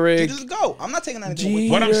 Derek. Just go. I'm not taking anything away.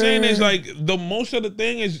 What I'm saying is, like, the most of the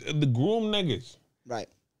thing is the groom niggas. Right.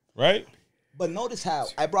 Right? But notice how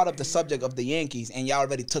I brought up the subject of the Yankees and y'all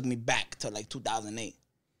already took me back to like 2008.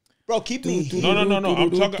 Bro, keep me No.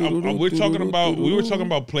 I'm talking. We were talking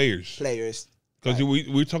about players. players. Because we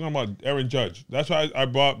were talking about Aaron Judge. That's why I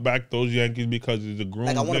brought back those Yankees because he's a groom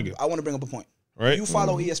Like I nigga. want to bring up a point. Right? You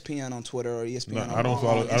follow ESPN on Twitter or ESPN No, on, I don't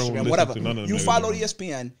follow. on I don't Instagram, listen whatever. to none of them. You niggas, follow bro.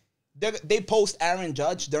 ESPN. They post Aaron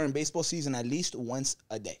Judge during baseball season at least once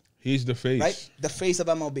a day. He's the face. Right? The face of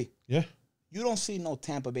MLB. Yeah. You don't see no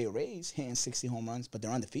Tampa Bay Rays hitting 60 home runs, but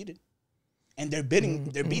they're undefeated. And they're beating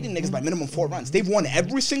niggas by minimum 4 runs. They've won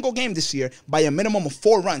every single game this year by a minimum of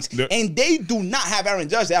 4 runs. And they do not have Aaron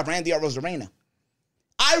Judge. They have Randy Arozarena.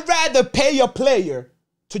 I'd rather pay a player,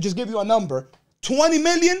 to just give you a number, $20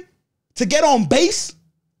 million to get on base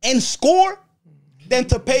and score than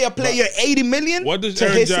to pay a player $80 million to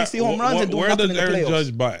hit 60 home runs and do nothing in the playoffs. Where does Aaron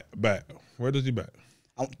Judge bat? Where does he bat?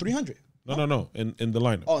 300. No. In the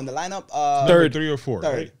lineup. Oh, in the lineup? Third. 3 or 4.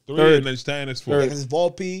 Third. Right? 3 Third. and then Stan is 4. Yeah, because it's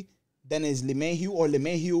Volpe, then is LeMahieu or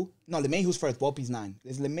LeMahieu. No, LeMahieu's first. Volpe's 9.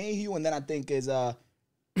 There's LeMahieu, and then I think is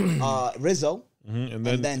Rizzo, And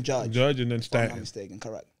then Judge. Judge, and then If I'm not Stanton. mistaken,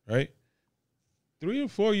 correct. Right? 3 or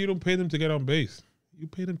 4, you don't pay them to get on base. You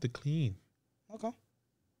pay them to clean. Okay.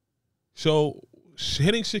 So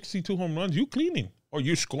hitting 62 home runs, you cleaning or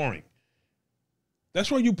you scoring.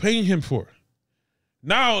 That's what you paying him for.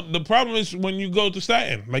 Now the problem is when you go to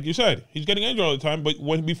Stanton, like you said, he's getting injured all the time. But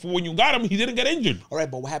when you got him, he didn't get injured. All right,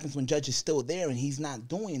 but what happens when Judge is still there and he's not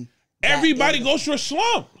doing? Everybody goes through a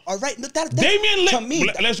slump. All right, Damian to me,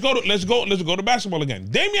 Lillard. Let's go to basketball again.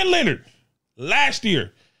 Damian Lillard last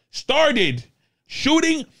year started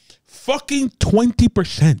shooting fucking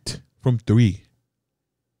 20% from 3.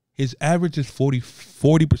 His average is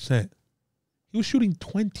 40%. He was shooting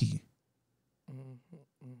 20.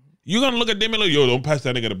 You're gonna look at Damian Lillard, yo, don't pass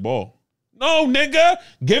that nigga the ball. No, nigga,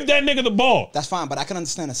 give that nigga the ball. That's fine, but I can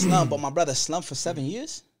understand a slump. But my brother slumped for 7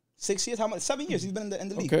 years, 6 years. How much? 7 years. He's been in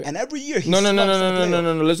the league, and every year he's No.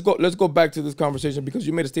 slumped. Let's go back to this conversation because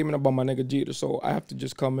you made a statement about my nigga Jeter, so I have to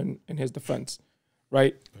just come in his defense,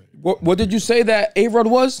 right? What did you say that A-Rod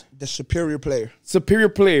was? The superior player. Superior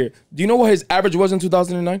player. Do you know what his average was in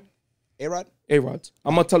 2009? A-Rod? A-Rod's.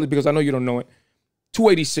 I'm gonna tell you because I know you don't know it.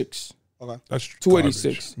 286. Okay. That's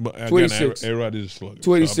 286. But again, 286. A-Rod is a slugger.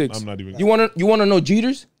 286. So I'm not even. You wanna know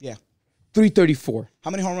Jeter's? Yeah. 334.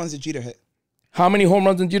 How many home runs did Jeter hit? How many home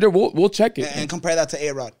runs in Jeter? We'll check it. And compare that to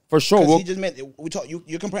A-Rod. For sure. Because he just made,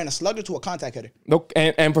 you're comparing a slugger to a contact hitter. No,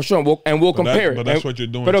 and for sure, we'll compare it. But that's what you're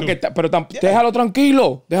doing Pero too. Déjalo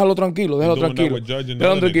tranquilo. Doing that with Judge and the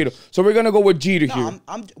other niggas. So we're gonna go with Jeter here.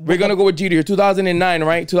 I'm We're gonna go with Jeter here. 2009,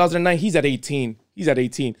 right? 2009. He's at 18.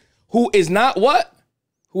 Who is not what?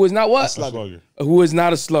 Who is not what? A slugger. Who is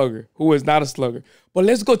not a slugger. But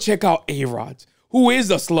let's go check out A-Rod. Who is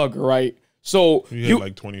a slugger, right? So He had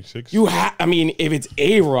like 26. if it's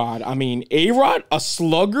A-Rod, A-Rod, a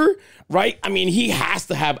slugger, right? He has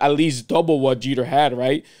to have at least double what Jeter had,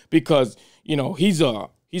 right? Because, he's a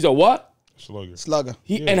what? Slugger. Slugger.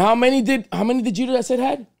 And how many did Jeter that said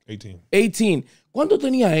had? 18. 18. ¿Cuánto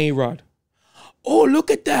tenía A-Rod? Oh, look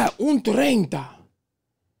at that. Un 30.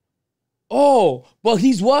 Oh, but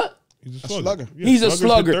he's what? He's a slugger. Yeah, He's a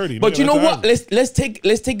slugger. 30. But you know what? Average. Let's take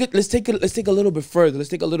a little bit further. Let's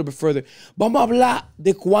take a little bit further. Vamos a hablar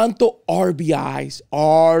de cuánto RBIs.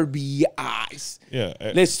 Yeah.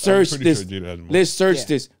 Let's search this. Sure Let's search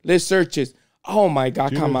this. Let's search this. Oh my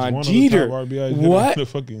God, come on. Jeter. What?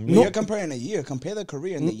 You're comparing a year. Compare the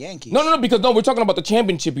career in the Yankees. No, because we're talking about the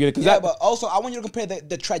championship year. Yeah, but also I want you to compare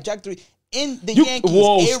the trajectory in the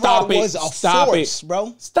Yankees. A-Rod was a force,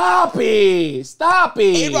 bro. Stop it.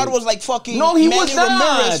 A-Rod was like fucking Manny was Ramirez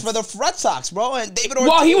not. for the Red Sox, bro. And David Ortiz.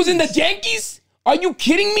 While he was in the Yankees? Are you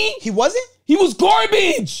kidding me? He wasn't? He was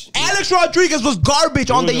garbage. Alex Rodriguez was garbage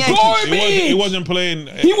on the Yankees. Garbage. He wasn't playing.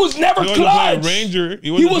 He was never clutch. Wasn't Ranger. He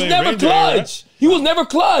was never clutch. Right? He was never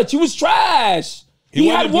clutch. He was trash. He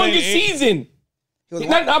had one good season. He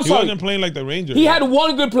wasn't playing like the Ranger. He had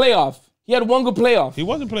one good playoff. He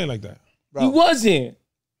wasn't playing like that. Bro. He wasn't.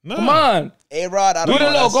 No. Come on. A-Rod, I don't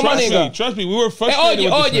know. Come on, nigga. Trust me, we were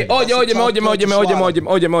frustrated with this.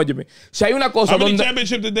 Óyeme. Si hay una cosa How many donde...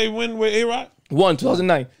 championships did they win with A-Rod? One,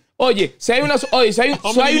 2009. Oye, si hay una cosa...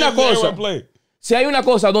 Si hay una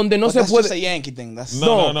cosa donde no se that's puede... Just a Yankee thing. That's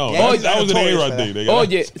No. That was an A-Rod thing.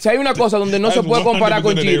 Oye, si hay una cosa donde no se puede comparar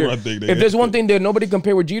con Jeter. If there's one thing that nobody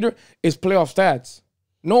compare with Jeter, it's playoff stats.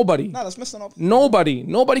 Nobody. Nah, that's messing up. Nobody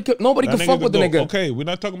can fuck with the nigga. Okay, we're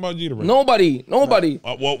not talking about Jeter right Nobody.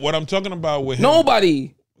 What I'm talking about with him.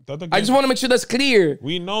 Nobody. I just want to make sure that's clear.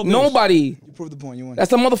 We know this. Nobody. You proved the point. You won.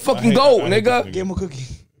 That's the motherfucking goat, nigga. Give him a cookie.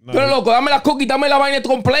 Pero loco, dame la cookie, dame la vaina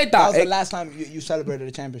completa. That was the last time you celebrated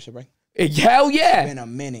a championship, right? Hell yeah. It's been a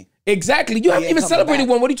minute. Exactly. You haven't even celebrated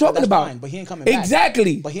one. What are you talking about? Fine, but he ain't coming back.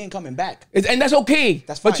 Exactly. But he ain't coming back. And that's okay.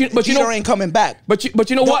 That's fine. But you know, ain't coming back. But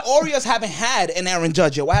you know what? The Orioles haven't had an Aaron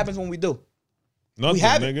Judge yet. What happens when we do? Nothing, we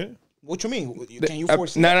have nigga. What you mean? Can you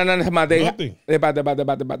force it? No. Nothing. Who you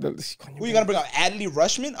gonna bring out? Adley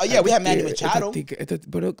Rushman? Oh yeah, we have Manny Machado.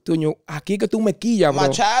 Pero Toño, aquí que tú me quillas, bro.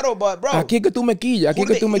 Machado, but bro. Aquí que tú me quillas. You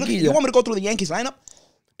want me to go through the Yankees lineup?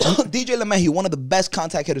 DJ LeMahieu, one of the best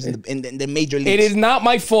contact hitters in the major leagues. It is not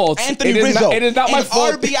my fault. Anthony Rizzo. It is not my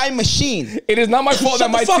fault. RBI machine. It is not my fault that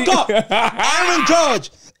my team. Shut the fuck up. Aaron Judge,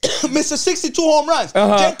 Mr. 62 home runs.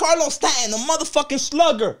 Giancarlo Stanton, the motherfucking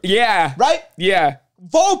slugger. Yeah. Right? Yeah.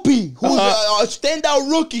 Volpe, who's a standout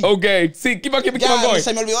rookie. Okay. Sí, keep on going.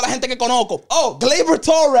 Se me olvidó la gente que conozco. Oh, Gleyber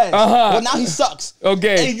Torres. Well, now he sucks.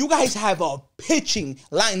 Okay. And you guys have a pitching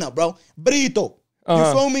lineup, bro. Brito. You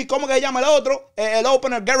feel me? ¿Cómo que se llama el otro? El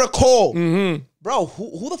opener, Garrett Cole. Bro,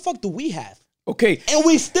 who the fuck do we have? Okay. And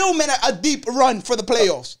we still made a deep run for the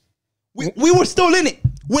playoffs. We were still in it.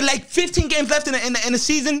 With like 15 games left in the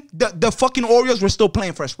season, the fucking Orioles were still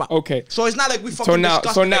playing for a spot. Okay. So it's not like we fucking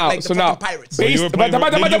disgusted like the fucking Pirates. No, listen, You're gonna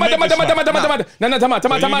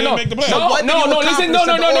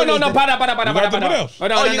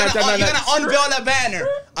unveil that banner.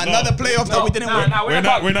 Another playoff that we didn't win. We're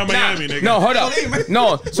not Miami, nigga. No, hold up.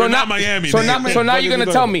 No, so now Miami. So now you're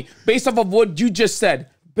gonna tell me, based off of what you just said,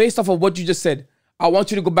 I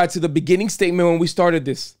want you to go back to the beginning statement when we started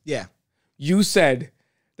this. Yeah. You said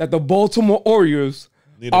that the Baltimore Orioles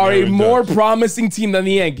are a more promising team than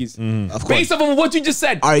the Yankees. Of course. Based off of what you just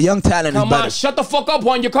said. Our young talent is better. Come on, shut the fuck up,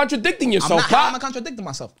 Juan. You're contradicting yourself. How am I contradicting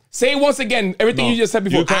myself? Say it once again, everything you just said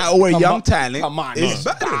before. Our young talent is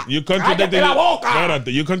better. You contradicted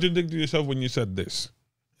yourself when you said this.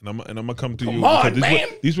 And I'm going to come to you.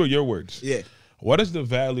 These were your words. Yeah. What is the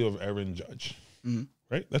value of Aaron Judge?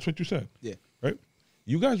 Right? That's what you said. Yeah. Right?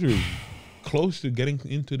 You guys were close to getting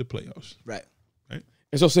into the playoffs. Right.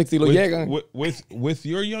 Esos 60 lo llegan. With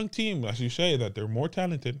your young team, as you say, that they're more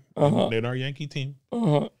talented than our Yankee team.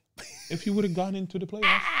 If you would have gone into the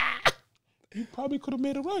playoffs, you probably could have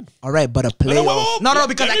made a run. All right, but a playoff. No,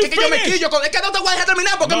 because es que yo me quillo. Es que no te voy a dejar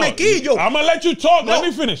terminar porque me quillo. I'm going to let you talk. Let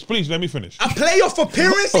me finish. Please, let me finish. A playoff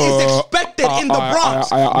appearance is expected in the Bronx.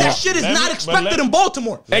 That shit is not expected in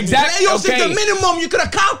Baltimore. Exactly. Playoffs is the minimum you could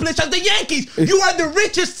accomplish as the Yankees. You are the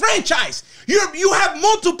richest franchise. You have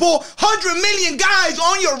multiple 100 million guys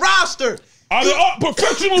on your roster. Are they all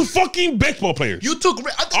professional fucking baseball players? You took...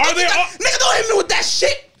 Are they all... Nigga, don't hit me with that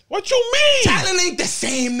shit. What you mean? Talent ain't the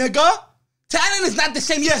same, nigga. Talent is not the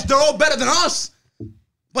same. Yes, they're all better than us.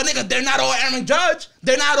 But nigga, they're not all Aaron Judge.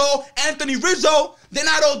 They're not all Anthony Rizzo. They're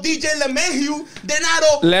not all DJ LeMahieu. They're not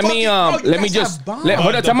all... Let me just want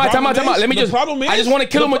to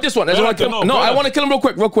kill him with this one. I want to kill him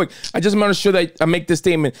real quick. I just want to make sure that I make this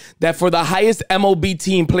statement that for the highest MLB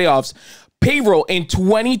team playoffs, payroll in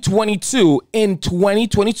 2022,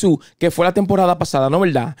 que fue la temporada pasada, ¿no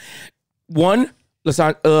verdad? 1,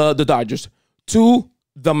 the Dodgers. 2,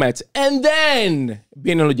 the Mets. And then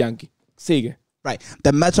vienen los Yankees. Sigue. Right.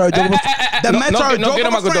 The Mets are a joke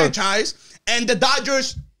franchise, and the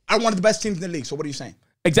Dodgers are one of the best teams in the league. So what are you saying?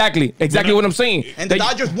 Exactly what I'm saying. And the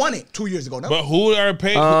Dodgers won it 2 years ago. No? But who are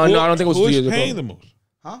paying? No, I don't think it was 2 years ago. Who's paying the most?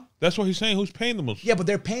 Huh? That's what he's saying. Who's paying the most? Yeah, but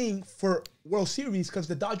they're paying for World Series because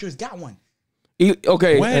the Dodgers got one.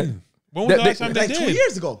 Okay. When? When was the last time they Like did? 2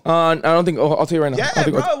 years ago. I don't think. I'll tell you right now. Yeah,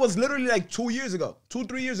 bro, it was literally like 2 years ago.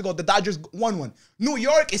 2-3 years ago, the Dodgers won one. New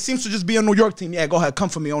York, it seems to just be a New York team. Yeah, go ahead, come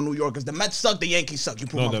for me on New York because the Mets suck, the Yankees suck. You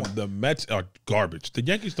prove my point. The Mets are garbage. The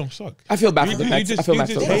Yankees don't suck. I feel bad for the Mets. I feel bad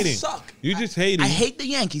for the They Mets. don't suck. You just hating. I hate the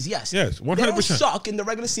Yankees. Yes. Yes, 100%. They don't suck in the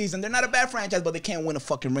regular season. They're not a bad franchise, but they can't win a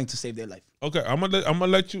fucking ring to save their life. Okay, I'm gonna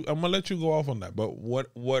let you go off on that. But what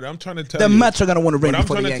I'm trying to tell The you, Mets are gonna win a ring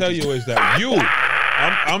before the What I'm trying to Yankees. tell you is that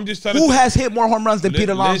I'm just telling Who you. has hit more home runs than Pete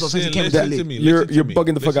Alonso since he came to the league? You're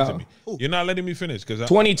bugging the fuck out. You're not letting me finish because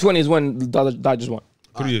 2020 is when the Dodgers won.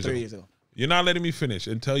 3 years ago. You're not letting me finish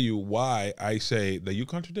and tell you why I say that you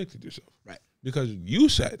contradicted yourself. Right. Because you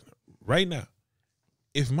said right now,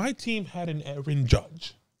 if my team had an Aaron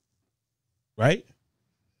Judge, right?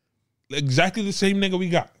 Exactly the same nigga we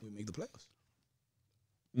got. We make the playoffs.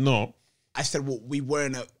 No. I said we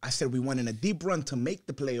went in a deep run to make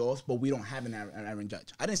the playoffs, but we don't have an Aaron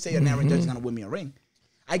Judge. I didn't say an Aaron Judge is gonna win me a ring.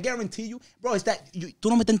 I guarantee you, bro. It's that tú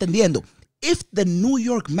no me estás entendiendo. If the New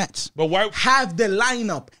York Mets have the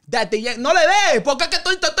lineup that the no le dé, porque que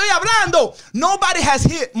te estoy hablando. Nobody has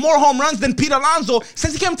hit more home runs than Pete Alonso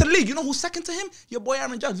since he came to the league. You know who's second to him? Your boy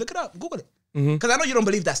Aaron Judge. Look it up. Google it. Because I know you don't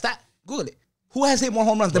believe that stat. Google it. Who has hit more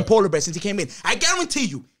home runs than Polar Bear since he came in? I guarantee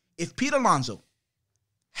you, if Pete Alonso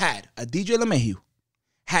had a DJ LeMahieu,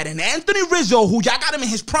 had an Anthony Rizzo, who y'all got him in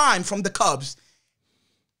his prime from the Cubs.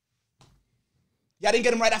 Y'all didn't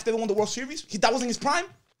get him right after they won the World Series? That wasn't his prime?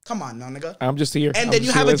 Come on now, nigga. I'm just here. And then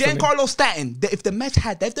you have a Giancarlo Stanton. If the Mets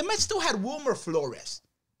had that, if the Mets still had Wilmer Flores,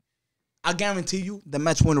 I guarantee you the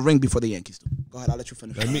Mets win a ring before the Yankees do. Go ahead, I'll let you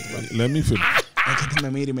finish. Let me finish.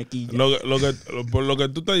 Lo que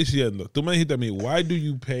tú estás diciendo, tú me dijiste a mí, why do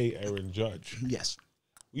you pay Aaron Judge? Yes.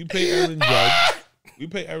 We pay Aaron Judge. We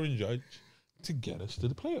pay Aaron Judge to get us to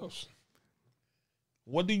the playoffs.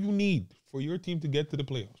 What do you need for your team to get to the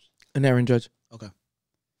playoffs? An Aaron Judge. Okay.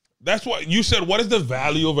 That's what you said. What is the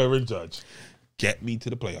value of Aaron Judge? Get me to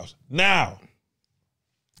the playoffs. Now,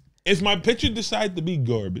 if my pitcher decides to be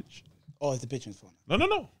garbage. Oh, it's the pitching's fault.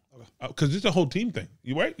 No. Because it's a whole team thing.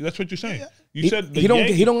 You right? That's what you're saying. You said he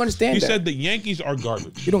don't understand. You that. said the Yankees are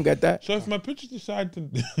garbage. You don't get that. So if my pitchers decide to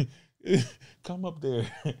come up there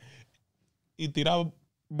y tirar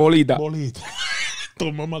bolita,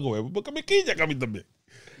 toma más huevo, porque me quilla a mí también.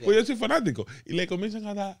 Pues yo soy fanático y le comienzan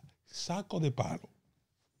a dar saco de palo.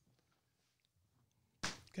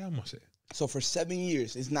 ¿Qué vamos a hacer? So for 7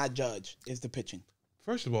 years, it's not Judge, it's the pitching.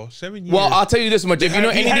 First of all, 7 years. Well, I'll tell you this much: if you know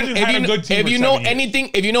anything,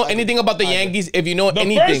 if you know anything about the Yankees, if you know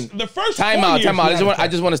anything, the first time out. I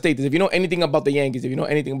just want to state this: if you know anything about the Yankees,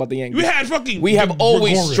 we have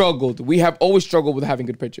always struggled. We have always struggled with having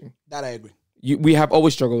good pitching. That I agree. We have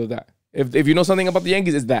always struggled with that. If you know something about the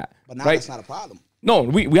Yankees, it's that. But now right? that's not a problem. No,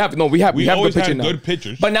 we have good pitching now. Good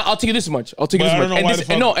pitchers. But now I'll tell you this much. And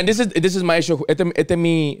this is my issue. Este es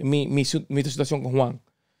mi situación con Juan.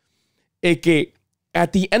 Es que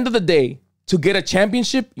at the end of the day, to get a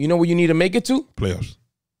championship, you know what you need to make it to? Playoffs.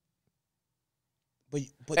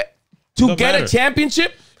 But to get a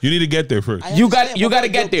championship, you need to get there first. You got to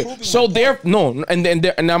get there. So and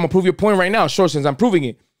I'm gonna prove your point right now. Sure, since I'm proving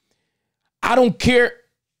it, I don't care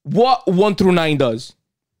what 1 through 9 does,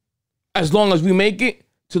 as long as we make it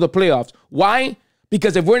to the playoffs. Why?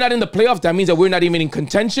 Because if we're not in the playoffs, that means that we're not even in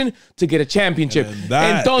contention to get a championship.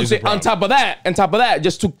 And on top of that,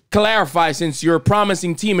 just to clarify, since your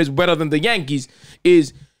promising team is better than the Yankees,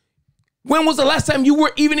 is when was the last time you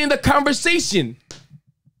were even in the conversation?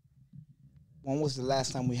 When was the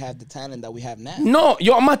last time we had the talent that we have now? No,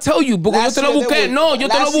 yo, I'm gonna tell you, porque yo te lo busqué. No, yo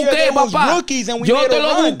te lo busqué, papá.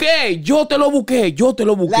 Yo te lo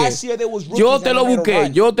busqué. Last year there was rookies. Yo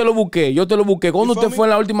te lo busqué. ¿Cuándo usted fue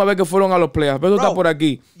la última vez que fueron a los playoffs? Esto está por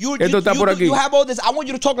aquí. Esto está por aquí. You have all this. I want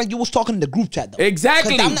you to talk like you was talking in the group chat, though.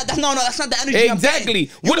 Exactly. That's not the energy.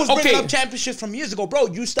 Exactly. You was bringing up championships from years ago, bro.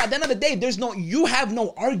 At the end of the day, you have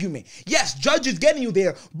no argument. Yes, Judge is getting you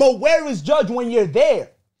there, but where is Judge when you're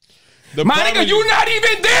there? My nigga, you're not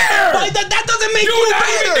even there. But that doesn't make you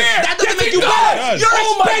better. That doesn't make you better. You're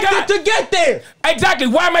expected to get there. Exactly.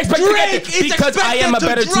 Why am I expected to get there? Because I am a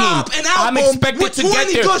better team. I'm expected to get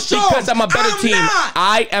there because I'm a better team.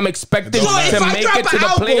 I am expected to make it to the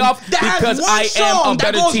playoff because I am a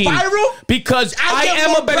better team. Because I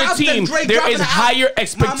am a better team, there is higher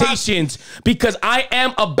expectations. Because I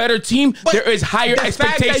am a better team, there is higher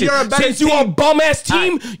expectations. Since you're a bum-ass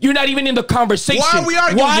team, you're not even in the conversation. Why are we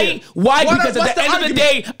arguing? Why? Because at the end of the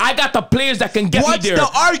day, I got the players that can get me there.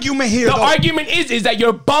 What's the argument here? The argument is that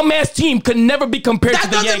your bum-ass team can never be compared to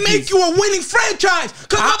the Yankees. That doesn't make you a winning franchise.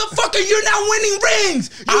 Because, motherfucker, you're not winning rings.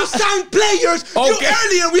 You sign players. Okay.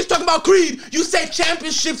 Earlier, we was talking about Creed. You said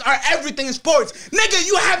championships are everything in sports. Nigga,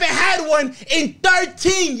 you haven't had one in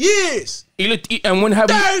 13 years. And when have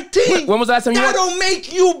 13? When was the last time you won? That don't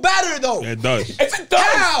make you better, though. It does. Yes, it does.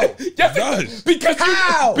 How? Yes, it does.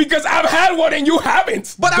 Because I've had one and you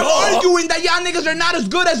haven't. But I'm arguing that y'all niggas are not as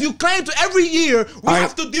good as you claim to. Every year, we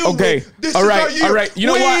have to deal with this. All right. Is our year. All right. You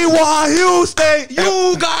know we what? want Houston.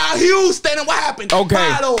 You got Houston. And what happened?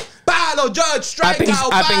 Okay. Palo, judge, strikeout,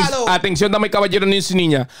 palo. Atención, dame caballero, niños y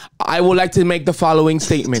niña. I would like to make the following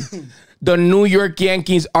statement. The New York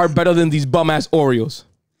Yankees are better than these bum-ass Orioles.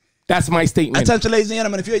 That's my statement. Attention, ladies and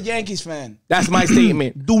gentlemen, if you're a Yankees fan, that's my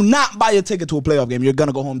statement. Do not buy a ticket to a playoff game. You're going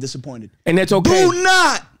to go home disappointed. And it's okay. Do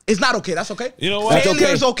not. It's not okay. That's okay. You know what? Failure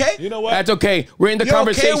is okay. You know what? That's okay. We're in the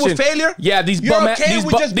conversation. Okay with failure? Yeah, these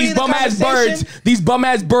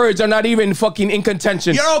bum-ass birds are not even fucking in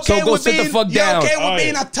contention. You're okay so go with sit the fuck down. You're okay with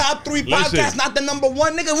being a top 3 podcast, not the number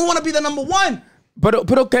 1. Nigga, we want to be the number 1. But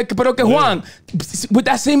okay, Juan, with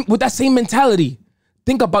that same mentality,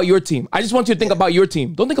 think about your team. I just want you to think about your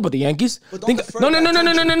team. Don't think about the Yankees.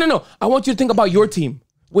 No. I want you to think about your team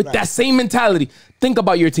with that same mentality. Think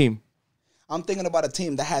about your team. I'm thinking about a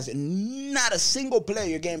team that has not a single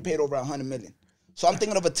player getting paid over $100 million. So I'm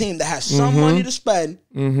thinking of a team that has some money to spend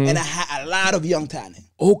and a lot of young talent.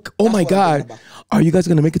 Oh my God. Are you guys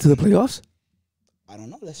going to make it to the playoffs? I don't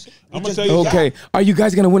know. Let's see. I'm gonna tell you. Okay. Are you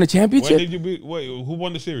guys gonna win a championship? When did you wait, who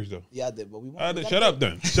won the series though? Yeah, I did, but we won. Shut up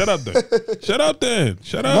then. Shut up. Shut up.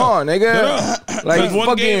 Come on, nigga. Like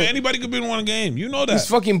one game, anybody could win one game. You know that. These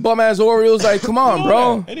fucking bum ass Orioles. Like, come on,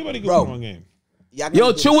 bro. Anybody could win one game.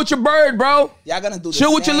 Yo, chill with your bird, bro. Y'all gonna do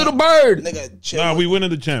chill with your little bird. Nigga, chill. Nah, we winning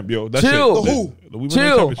the champ, yo. That's chill. It. Who?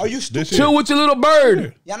 Chill. Are you stupid? Chill with your little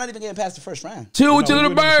bird. Y'all not even getting past the first round. Chill with your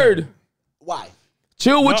little bird. Why?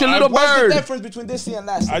 Chill with your little bird. What's the difference between this year and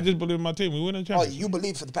last year? I just believe in my team. We win the championship. Oh, you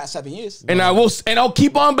believe for the past 7 years. And I'll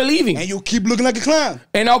keep on believing. And you keep looking like a clown.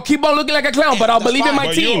 And I'll keep on looking like a clown, but I'll believe in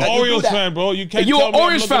my team. You're an Orioles fan, bro. You can't tell me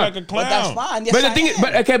I'm looking like a clown. But that's fine. Yes, but the thing is,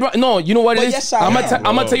 okay, bro, no, you know what it is? Yes, I'm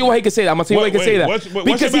gonna tell you why he can say that. I'm gonna tell you why he can say that.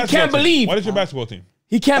 Because he can't believe. What is your basketball team?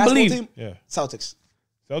 He can't believe. Yeah. Celtics.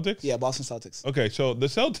 Celtics? Yeah, Boston Celtics. Okay, so the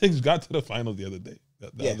Celtics got to the finals the other day,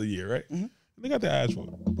 the other year, right? They got their ass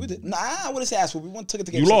whooped. We did. Nah, I wouldn't say ass whoop. We took it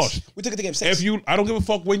to game 6. You lost. We took it to game 6. I don't give a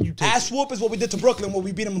fuck when you take ass whoop is what we did to Brooklyn when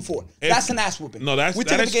we beat them in 4. That's an ass whooping. No, we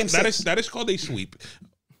took it to game 6. That is called a sweep.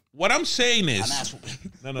 What I'm saying is, an ass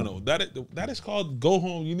whooping. No. That is called go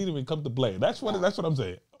home. You need to even come to play. That's what I'm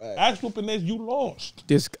saying. Right. Ass whooping is you lost.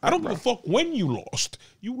 I don't give a fuck when you lost.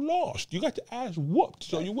 You lost. You got your ass whooped.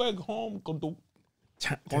 So you went home con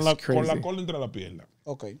la cola entre la pierna.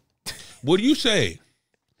 Okay. Would you say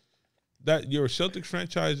that your Celtics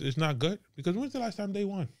franchise is not good? Because when's the last time they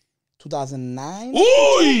won? 2009.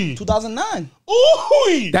 Ooh! 2009.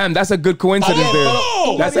 Ooh! Damn, that's a good coincidence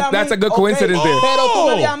there. That's a good coincidence there. Pero tú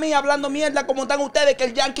me ves a mí hablando mierda como están ustedes que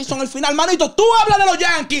el Yankees son el final. Manito, tú hablas de los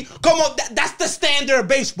Yankees como that's the standard of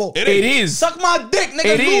baseball. It is. Suck my dick,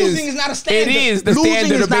 nigga. Losing is not a standard. It is the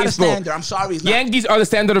standard of baseball. I'm sorry, it's not. Yankees are the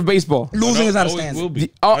standard of baseball. Losing is not a standard. Will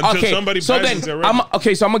be. Okay, so then I'm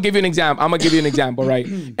gonna give you an example. Right?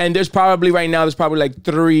 And there's probably like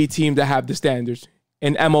 3 teams that have the standards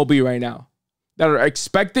in MLB right now that are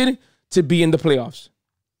expected to be in the playoffs.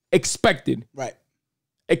 Expected. Right.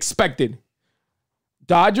 Expected.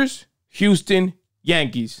 Dodgers, Houston,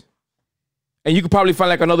 Yankees. And you could probably find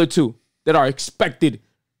like another 2 that are expected.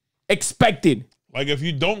 Expected. Like if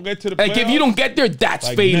you don't get to the playoffs. Like if you don't get there, that's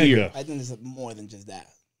like failure. Nigga. I think there's more than just that.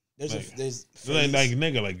 There's like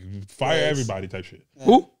nigga, like fire Rays. Everybody type shit. Yeah.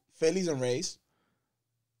 Who? Phillies and Rays.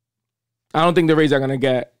 I don't think the Rays are gonna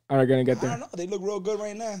get there. I don't know. They look real good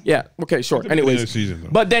right now. Yeah. Okay. Sure. Anyways, season,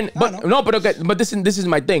 but okay. But this is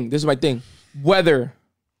my thing. This is my thing. Whether,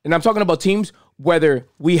 and I'm talking about teams. Whether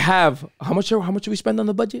we have how much do we spend on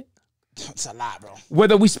the budget? It's a lot, bro.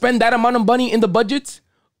 Whether we spend that amount of money in the budgets,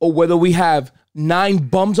 or whether we have 9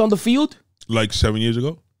 bums on the field, like 7 years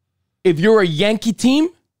ago. If you're a Yankee team,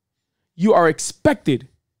 you are expected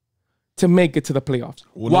to make it to the playoffs.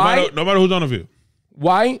 Well, Why? No matter who's on the field.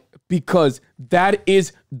 Why? because that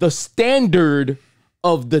is the standard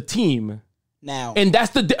of the team. Now, And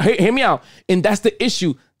that's hear me out. And that's the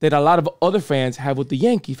issue that a lot of other fans have with the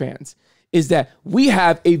Yankee fans, is that we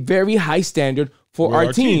have a very high standard for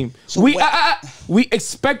our team. So we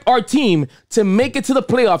expect our team to make it to the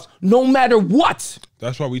playoffs no matter what.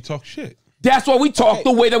 That's why we talk shit. That's why we talk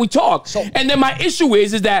the way that we talk. And then my issue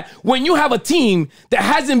is that when you have a team that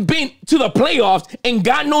hasn't been to the playoffs and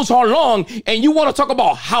God knows how long, and you want to talk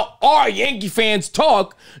about how our Yankee fans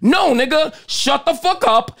talk, no, nigga, shut the fuck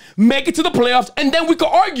up, make it to the playoffs, and then we can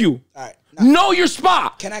argue. All right. Know your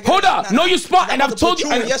spot. Hold up. Know your spot. And I've told you,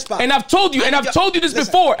 and I've told you, and I've told you this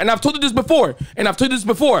before, and I've told you this before, and I've told you this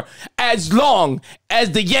before. As long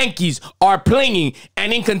as the Yankees are playing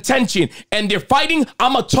and in contention and they're fighting,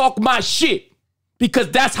 I'ma talk my shit, because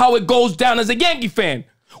that's how it goes down as a Yankee fan.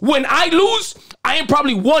 When I lose, I am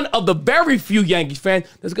probably one of the very few Yankees fans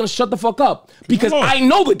that's gonna shut the fuck up, because I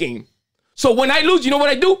know the game. So when I lose, you know what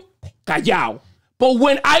I do? Callao. But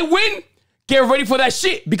when I win, get ready for that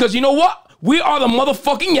shit, because you know what? We are the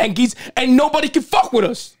motherfucking Yankees and nobody can fuck with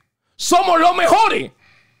us. Somos los mejores.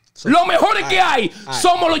 Los mejores que hay.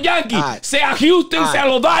 Somos los Yankees. Sea Houston, sea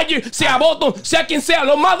los Dodgers, sea Boston, sea quien sea.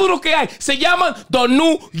 Los más duros que hay. Se llaman the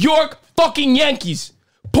New York fucking Yankees.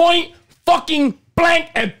 Point fucking blank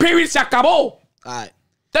and period. Se acabó. All right.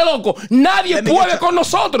 Te loco. Nadie puede con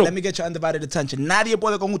nosotros. Let me get your undivided attention. Nadie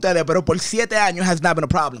puede con ustedes, pero por 7 años has not been a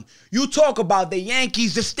problem. You talk about the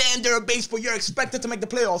Yankees, the standard of baseball, you're expected to make the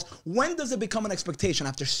playoffs. When does it become an expectation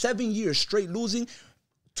after 7 years straight losing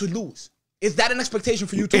to lose? Is that an expectation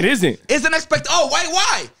for you too? It isn't. It's an Oh,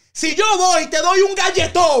 why? Si yo voy y te doy un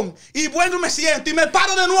galletón y vuelvo y me siento y me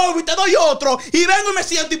paro de nuevo y te doy otro y vengo y me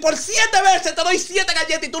siento y por 7 veces te doy 7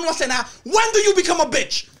 galletas y tú no haces nada, when do you become a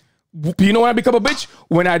bitch? You know when I become a bitch?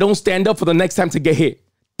 When I don't stand up for the next time to get hit.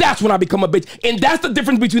 That's when I become a bitch. And that's the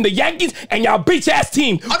difference between the Yankees and y'all bitch-ass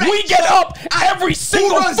team. Right, we get up every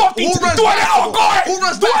single fucking... Tú eres loco, Tú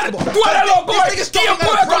eres loco, ¿Quién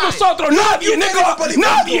puede con nosotros? Nadie, nigga.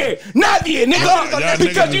 Nadie, nigga.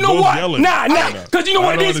 Because you know what? Nah. Because you know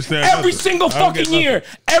what it is? Every single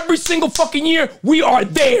fucking year, we are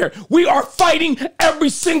there. We are fighting every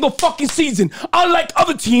single fucking season. Unlike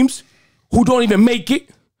other teams who don't even make it.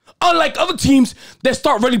 Unlike other teams that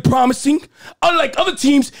start really promising. Unlike other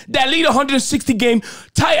teams that lead 160 game,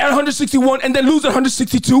 tie at 161, and then lose at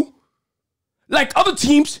 162. Like other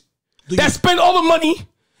teams that spend all the money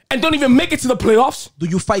and don't even make it to the playoffs. Do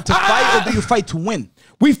you fight to fight or do you fight to win?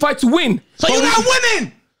 We fight to win. So you're not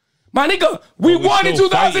winning! My nigga, we won in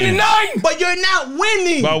 2009. Fighting. But you're not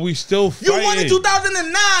winning. But we still fighting. You won in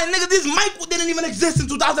 2009. Nigga, this mic didn't even exist in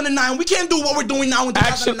 2009. We can't do what we're doing now in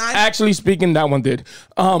 2009. Actually speaking, that one did.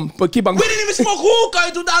 But keep on going. We didn't even smoke hookah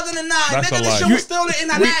in 2009. That's nigga, this shit was still in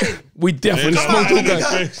an attic. We definitely smoked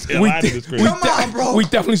hookah. Come on, bro. We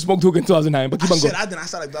definitely smoked hookah in 2009. But keep on going. I didn't. I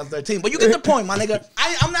started like 2013. But you get the point, my nigga.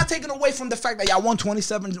 I'm not taking away from the fact that y'all won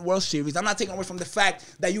 27 World Series. I'm not taking away from the fact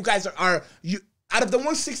that you guys are out of the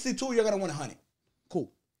 162, you're going to win 100.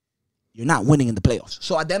 Cool. You're not winning in the playoffs.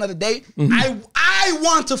 So at the end of the day, I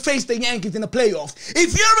want to face the Yankees in the playoffs.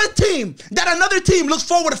 If you're a team that another team looks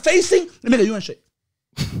forward to facing, nigga, you ain't shit.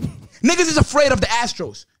 Niggas is afraid of the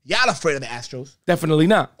Astros. Y'all afraid of the Astros. Definitely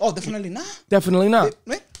not. Oh, definitely not? Definitely not.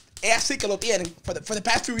 Es así que lo tienen. For the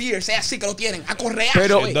past few years, es así que lo tienen. A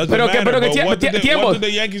correazo. What do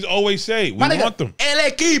the Yankees always say? We want them. El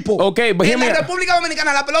equipo. Okay, but en la República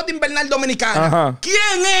Dominicana, la pelota invernal dominicana.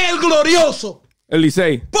 ¿Quién es el glorioso? El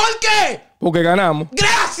Licey. ¿Por qué? Porque ganamos.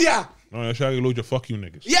 Gracias. No, that's how you lose your fuck you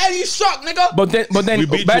niggas. Yeah, you suck, nigga. But then we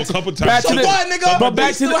beat you a couple times. So what, nigga? But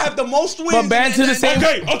back to have the most wins. But back to the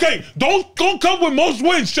same. Okay. Don't come with most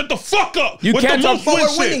wins. Shut the fuck up. You can't talk. But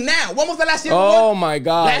we're winning now. When was the last year? Oh my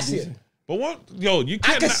God. Last year. But what? Yo, you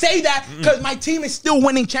can't. I can say that because my team is still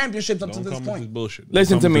winning championships up to this point. Bullshit.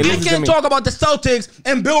 Listen to me. I can't talk about the Celtics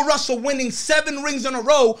and Bill Russell winning 7 rings in a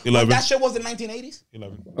row. 11. That shit was in 1980s.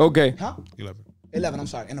 11. Okay. Huh? 11. I'm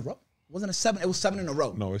sorry. In a row. Wasn't it 7? It was 7 in a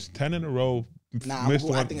row. No, it's 10 in a row. Nah, I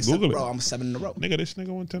think it's 7 in a row. I'm 7 in a row. Nigga, this nigga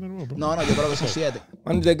won 10 in a row, bro. No, yo creo que son 7.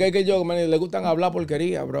 De que yo, man, le gustan hablar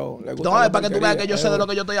porquería, bro. No, es para que tú veas que yo sé de lo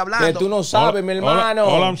que yo estoy hablando. Que tú no sabes, mi hermano.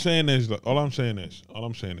 All I'm saying is,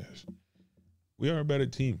 we are a better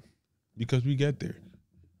team because we get there.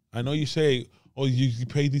 I know you say, oh, you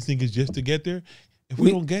pay these niggas just to get there. If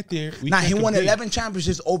we don't get there, we can't he won compete. 11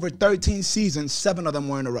 championships over 13 seasons. 7 of them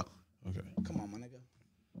were in a row. Okay. Come on, my nigga.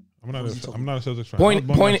 I'm not a Celtics fan.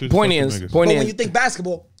 Point is. But when you think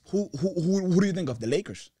basketball, who do you think of? The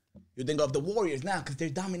Lakers. You think of the Warriors now because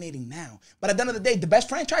they're dominating now. But at the end of the day, the best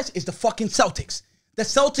franchise is the fucking Celtics. The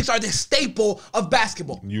Celtics are the staple of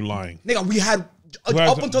basketball. You lying. Nigga, we had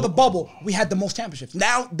Up until the bubble, we had the most championships.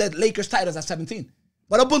 Now the Lakers tied us at 17.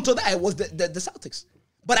 But up until that, it was the Celtics.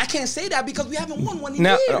 But I can't say that because we haven't won one in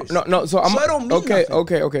years. No. So I'm it don't mean nothing.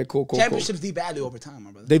 Okay. Cool. Championships devalue over time,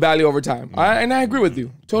 my brother. They value over time, and I agree with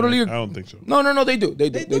you. Totally. I don't think so. No, they do. They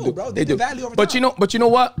do, bro. They devalue over but time. But you know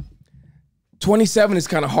what? 27 is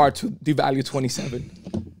kind of hard to devalue 27.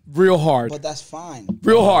 Real hard. But that's fine.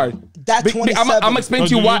 Real hard. That 27. I'm explaining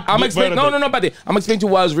to you why. I'm explaining to you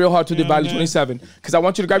why it's real hard to devalue 27. Because I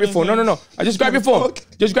want you to grab your phone. No. I just grab your phone.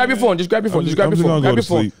 Just grab your phone.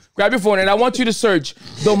 Grab your phone, and I want you to search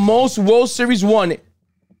the most World Series won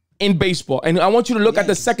in baseball, and I want you to look at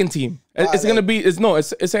the second team. It's gonna be it's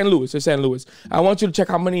St. Louis. It's St. Louis. I want you to check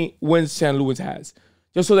how many wins St. Louis has,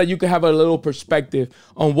 just so that you can have a little perspective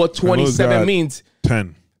on what 27 means.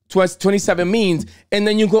 10. 27 means, and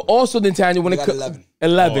then you go also then tell you when it comes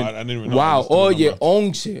 11. Oh, I didn't even know. Wow. Oye,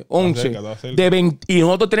 11. De 20, y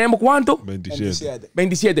nosotros tenemos ¿cuánto?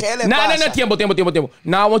 27. No, tiempo.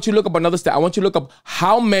 Now I want you to look up another stat. I want you to look up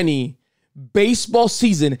how many baseball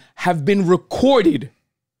season have been recorded.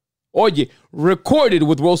 Oye, recorded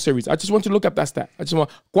with World Series. I just want you to look up that stat. I just want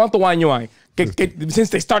 ¿cuánto año hay?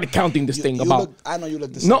 Since they started counting this thing about. I know you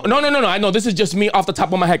look this. No. I know this is just me off the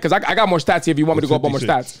top of my head because I got more stats here if you want me to go up on more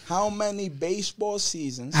stats. How many baseball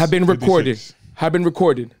seasons have been recorded? 56. Have been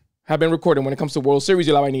recorded when it comes to World Series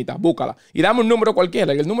y la vainita. Búscala. Y dame un número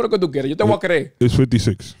cualquiera, el número que tú quieras. Yo te voy a creer. It's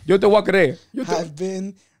 56. Yo te voy a creer. Have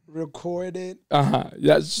been recorded.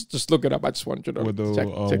 Yeah, just look it up. I just want you to with the check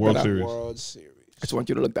World that Series. World Series. I just want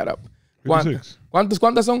you to look that up. 56.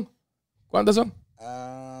 ¿Cuántas son?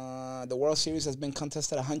 The World Series has been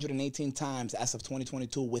contested 118 times as of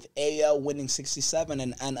 2022, with AL winning 67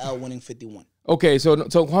 and NL winning 51. Okay, so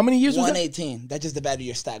how many years was that? 118. That's just the better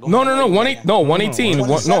your stat. No, 118.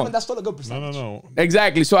 27, that's still a good percentage. No.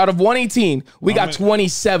 Exactly. So out of 118, we got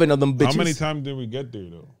 27 of them bitches. How many times did we get there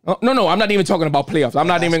though? No. I'm not even talking about playoffs. I'm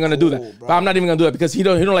not even gonna do that. Bro. I'm not even gonna do that because he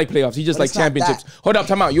don't like playoffs. He just likes championships. Hold up,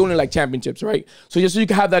 time out. You only like championships, right? So just so you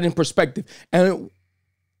can have that in perspective. And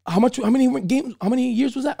how many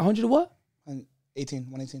years was that? 100 what? 118.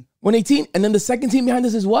 118. And then the second team behind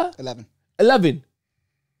us is what? 11.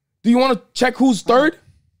 Do you want to check who's third?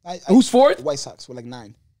 Who's fourth? White Sox with like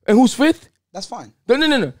 9. And who's fifth? That's fine.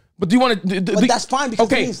 No. But do you want to? But that's fine because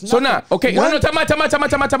okay. So now, okay. No. Time out.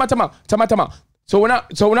 So now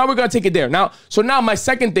we're gonna take it there. Now my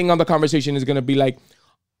second thing on the conversation is gonna be like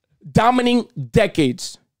dominating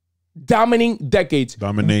decades.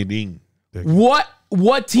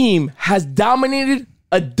 What team has dominated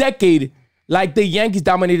a decade like the Yankees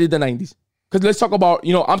dominated the 90s? Because let's talk about,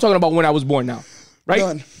 I'm talking about when I was born now, right?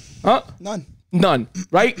 None. Huh? None,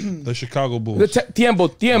 right? The Chicago Bulls. Tiempo.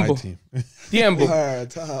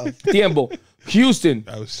 Houston.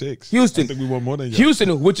 I was 6. Houston. I think we won more than you.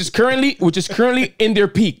 Houston, which is currently in their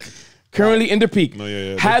peak. No,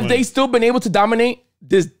 yeah. Have they still been able to dominate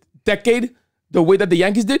this decade the way that the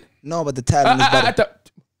Yankees did? No, but the talent is better.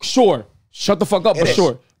 Sure. Shut the fuck up, but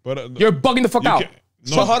sure. But you're bugging the fuck out.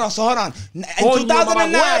 No. So hold on. In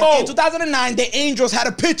 2009, the Angels had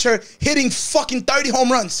a pitcher hitting fucking 30 home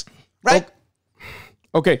runs, right?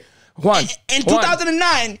 Okay. Juan. In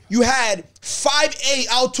 2009, you had 5'8"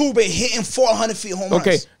 Altuve hitting 400 feet home runs.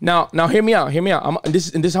 Okay, now hear me out. This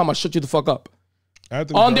is how I'm gonna shut you the fuck up.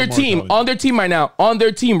 On their team right now,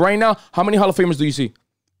 how many Hall of Famers do you see?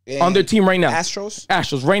 On their team right now.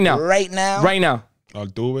 Astros right now.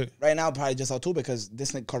 Altuve. Right now, probably just Altuve because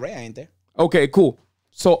this nigga Correa ain't there. Okay, cool.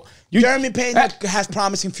 So Jeremy Payne has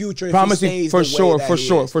promising future. Promising for sure.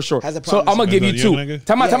 So I'm gonna give you 2.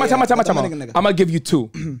 Time out. I'm gonna give you 2.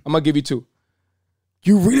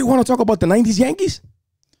 You really want to talk about the 90s Yankees?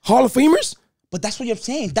 Hall of Famers? But that's what you're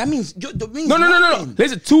saying. That means no.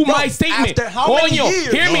 Listen to my statement.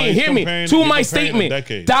 Hear me. To my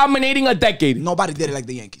statement. Dominating a decade. Nobody did it like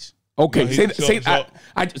the Yankees. Okay,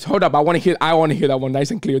 hold up. I want to hear that one nice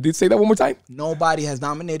and clear. Did you say that one more time? Nobody has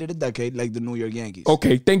dominated a decade like the New York Yankees.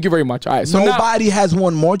 Okay, thank you very much. All right, so nobody has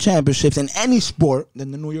won more championships in any sport than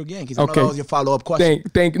the New York Yankees. I know that was your follow-up question.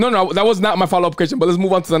 Thank you. No, that was not my follow-up question, but let's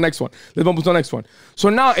move on to the next one. So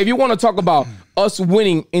now, if you want to talk about us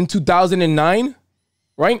winning in 2009,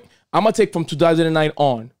 right? I'm going to take from 2009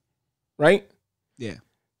 on, right? Yeah.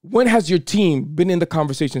 When has your team been in the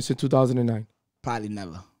conversation since 2009? Probably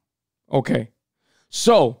never. Okay.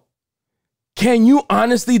 So, can you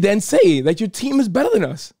honestly then say that your team is better than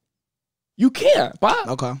us? You can't, Bob.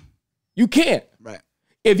 Okay. You can't. Right.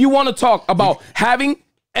 If you want to talk about having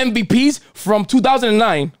MVPs from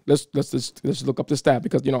 2009. Let's look up the stat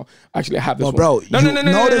because actually I have this one. Bro, No,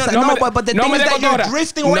 but the thing is that you're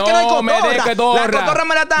drifting away. No me de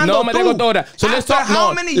cotorra. No me de cotorra. So let's talk.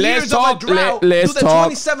 How many years of a drought do the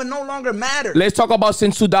 27 no longer matter? Let's talk about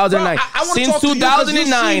since 2009. I want to since talk to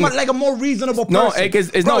 2009, you seem like a more reasonable person. No,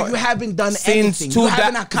 it's bro, no. You haven't done anything. You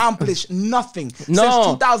haven't accomplished nothing since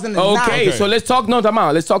 2009. Okay, so let's talk. No,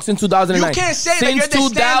 let's talk since 2009. You can't say that you're the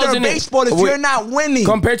standard of baseball if you're not winning.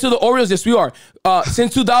 Compared to the Orioles, yes, we are.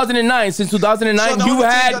 Since 2009,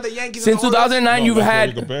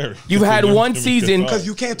 you've had one season because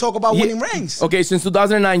you can't talk about winning rings. Okay, since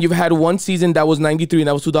 2009, you've had one season that was 93, and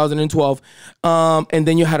that was 2012. And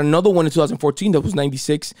then you had another one in 2014 that was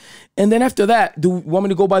 96. And then after that, do you want me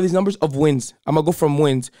to go by these numbers of wins? I'm gonna go from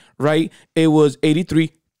wins, right? It was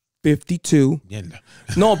 83. 52.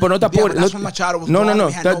 No, but not that point. That's when Machado was No.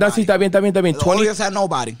 That's está bien. 20 had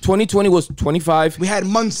nobody. 2020 was 25. We had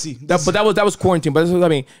Muncy. But that was quarantine. But that's what I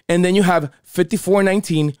mean. And then you have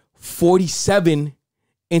 54-19, 47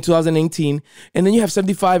 in 2018, and then you have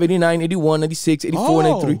 75, 89, 81, 96, 84,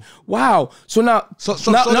 93. Wow. So now,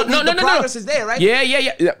 the progress is there, right?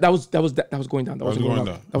 Yeah. That was going down. That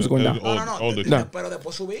was going down.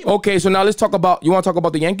 No. Okay, so now let's talk about. You want to talk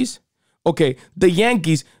about the Yankees? Okay, the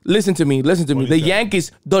Yankees, listen to me. The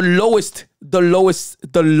Yankees, the lowest.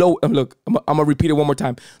 Look, I'm gonna repeat it one more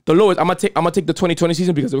time. The lowest. I'm gonna take the 2020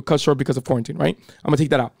 season because it was cut short because of quarantine, right? I'm gonna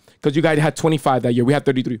take that out because you guys had 25 that year. We had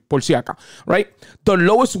 33. Por si acá, right? The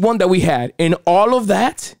lowest one that we had in all of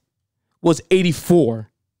that was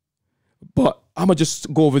 84. But I'm gonna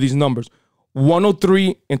just go over these numbers.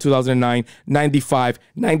 103 in 2009, 95,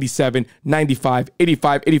 97, 95,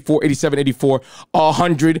 85, 84, 87, 84,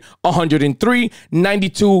 100, 103,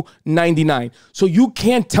 92, 99. So you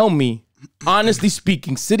can't tell me, honestly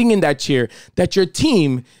speaking, sitting in that chair, that your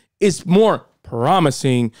team is more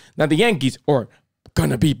promising than the Yankees or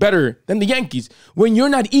gonna be better than the Yankees when you're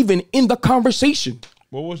not even in the conversation.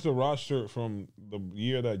 What was the roster from the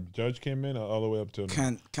year that Judge came in all the way up to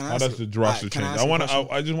now? How does the roster change?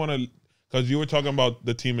 I just want to... Because you were talking about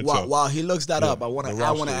the team itself. While he looks that up, I want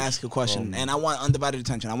to ask a question, and I want undivided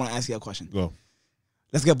attention. I want to ask you a question. Go.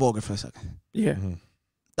 Let's get vulgar for a second. Yeah.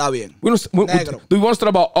 Está bien. Do we want to start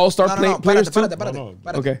about all-star players too? Espérate.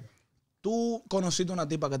 Okay. Tú conociste una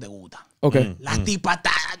tipa que te gusta. Okay. La tipa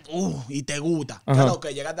está... y te gusta. ¿Qué es lo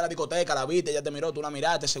que? Llegaste a la discoteca, la viste, ella te miró, tú la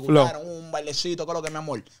miraste, se gustaron, un bailecito, ¿qué es lo que, mi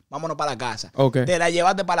amor? Vámonos para la casa. Okay. Te la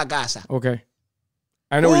llevaste para la casa. Okay.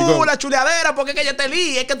 I know where you're going. La chuleadera, porque es que ella te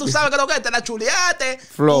li, es que tú sabes que lo que es, te la chuleaste,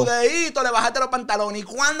 tu dedito, le bajaste los pantalones, y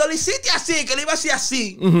cuando le hiciste así, que le iba a hacer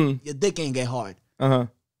así, your dick ain't get hard.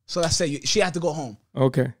 So that's it, she has to go home.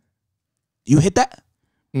 Okay. You hit that?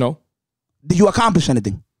 No. Did you accomplish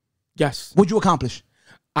anything? Yes. What'd you accomplish?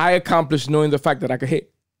 I accomplished knowing the fact that I could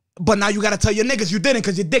hit. But now you got to tell your niggas you didn't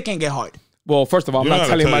because your dick ain't get hard. Well, first of all, I'm not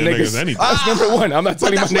telling my niggas. That's number one. I'm not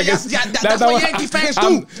telling my niggas. That's what Yankee fans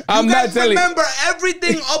do. I'm you not guys telling. Remember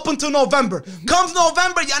everything up until November. Comes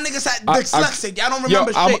November, y'all niggas had dyslexic. Y'all don't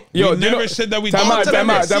remember shit. You never said that we don't. Time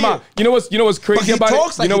out. You know what's crazy about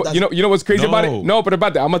it? You know what's crazy about it? No, but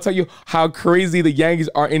about that, I'm gonna tell you how crazy the Yankees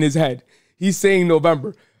are in his head. He's saying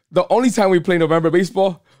November. The only time we play November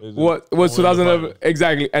baseball was 2011.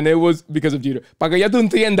 Exactly. And it was because of Jeter. Para que ya tú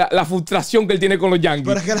entiendas la frustración que él tiene con los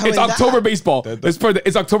Yankees. It's October baseball.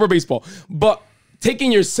 It's October baseball. But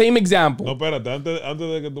taking your same example. No, espérate. Antes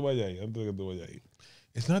de que tú vayas ahí.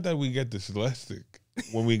 It's not that we get dyslexic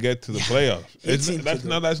when we get to the playoffs.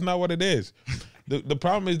 That's not what it is. The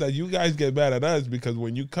problem is that you guys get mad at us because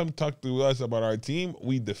when you come talk to us about our team,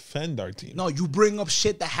 we defend our team. No, you bring up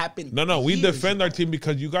shit that happened. No, we defend our team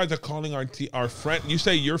because you guys are calling our team our friend. You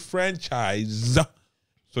say your franchise.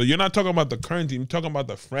 So you're not talking about the current team. You're talking about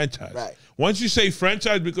the franchise. Right. Once you say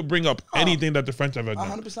franchise, we could bring up anything that the franchise has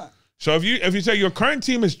done. 100%. So if you say your current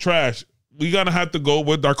team is trash, we're going to have to go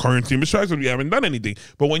with our current team is trash because we haven't done anything.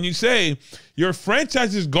 But when you say your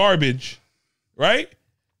franchise is garbage, right?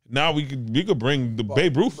 Now we could bring the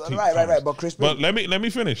Babe Ruth team. Right. But let me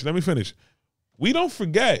finish. We don't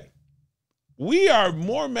forget. We are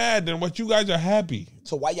more mad than what you guys are happy.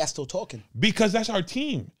 So why y'all still talking? Because that's our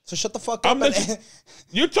team. So shut the fuck up.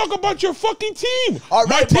 You're talking about your fucking team. All right,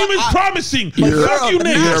 my team is promising. Fuck you,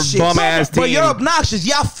 niggas. You're a bum ass team. But you're obnoxious.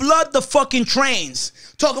 Y'all flood the fucking trains.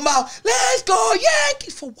 Talking about, let's go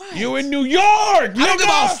Yankees. For what? You in New York, I don't give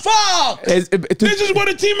a fuck. This is where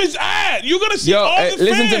the team is at. You're going to see all the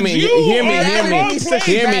listen fans. to me. Hear me.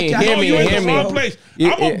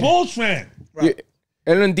 I'm a Bulls fan. Right.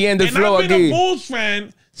 Él no entiende el flow aquí. I've been a Bulls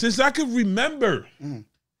fan since I could remember. Él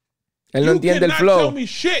no entiende el flow. You cannot tell me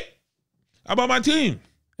shit about my team.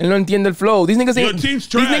 Él no entiende el flow. These niggas Your team's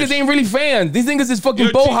trash. ain't really fans. These niggas is fucking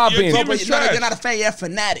Your bow team- hopping. your No, team but is you're trash. not a fan. You're a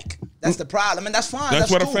fanatic. That's the problem, and that's fine. That's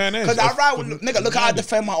what a cool. fan is. Because I That's ride with fucking nigga. Look how I magic.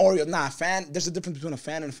 defend my Oreo. Nah, fan. There's a difference between a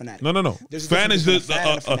fan and a fanatic. No. There's a Fan is difference the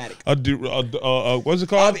between a fan and a fanatic. what's it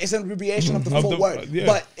called? It's an abbreviation of the full word. yeah.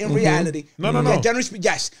 But in reality, No. generally speaking,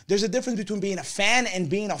 yes, there's a difference between being a fan and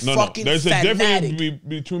being a No. fucking There's a fanatic. difference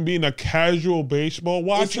between being a casual baseball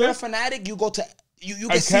watcher. If you're a fanatic, you go to you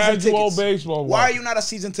A get season casual tickets. baseball Why are watcher. you not a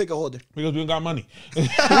season ticket holder? Because we don't got money.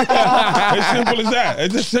 It's simple as that.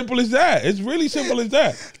 It's as simple as that. It's really simple as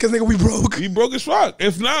that. Because nigga, we broke We broke as fuck.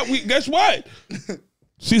 If not, we guess what?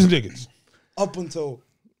 Season tickets. up until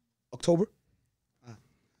October.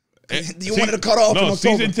 You See- wanted to cut off no, in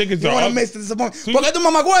October. season tickets You are want to up. miss the disappointment. Sí. Porque tu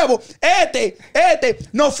mamacuevo,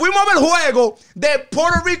 nos fuimos a ver el juego de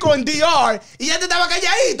Puerto Rico en DR y ya te estaba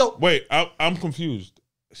calladito. Wait, I'm confused.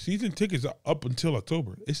 Season tickets are up until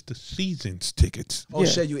October. It's the season's tickets. Oh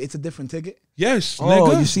shit, it's a different ticket? Yes, Oh,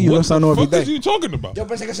 nigga. you see, you what don't sound the every fuck day. is you talking about? Yo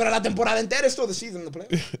pensé que eso era la temporada entera, it's still the season to play.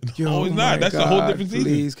 No, it's Oh not. my That's a whole God, different season.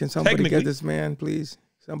 Please, can somebody Technically. get this man, please?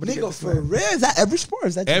 Somebody get Nigga, this for man. real? Is that every sport?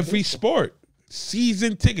 Is that just Every sport.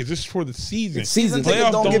 Season tickets. This is for the season. Season tickets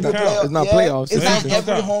Playoffs don't don't give you count. playoffs. It's not Yeah, playoffs. It's not Playoffs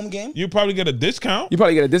every don't home count. game. You probably get a discount. You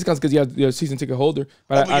probably get a discount because you're a season ticket holder.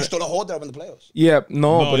 But But you're still a holder in the playoffs. yeah,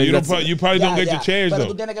 no, No, but you, that's- you probably don't get your chairs Pero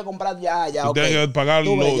though. tú tienes que comprar ya, Tú okay. tienes que pagar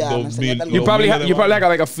Tú ves, los- ya, los me mil- enseñaste los you algo. probably miles de you probably dólares. got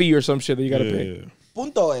like a fee or some shit that you gotta pay. Yeah.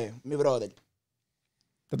 Punto es, mi brother.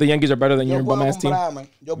 That the Yankees are better than your Yo bum puedo ass team. comprarme.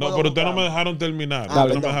 Yo No, puedo pero ustedes no me comprarme. dejaron terminar. Ah, Ustedes no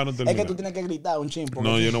me perdón. dejaron Es que terminar. tú tienes que gritar un chin. porque-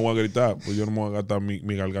 No, yo no voy a gritar, pues yo no me voy a gastar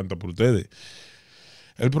mi garganta por ustedes.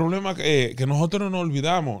 El problema es que nosotros no nos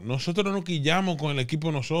olvidamos, nosotros no quillamos con el equipo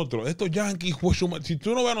de nosotros. Estos Yankees, pues, si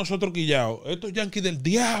tú no ves a nosotros quillados, estos Yankees del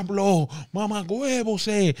diablo, mamagüevos,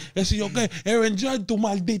 ese yo qué, Aaron Judge, tu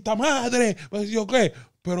maldita madre, ese yo qué.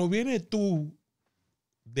 Pero vienes tú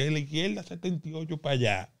de la izquierda 78 para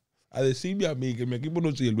allá a decirme a mí que mi equipo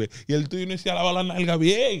no sirve y el tuyo no se alaba la nalga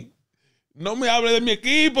bien. No me hable de mi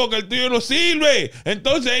equipo, que el tuyo no sirve.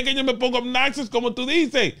 Entonces es que yo me pongo obnoxious como tú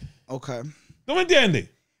dices. Okay. ¿Tú me entiendes?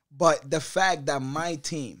 But the fact that my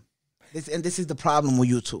team, this is the problem with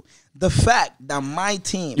you two. The fact that my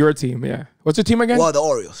team, Your team, yeah. What's your team again? well, the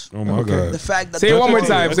Orioles. Oh my Okay. The fact that Say it the one more Orioles-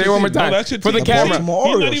 time. Say it one more time. that's your For the team. camera. Baltimore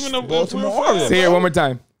He's not Orioles. even a Baltimore Orioles. Orioles. Say it one more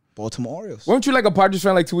time. Baltimore Orioles. Weren't you like a Padres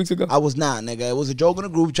fan like 2 weeks ago? I was not, nigga. It was a joke in the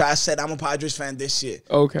group chat. I said I'm a Padres fan this year.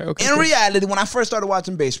 Okay. In cool. reality, when I first started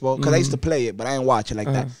watching baseball, because I used to play it, but I didn't watch it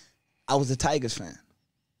like that, I was a Tigers fan.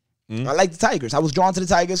 I like the Tigers. I was drawn to the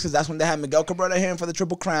Tigers because that's when they had Miguel Cabrera here for the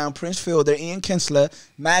Triple Crown, Prince Fielder, Ian Kinsler,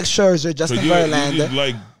 Max Scherzer, So Justin you Verlander.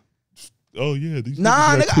 like, oh yeah, these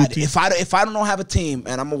Nah, niggas got two nigga. teams. If I don't have a team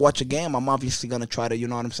and I'm gonna watch a game, I'm obviously gonna try to. You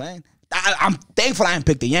know what I'm saying? I'm thankful I didn't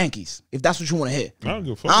pick the Yankees. If that's what you want to hear, I don't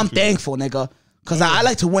give a fuck I'm what you- thankful, nigga, because I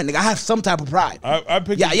like to win, nigga. I have some type of pride. I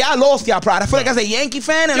picked Yeah, y'all lost y'all pride. I feel like as a Yankee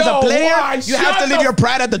fan and as Yo, a player, Juan, you have shut to leave the- your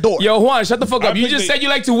pride at the door. Yo, Juan, shut the fuck up. You picked just the- said you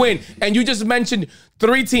like to win, and you just mentioned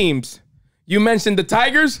 3 teams. You mentioned the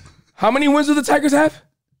Tigers. How many wins do the Tigers have?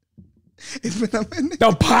 It's been a minute.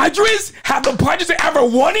 The Padres? Have the Padres ever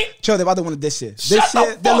won it? Chill, they about to win it this year. Shut This the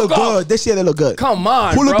year, they fuck look up. good. This year, they look good. Come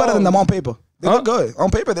on, Who look bro. better than them on paper? They Huh? look good.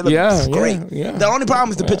 On paper, they look Yeah, great. yeah. The only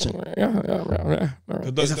problem is the pitching. Yeah.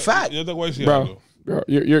 It's a fact. Yo te voy a decir Bro, algo. bro,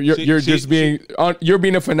 you're Sí, just sí, being you're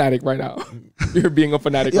being a fanatic right now. You're being a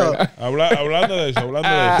fanatic Yo. right now. Hablando de eso.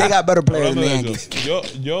 They got better players Hablando than the de Yankees.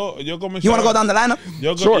 eso. Yo comencé. You want to go down the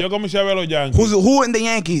lineup? Sure. Yo comencé a ver a los Yankees. Who in the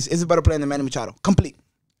Yankees is a better player than Manny Machado? Complete.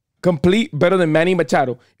 Complete better than Manny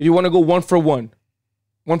Machado. If you want to go 1 for 1,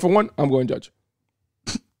 1 for 1, I'm going Judge.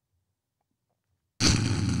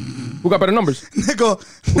 Who got better numbers? Nigga,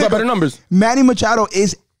 Who got better numbers? Manny Machado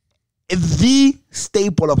is the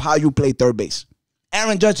staple of how you play third base.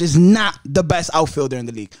 Aaron Judge is not the best outfielder in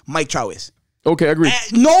the league. Mike Trout is. Okay, agreed.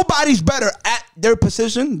 Nobody's better at their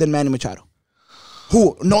position than Manny Machado.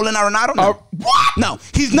 Who? Nolan Arenado? No. What? No,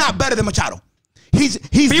 he's not better than Machado. He's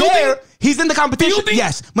there. He's in the competition. Fielding?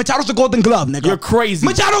 Yes. Machado's the Golden Glove, nigga. You're crazy.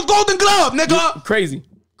 Machado's Golden Glove, nigga. Crazy.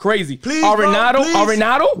 Please, bro, Arenado? please.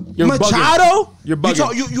 Arenado? You're Machado? bugging. You're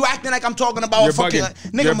bugging. You acting like I'm talking about You're a fucking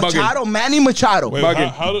bugging. nigga. You're bugging. Machado, Manny Machado. Wait,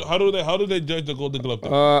 Bugging. how do they judge the Golden Glove?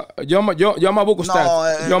 Yo me busco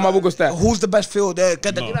stats. Yo me busco stats. Who's the best fielder?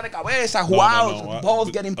 Que te tira de cabeza, who out, balls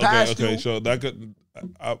getting past okay, you. so that could.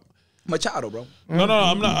 Machado, bro. No,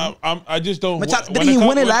 I'm not. I just don't. Machado, when didn't he it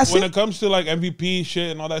win it last When year? it comes to like MVP shit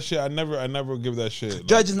and all that shit, I never give that shit. Like,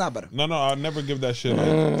 Judge is not better. no, I never give that shit. Like,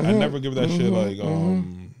 I never give that shit like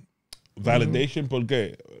validation.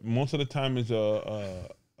 Porque most of the time it's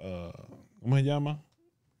 ¿cómo se llama?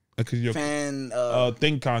 fan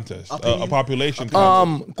thing contest, a population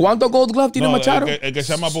contest. ¿Cuántos Gold Glove tiene Machado? El que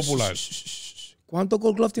sea más popular. ¿Cuántos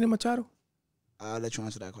Gold Glove tiene Machado? I'll let you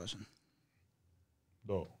answer that question.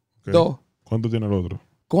 Dos. Dos. ¿Cuánto tiene el otro?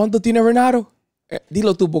 ¿Cuánto tiene Renato?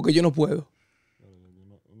 Dilo tú porque yo no puedo.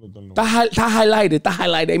 Está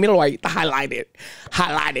highlighted. Míralo ahí, está highlighted.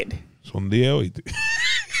 Son 10 hoy.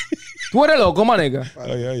 Tú eres loco, manica.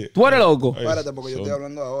 Tú eres loco. Espérate, porque yo estoy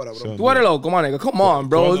hablando ahora, bro. Tú eres loco, manica. Come on,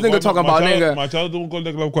 bro. This nigga talking about nigga. Machado tuvo un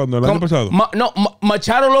Golden Glove cuando, el año pasado.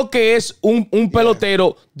 Machado lo que es un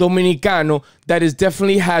pelotero dominicano that is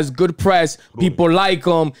definitely has good press. People like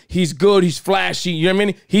him. He's good. He's flashy. You know what I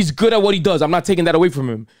mean? He's good at what he does. I'm not taking that away from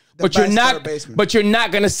him. But you're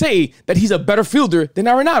not gonna say that he's a better fielder than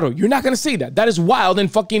Arenado. You're not gonna say that. That is wild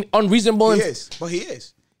and fucking unreasonable. He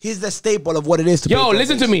is. He's the staple of what it is to Yo,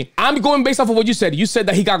 listen to me. I'm going based off of what you said. You said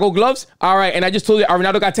that he got gold gloves. All right, and I just told you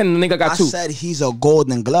Arenado got 10 and the nigga got 2. I said he's a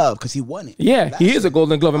golden glove because he won it. Yeah, he is a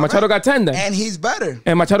golden glove. And Machado got 10 then. And he's better.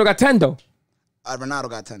 And Machado got 10 though. Arenado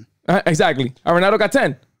got 10. Exactly. Arenado got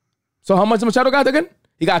 10. So how much Machado got again?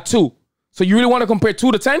 He got 2. So you really want to compare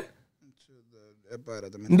 2 to 10?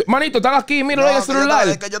 Manito, están aquí, mira el celular.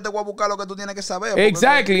 Es que yo te voy a buscar lo que tú tienes que saber.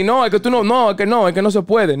 Exactly, no, es que tú no, es que no se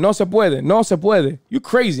puede. You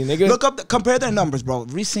crazy, nigga. Look up, compare their numbers, bro.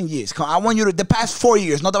 Recent years. I want you to, the past 4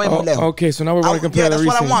 years, no te vayas muy lejos. Okay, so now we're going to compare the recent.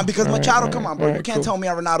 Yeah, that's what I want, because Machado, come on, bro. You can't tell me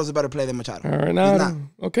Arenado's a better player than Machado. Arenado. He's not.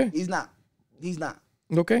 Okay. He's not.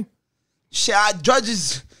 Okay. Shit,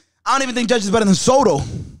 Judges, I don't even think Judge is better than Soto.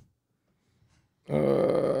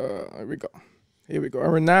 Here we go.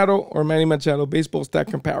 Arenado or Manny Machado baseball stat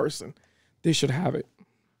comparison. They should have it.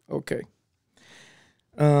 Okay.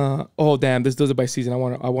 Oh damn, this does it by season. I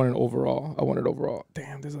want it overall.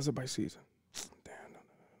 Damn, this does it by season. Damn.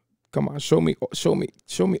 Come on, show me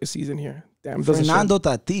a season here. Damn, Fernando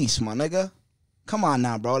Tatis, my nigga. Come on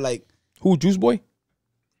now, bro. Like who? Juice Boy?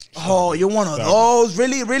 Oh, you're one of those.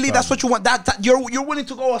 Really? That's what you want. That you're willing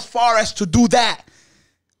to go as far as to do that.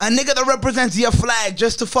 A nigga that represents your flag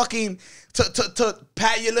just to fucking to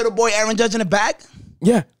pat your little boy Aaron Judge in the back?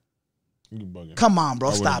 Yeah. Come on, bro.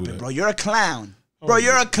 Stop it, bro. You're a clown. Bro,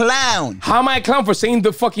 you're a clown. How am I a clown for saying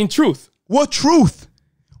the fucking truth? What truth?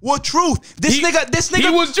 This nigga. He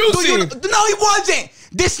was juicing. No, he wasn't.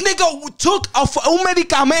 This nigga took un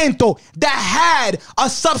medicamento that had a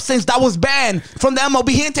substance that was banned from the MLB.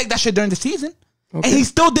 He didn't take that shit during the season. Okay. And he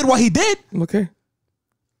still did what he did. Okay.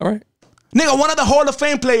 All right. Nigga, one of the Hall of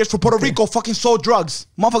Fame players for Puerto Rico fucking sold drugs.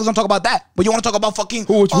 Motherfuckers don't talk about that. But you want to talk about fucking...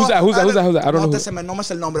 Who's that? I don't know. No me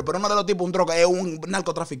sé el nombre, pero uno de los tipos, un droga, es un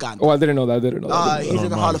narcotraficante. Oh, I didn't know that. He's in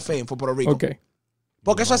the Hall of Fame for Puerto Rico. Okay.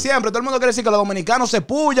 Porque eso es siempre. Todo el mundo quiere decir que los dominicanos se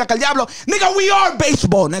puya, que el diablo... Nigga, we are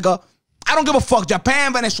baseball, nigga. I don't give a fuck.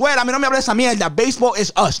 Japan, Venezuela, a mí no me hables esa mierda. Baseball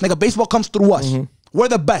is us, nigga. Baseball comes through us. We're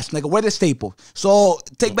the best, nigga. We're the staple. So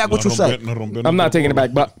take back what you said. I'm not taking it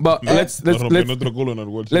back, but let's go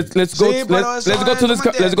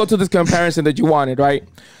to this comparison that you wanted, right?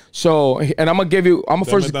 So, and I'm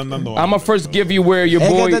gonna first give you where your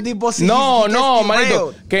boy. No,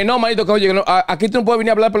 manito, manito, que oye, aquí tú no puedes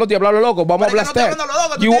venir a hablar pelota y hablar loco. Vamos a hablar stat.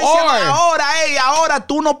 You are. Ahora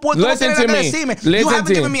tú no puedes. Listen to me. You haven't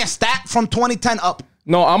given me a stat from 2010 up.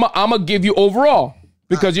 No, I'm gonna give you overall.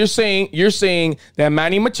 Because you're saying that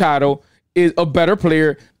Manny Machado is a better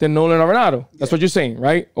player than Nolan Arenado. That's what you're saying,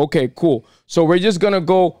 right? Okay, cool. So we're just gonna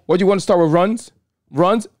go. What do you want to start with?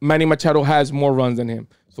 Runs. Manny Machado has more runs than him.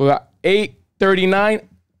 So that 839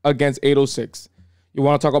 against 806. You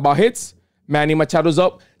want to talk about hits? Manny Machado's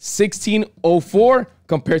up 1604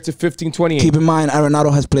 compared to 1528. Keep in mind,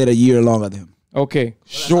 Arenado has played a year longer than him. Okay,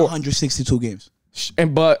 sure. 162 games.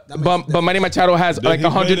 And but Manny Machado has like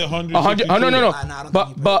 100. No.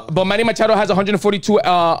 But Manny Machado has 142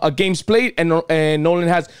 games played, and Nolan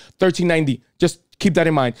has 1390. Just keep that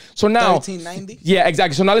in mind. So now 1390. Yeah,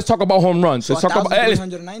 exactly. So now let's talk about home runs. So let's talk about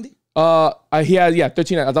 190. He has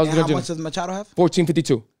 13. How much does Machado have?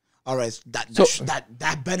 1452. All right,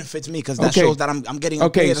 that benefits me because that shows that I'm getting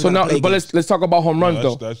okay. So now, but let's talk about home runs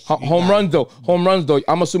though. Home runs though.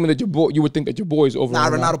 I'm assuming that you would think that your boy is over. Nah,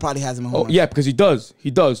 Ronaldo probably has him in home runs. Yeah, because he does.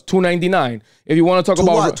 299. If you want to talk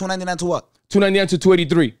about what? 299 to what? 299 to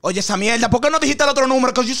 283. Oye, esa mierda, ¿por qué no dijiste el otro número?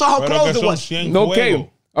 Because you saw how close it was.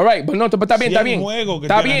 Okay. All right, but no, está bien.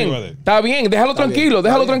 Está bien. Déjalo tranquilo.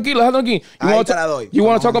 You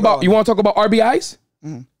want to talk about RBIs?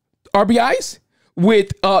 RBIs?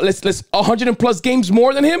 With let's 100+ games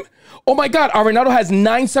more than him. Oh my God, Arenado has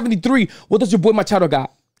 973. What does your boy Machado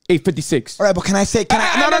got? 856. All right, but can I say? No.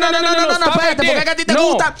 Espérate, porque a ti te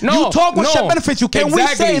gusta. You talk with shit benefits. Can we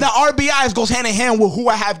say that RBIs goes hand in hand with who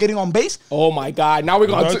I have getting on base? Oh my God! Now we're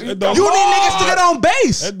going. You need niggas to get on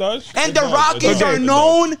base. It does. And the Rockies are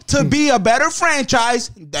known to be a better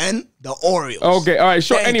franchise than the Orioles. Okay, all right,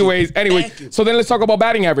 sure. Anyways. So then let's talk about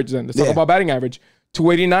batting average. Let's talk about batting average.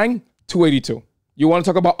 289, 282. You want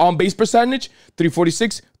to talk about on-base percentage?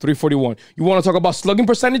 346, 341. You want to talk about slugging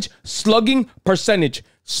percentage? Slugging percentage.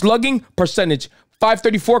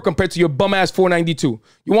 534 compared to your bum-ass 492.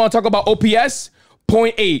 You want to talk about OPS?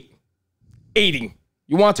 0.8, 80.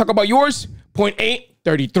 You want to talk about yours? 0.8,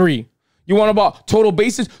 33. You want about total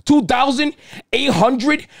bases?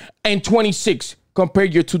 2,826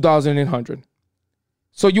 compared to your 2,800.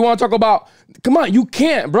 So you want to talk about, come on, you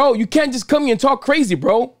can't, bro. You can't just come here and talk crazy,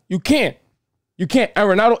 bro. You can't. And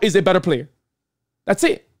Ronaldo is a better player. That's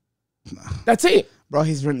it. That's it. Bro,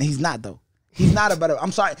 he's not, though. He's not a better,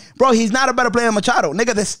 I'm sorry. Bro, he's not a better player than Machado.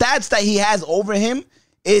 Nigga, the stats that he has over him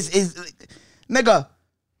is nigga,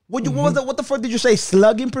 what the fuck did you say?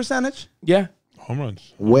 Slugging percentage? Yeah. Home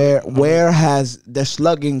runs. Where has the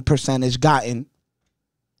slugging percentage gotten?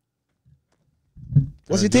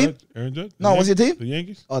 What's your team? Aaron Judge? No, what's your team? The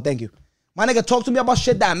Yankees. Oh, thank you. My nigga, talk to me about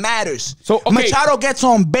shit that matters. So okay. Machado gets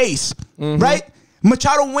on base, right?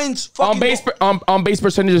 Machado wins. On base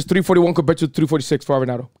percentage is 341 compared to 346 for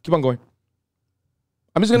Ronaldo. Keep on going.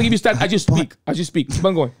 I'm just gonna give you stats as you speak. Keep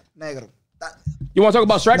on going. Negro. You want to talk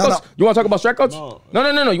about strikeouts? No. You want to talk about strikeouts?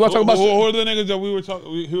 No. You want to talk about? Who are the niggas that we were talking?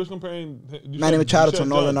 He was comparing. Manny Machado to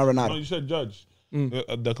Nolan Arenado. No, you said Judge,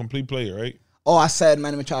 the complete player, right? Oh, I said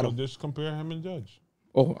Manny Machado. So just compare him and Judge.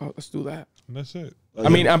 Oh, let's do that. And that's it. I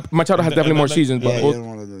mean, Machado has definitely more seasons, but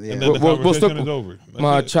we'll still.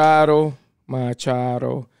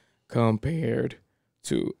 Machado compared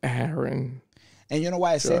to Aaron. And you know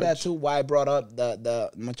why I say that too? Why I brought up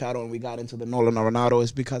the Machado and we got into the Nolan Arenado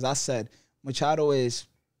is because I said Machado is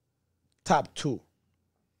top 2,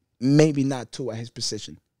 maybe not 2 at his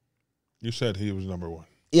position. You said he was number 1.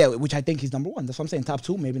 Yeah, which I think he's number 1. That's what I'm saying. Top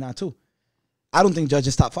 2, maybe not 2. I don't think Judge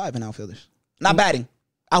is top 5 in outfielders. Not batting.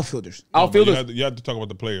 Outfielders. You have to talk about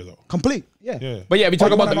the player though. Complete. Yeah. But yeah, if you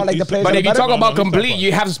talk about but if you talk about complete,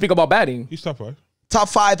 you have to speak about batting. He's top 5. Top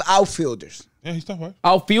 5 outfielders. Yeah, he's top 5.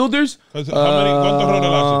 Outfielders? How many?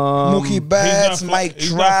 Mookie Betts, Mike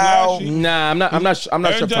Trout. Nah, I'm not sure.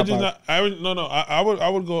 Judge is not. I would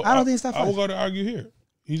go. I don't think he's top 5. I would go to argue here.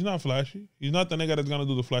 He's not flashy. He's not the nigga that's gonna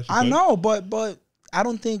do the flashy. I know, but I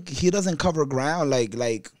don't think he doesn't cover ground like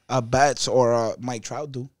a Betts or a Mike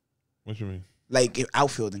Trout do. What you mean? Like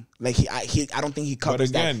outfielding, like I don't think he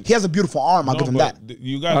covers again, that. He has a beautiful arm. I'll give him that.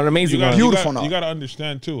 You got an amazing arm. Beautiful arm. You got to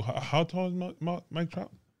understand too. How tall is Mike Trout?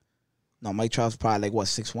 No, Mike Trout's probably like what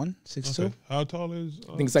 6'1", 6'2". Okay. How tall is?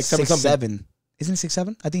 I think it's like 6'7". Isn't he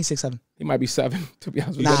 6'7"? I think he's 6'7". He might be 7. To be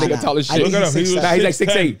honest with you, I think tall as shit. Look at him. He's like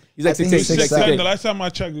 6'8". He's like 6'8". The last time I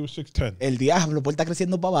checked, he was 6'10". El diablo, pues está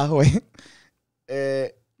creciendo para abajo,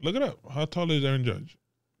 Look it up. How tall is Aaron Judge?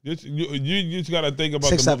 You just gotta think about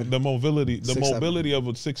the mobility of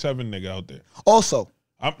a 6'7" nigga out there. Also,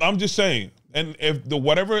 I'm just saying, and if the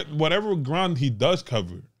whatever ground he does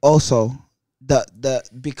cover. Also, the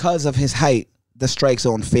because of his height, the strike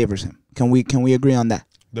zone favors him. Can we agree on that?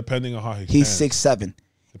 Depending on how he's 6'7",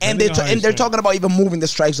 and they're talking about even moving the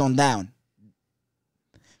strike zone down.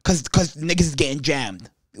 Cause niggas is getting jammed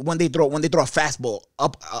when they throw a fastball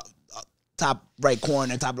up. Top right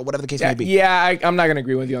corner, top whatever the case may be. Yeah, I'm not gonna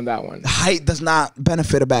agree with you on that one. Height does not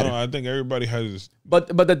benefit a batter. No, I think everybody has. But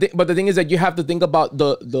the thing is that you have to think about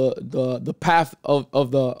the path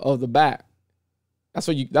of the bat.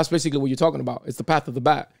 That's basically what you're talking about. It's the path of the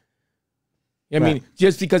bat. I mean,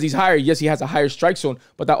 just because he's higher, yes, he has a higher strike zone,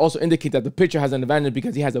 but that also indicates that the pitcher has an advantage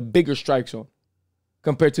because he has a bigger strike zone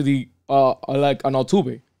compared to the like an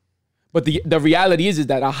Altuve. But the reality is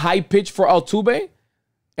that a high pitch for Altuve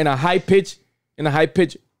and a high pitch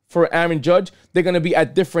for Aaron Judge, they're gonna be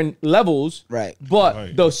at different levels. Right.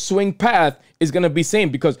 But the swing path is gonna be same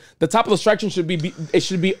because the top of the strike zone should be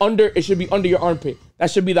under your armpit. That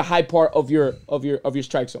should be the high part of your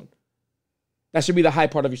strike zone. That should be the high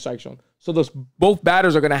part of your strike zone. So both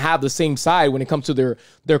batters are gonna have the same side when it comes to the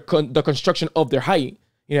construction of their height.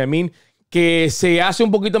 You know what I mean? Que se hace un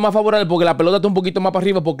poquito más favorable porque la pelota está un poquito más para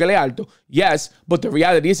arriba porque él es alto. Yes, but the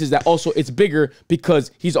reality is that also it's bigger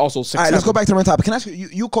because he's also 6'7". All right, let's go back to my topic. Can I ask you,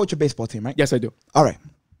 you coach a baseball team, right? Yes, I do. All right.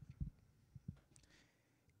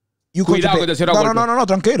 You coach no,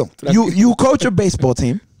 tranquilo. You coach a baseball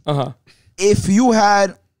team. Uh-huh. If you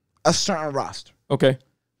had a certain roster. Okay.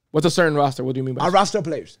 What's a certain roster? What do you mean by a roster of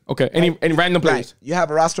players? Okay. Any random players? Right. You have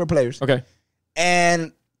a roster of players. Okay.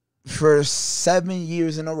 And for 7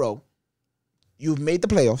 years in a row, you've made the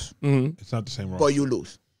playoffs, It's not the same roster. but you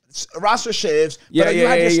lose. Roster shifts, pero you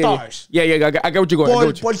had your stars. Yeah, I get what you're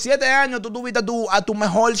going. Por 7 años tú tuviste a tu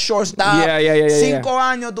mejor shortstop. Yeah. 5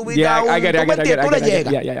 años tuviste a un... I get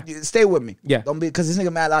it. Yeah. Stay with me. Yeah. Don't be... Because this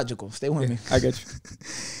nigga mad logical. Stay with me. I get you.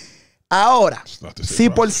 Ahora, not the same si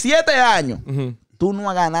roster. por 7 años tú no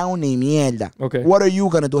has ganado ni mierda, Okay. what are you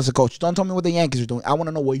going to do as a coach? Don't tell me what the Yankees are doing. I want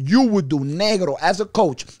to know what you would do, negro, as a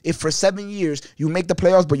coach, if for 7 years you make the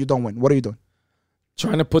playoffs but you don't win. What are you doing?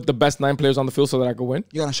 Trying to put the best 9 players on the field so that I could win.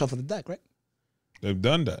 You're going to shuffle the deck, right? They've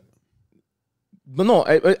done that. But no,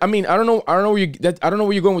 I mean, I don't know where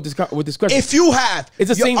you're going with this question. If you have, It's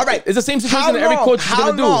the same. All right. It's the same situation that every coach is How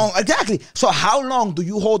gonna do. long? Exactly. So how long do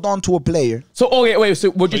you hold on to a player? So okay, wait. So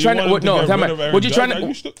what So you trying to? want What, him to no, get tell rid me. of Aaron What you trying Judge? Are to?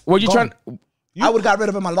 you still- What you Go trying? on. I would have got rid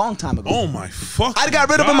of him a long time ago. Oh my fuck! I'd got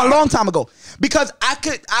rid of him a long time ago because I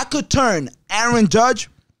could turn Aaron Judge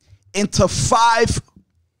into 5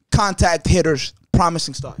 contact hitters,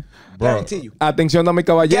 promising start. Guarantee you. Atención, dame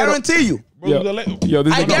caballero. Guarantee you. Bro, Yo,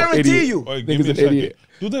 this I is an guarantee idiot. you. Wait, Nigga's give me a an second. idiot.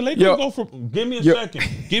 Do the Lakers Yo. go for? Give me a Yo. second.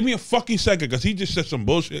 Give me a fucking second, because he just said some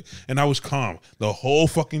bullshit and I was calm. The whole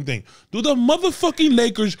fucking thing. Do the motherfucking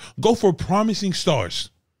Lakers go for promising stars?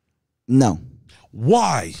 No,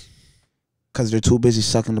 Why? because they're too busy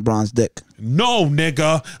sucking LeBron's dick. No,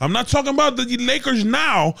 nigga. I'm not talking about the Lakers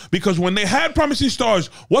now, because when they had promising stars,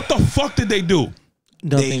 what the fuck did they do?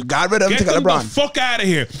 They got rid of him to Get get them LeBron. the fuck out of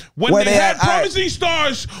here. When Where they they had at? All right. promising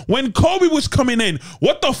stars, when Kobe was coming in,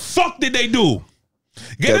 what the fuck did they do?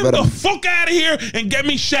 Get him rid the of him. fuck out of here and get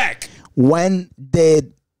me Shaq. When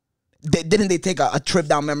didn't they take a trip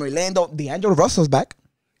down memory lane? Though D'Angelo Russell's back.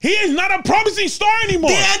 He is not a promising star anymore.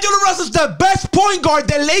 D'Angelo Russell's the best point guard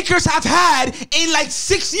the Lakers have had in like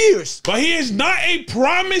 6 years. But he is not a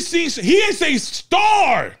promising. He is a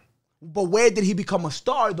star. But where did he become a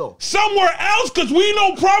star though? Somewhere else, because we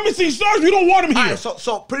know promising stars. We don't want him All here. right,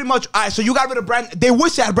 so pretty much, all right, so you got rid of Brandon. They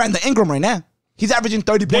wish they had Brandon Ingram right now. He's averaging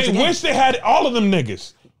 30 points They a game. wish they had all of them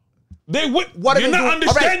niggas. They would. What are You're they not doing?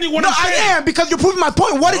 understanding All what no, I'm saying. I am, because you're proving my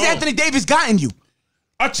point. What has No. Anthony Davis gotten you?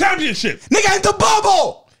 A championship. Nigga, in the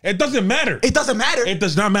bubble. It doesn't matter. It doesn't matter. It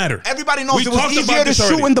does not matter. Everybody knows We it was talked easier about to this shoot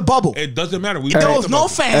already. in the bubble. It doesn't matter. There was no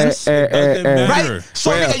fans. It doesn't matter. Right? So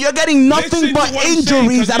Well, nigga, you're getting nothing Listen but to what I'm saying,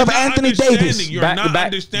 injuries 'cause out of you're not Anthony understanding. Davis. You're not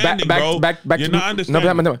understanding, bro. Back You're to not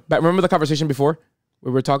understanding. No, remember the conversation before? We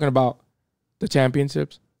were talking about the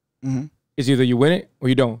championships. It's either you win it or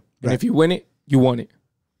you don't. And Right. if you win it, you won it.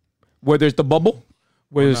 Whether it's the bubble,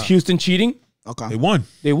 whether it's Houston cheating, Okay. They won.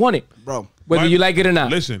 they won it. Bro. Whether you like it or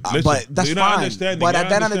not. Listen. But that's You're not fine. understanding. But You're at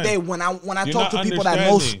the end not of the day, understanding. when I You're talk not to people that know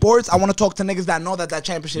understanding. sports, I want to talk to niggas that know that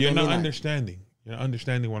championship You're ain't not mean that. understanding. You're not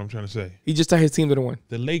understanding what I'm trying to say. He just said his team didn't win.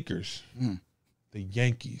 The Lakers, the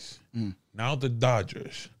Yankees, now the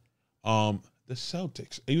Dodgers, the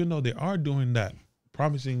Celtics. Even though they are doing that,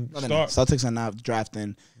 promising No, they're start. not. Celtics are not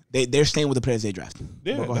drafting. They're staying with the players they drafted.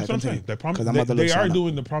 Yeah, But go that's ahead, what I'm continue. saying. They're 'Cause I'm about to look they are something up.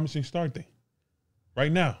 doing the promising star thing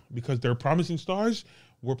right now, because they're promising stars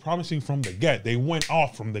were promising from the get. They went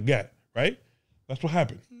off from the get, right? That's what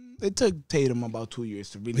happened. It took Tatum about 2 years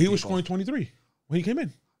to really. He take was off. scoring 23 when he came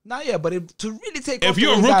in. Not yet, but to really take off. If the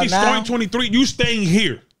you're a way he's rookie out now- scoring 23, you staying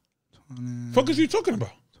here. Fuck is you talking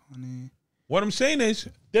about? What I'm saying is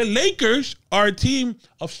the Lakers are a team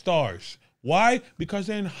of stars. Why? Because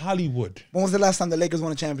they're in Hollywood When was the last time the Lakers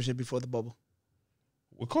won a championship before the bubble?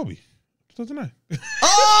 with Kobe. 2009.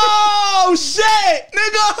 Oh shit,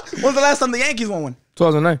 nigga! When was the last time the Yankees won one?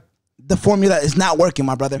 2009. The formula is not working,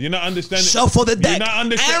 my brother. You're not understanding. Shuffle the deck. You're not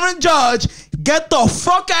understanding. Aaron Judge, get the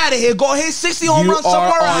fuck out of here. Go hit 60 home You runs are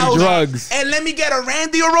somewhere on else. drugs. And let me get a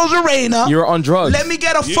Randy Rosarena. You're on drugs. Let me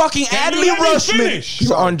get a fucking Can you Adley let me Rushman. finish?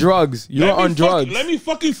 You're on drugs. You're Let me on drugs. Let me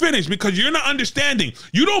fucking finish, because you're not understanding.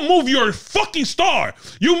 You don't move your fucking star.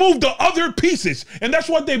 You move the other pieces. And that's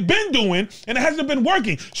what they've been doing, and it hasn't been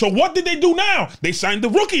working. So what did they do now? They signed the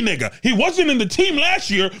rookie nigga. He wasn't in the team last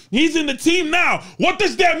year. He's in the team now. What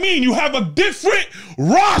does that mean? You have a different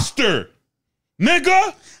roster,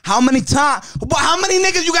 nigga. How many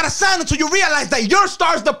niggas you gotta sign until you realize that your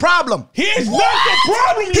star's the problem? He is not the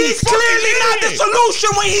problem. you He's fucking clearly not the idiot. solution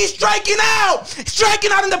when he's striking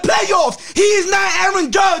out in the playoffs. He is not Aaron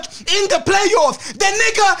Judge in the playoffs. The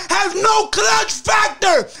nigga has no clutch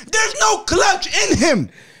factor. There's no clutch in him.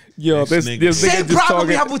 Yo, This this nigga. Same just problem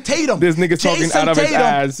we talking. have with Tatum. This nigga talking Jason out of his Tatum,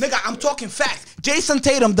 ass. Nigga, I'm talking facts. Jason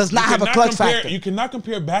Tatum does not You have a cannot clutch compare- factor. You cannot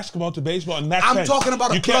compare basketball to baseball in that I'm sense. talking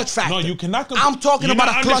about a You can't- clutch factor. No, you cannot compare. I'm talking You're about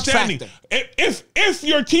not a clutch understanding. If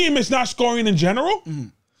your team is not scoring in general,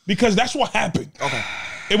 because that's what happened. Okay.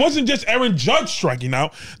 It wasn't just Aaron Judge striking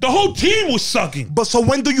out. The whole team was sucking. But so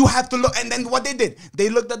when do you have to look? And then what they did, they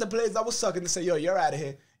looked at the players that was sucking and said, yo, you're out of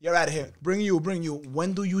here. You're out of here. Bring you.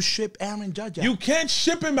 When do you ship Aaron Judge out? You can't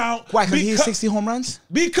ship him out. Why? Because he hit 60 home runs?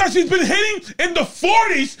 Because he's been hitting in the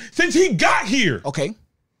 40s since he got here. Okay.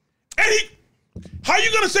 And how you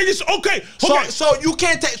going to say this? Okay. So you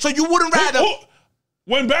can't take, so you wouldn't rather.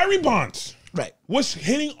 When Barry Bonds right. was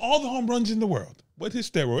hitting all the home runs in the world with his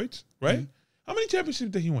steroids, right? Mm-hmm. How many championships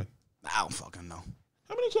did he win? I don't fucking know.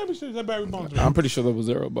 How many championships did Barry Bonds win? I'm pretty sure there was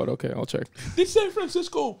 0, but okay, I'll check. Did San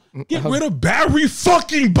Francisco get rid of Barry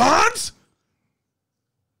fucking Bonds?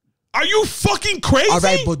 Are you fucking crazy? All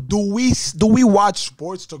right, but do we watch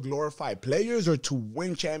sports to glorify players or to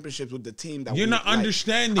win championships with the team that you're not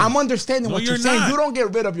understanding? I'm understanding what you're saying. Not. You don't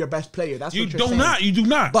get rid of your best player. That's what you're saying. You do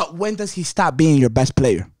not. But when does he stop being your best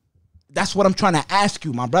player? That's what I'm trying to ask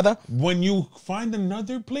you, my brother. When you find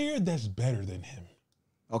another player that's better than him.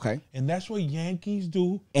 Okay. And that's what Yankees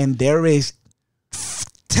do. And there is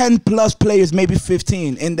 10 plus players, maybe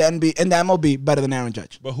 15 in the MLB better than Aaron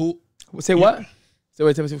Judge. But who? Say what? So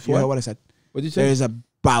wait, you heard what I said. What did you say? There's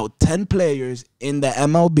about 10 players in the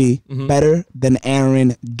MLB better than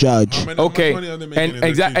Aaron Judge. Okay. And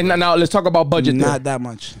exactly. And now let's talk about budget. Not that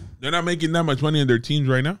much. They're not making that much money in their teams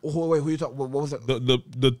right now. Wait, who you talking? What was it?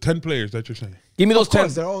 The 10 players that you're saying. Give me those 10.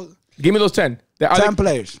 Give me those 10. 10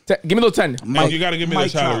 players. Give me those 10. You got to give me the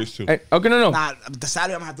salaries too. Okay, no. Nah, the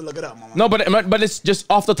salary I'm gonna have to look it up, mama. No, but it's just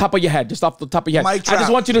off the top of your head. Just off the top of your head. I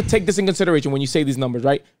just want you to take this in consideration when you say these numbers,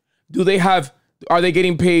 right? Are they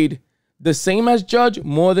getting paid the same as Judge,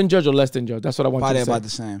 more than Judge, or less than Judge? That's what I want you to say. Probably about the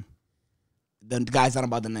same. The guy's not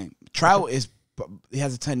about the name. Trout he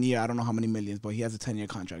has a 10-year, I don't know how many millions, but he has a 10-year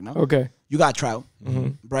contract, no? Okay. You got Trout,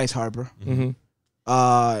 Bryce Harper, the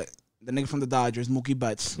nigga from the Dodgers, Mookie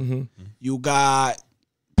Betts. You got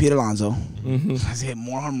Pete Alonso. He hit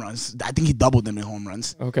more home runs. I think he doubled them in home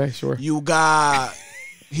runs. Okay, sure. You got...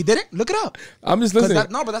 He didn't? Look it up. I'm just listening.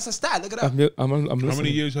 No, but that's a stat. Look it up. I'm listening. How many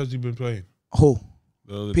years has he been playing? Who?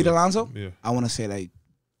 Pete Alonso? Yeah. I want to say like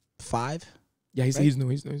 5. Yeah, he's new.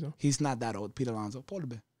 He's not that old. Pete Alonso. Pull a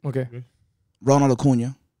bit. Okay. Ronald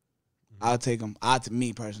Acuna. I'll take him.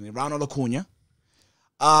 Me personally. Ronald Acuna.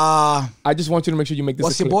 I just want you to make sure you make this.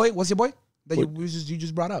 What's your boy? That you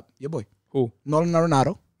just brought up? Your boy. Who? Nolan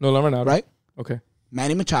Arenado. Right? Okay.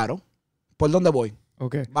 Manny Machado. ¿Por dónde voy?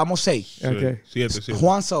 Okay. Vamos 6. Okay. Siete.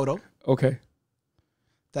 Juan Soto. Okay.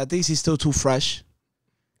 Tatis, he's still too fresh.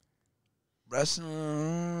 Vladdy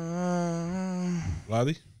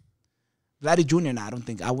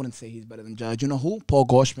Jr. I wouldn't say he's better than Judge. You know who? Paul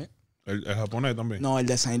Goldschmidt. El japonés también. No, el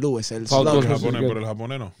de St. Louis. El japonés, pero el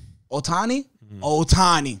japonés no. Otani?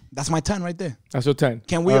 Otani. That's my 10 right there. That's your 10.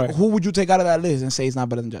 Who would you take out of that list and say he's not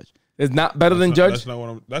better than Judge? It's not better than Judge? That's not what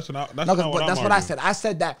I'm... That's what I said. I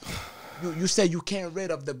said that... You said you can't get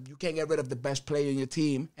rid of the best player in your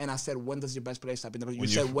team, and I said, when does your best player stop? You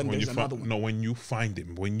said when there's another one. No, when you find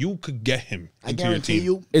him, when you could get him I into guarantee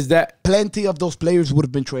your team. you, is that plenty of those players would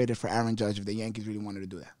have been traded for Aaron Judge if the Yankees really wanted to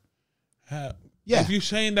do that. If you're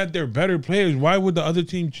saying that they're better players, why would the other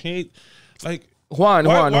team change? Like Juan.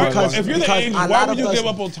 If you're the Yankees, why would you give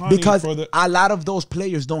up Otani? Because a lot of those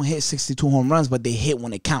players don't hit 62 home runs, but they hit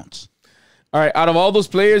when it counts. All right, out of all those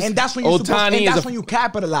players, and that's when you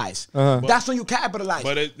capitalize. That's when you capitalize.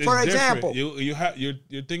 But it's for example,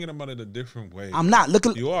 you're thinking about it a different way. I'm not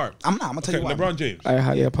looking. You are. I'm not. I'm gonna tell you why. LeBron James. I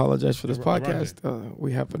highly apologize for this podcast.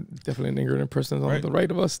 We have definitely an ignorant person on the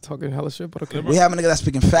right of us talking hella shit. But okay, we have a nigga that's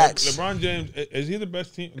speaking facts. LeBron James, is he the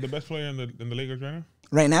best player in the Lakers right now?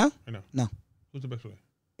 Right now? No. Who's the best player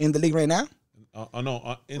in the league right now?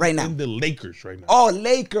 Right now in the Lakers right now. Oh,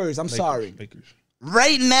 Lakers. I'm sorry. Lakers.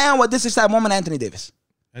 Right now, at this exact moment, Anthony Davis.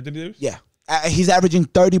 Anthony Davis? Yeah. He's averaging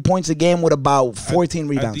 30 points a game with about 14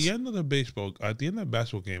 rebounds. At the end of the basketball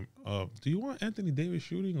game, do you want Anthony Davis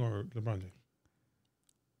shooting or LeBron James?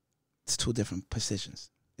 It's two different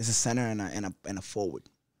positions. It's a center and a forward.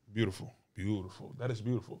 Beautiful. That is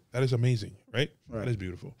beautiful. That is amazing, right? That is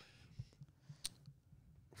beautiful.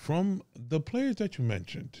 From the players that you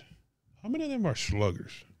mentioned, how many of them are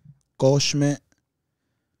sluggers? Goldschmidt.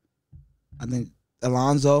 I think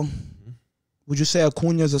Alonso. Would you say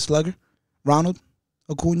Acuna's a slugger? Ronald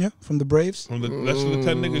Acuna from the Braves? From the rest of the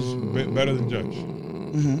 10 niggas better than Judge.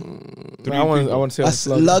 I want to say a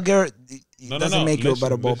slugger doesn't make you a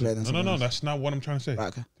better ball player than someone else. That's not what I'm trying to say.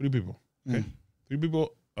 Okay. 3 people. Okay. 3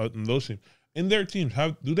 people in those teams. In their teams,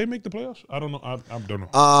 do they make the playoffs? I don't know. I don't know.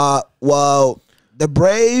 Well, the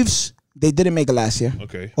Braves, they didn't make it last year.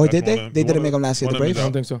 Okay. Or did they? They didn't make them last year, the Braves? I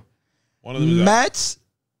don't think so. One of them Mets,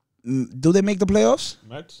 do they make the playoffs?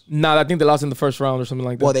 Mets? Nah, I think they lost in the first round or something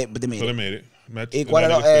like that. Well, but they made it. So they made it. Mets. ¿Y cuál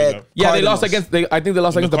and era? then it Yeah, they Cardinals. lost against. I think they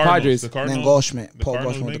lost against the Padres. Then Goldschmidt, Paul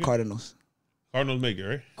Cardinals Goldschmidt with make the it? Cardinals. Cardinals make it,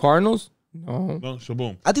 right? Cardinals? No. No, so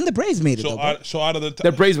boom. I think the Braves made it, though. So out of the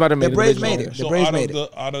The Braves might have made The it. Braves made it. So The Braves out made of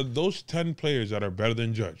out of those 10 players that are better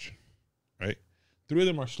than Judge, right? 3 of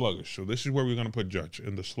them are sluggers. So this is where we're gonna put Judge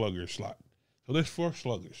in the slugger slot. So there's 4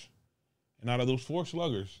 sluggers, and out of those 4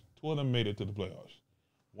 sluggers, 2 of them made it to the playoffs.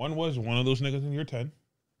 One was one of those niggas in your 10,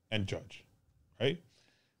 and Judge, right?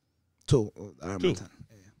 2. 2.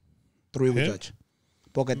 3 with Him? Judge.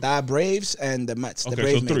 Porque está Braves and the Mets. The Okay,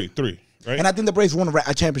 Braves so made 3, it. right? And I think the Braves won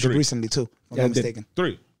a championship 3. recently, too, if I'm Yeah, not they did.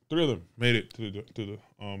 mistaken. 3 of them made it to the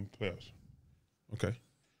playoffs. Okay.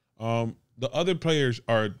 The other players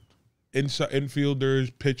are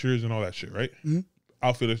infielders, pitchers, and all that shit, right? Mhm.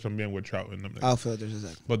 Outfielders también with Trout in them. Outfielders,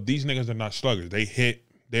 exactly. But these niggas are not sluggers. They hit.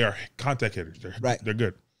 They are contact hitters. They're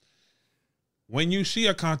good. When you see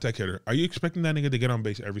a contact hitter, are you expecting that nigga to get on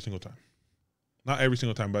base every single time? Not every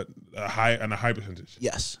single time, but a high percentage.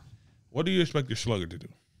 Yes. What do you expect your slugger to do?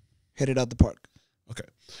 Hit it out the park. Okay.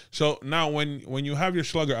 So now when you have your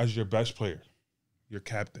slugger as your best player, your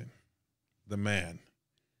captain, the man,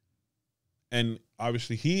 and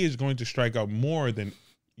obviously he is going to strike out more than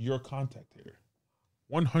your contact hitter.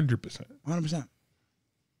 100%. 100%.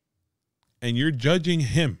 And you're judging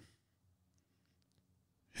him.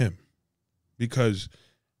 Because,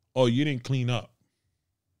 oh, you didn't clean up.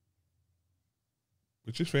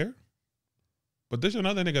 Which is fair. But there's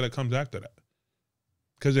another nigga that comes after that.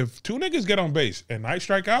 Because if 2 niggas get on base and I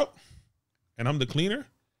strike out and I'm the cleaner,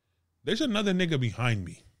 there's another nigga behind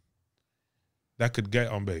me that could get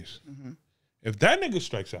on base. Mm-hmm. If that nigga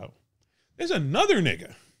strikes out, there's another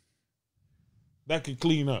nigga that could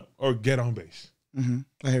clean up or get on base. Mm-hmm.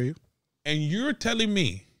 I hear you. And you're telling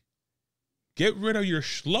me, get rid of your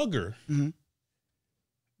slugger, Mm-hmm.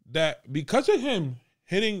 that because of him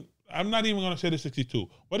hitting, I'm not even going to say the 62.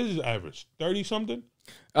 What is his average? 30-something?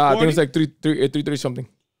 I think it's like 330 something.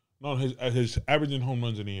 No, his average in home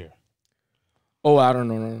runs in a year. Oh, I don't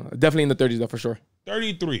know. No. Definitely in the 30s, though, for sure.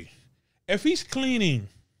 33. If he's cleaning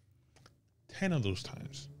 10 of those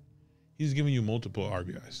times, he's giving you multiple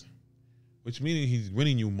RBIs, which means he's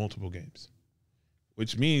winning you multiple games,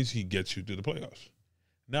 which means he gets you to the playoffs.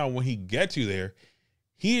 Now, when he gets you there,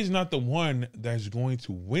 he is not the one that's going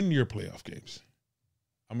to win your playoff games.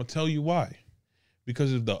 I'm going to tell you why.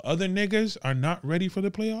 Because if the other niggas are not ready for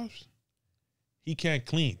the playoffs, he can't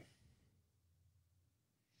clean.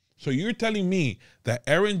 So you're telling me that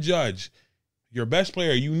Aaron Judge, your best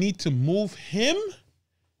player, you need to move him?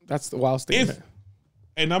 That's the wild statement.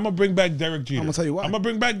 And I'm going to bring back Derek Jeter. I'm going to tell you why. I'm going to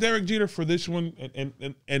bring back Derek Jeter for this one.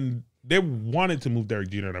 And they wanted to move Derek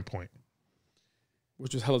Jeter at that point.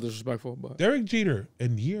 Which was hella disrespectful. But Derek Jeter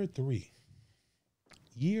in year 3,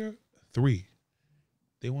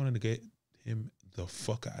 they wanted to get him the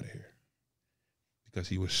fuck out of here because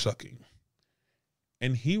he was sucking.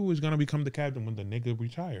 And he was going to become the captain when the nigga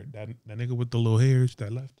retired. That nigga with the little hairs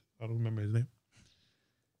that left. I don't remember his name.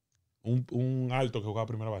 Un alto que jugaba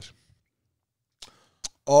primera base.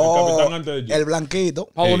 Oh, El el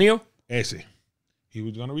blanquito. Paul O'Neill? Ese. He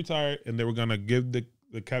was going to retire, and they were going to give the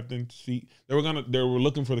captain seat. They were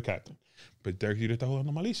looking for the captain. But Derek Jeter está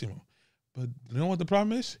jugando malísimo. But you know what the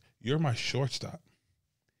problem is? You're my shortstop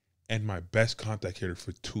and my best contact hitter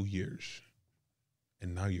for 2 years.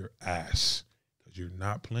 And now you're ass because you're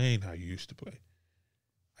not playing how you used to play.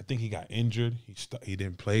 I think he got injured. He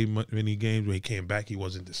didn't play many games. When he came back, he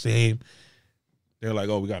wasn't the same. They're like,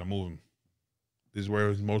 oh, we got to move him. This is where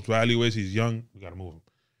his most value is. He's young. We got to move him.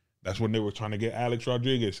 That's when they were trying to get Alex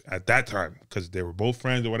Rodriguez at that time because they were both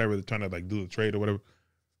friends or whatever. They're trying to like do the trade or whatever.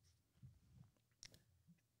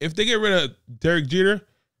 If they get rid of Derek Jeter,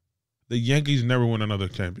 the Yankees never win another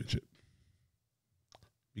championship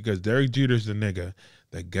because Derek Jeter's the nigga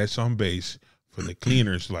that gets on base for the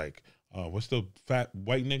cleaners. Like, what's the fat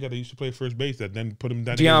white nigga that used to play first base that then put him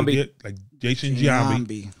down? Giambi. Like Jason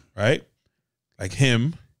Giambi, right? Like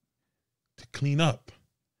him to clean up.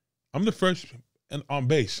 I'm the first. And on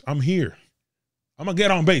base, I'm here. I'm gonna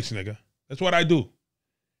get on base, nigga. That's what I do.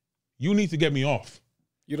 You need to get me off.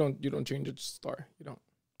 You don't change your star. You don't.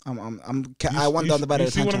 I went down the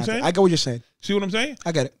better. See what I'm saying? I get what you're saying. See what I'm saying?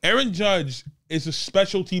 I get it. Aaron Judge is a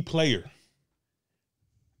specialty player.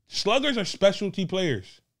 Sluggers are specialty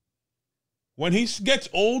players. When he gets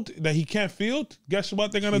old that he can't field, guess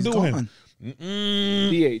what they're gonna do to him?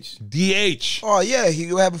 DH. Oh yeah,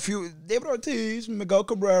 you have a few David Ortiz, Miguel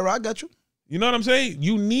Cabrera. I got you. You know what I'm saying?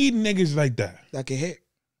 You need niggas like that. That can hit.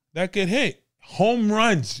 That can hit. Home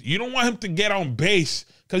runs. You don't want him to get on base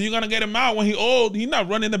because you're going to get him out when he's old. He's not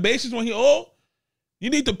running the bases when he's old. You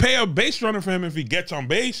need to pay a base runner for him if he gets on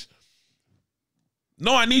base.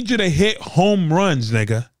 No, I need you to hit home runs,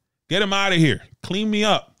 nigga. Get him out of here. Clean me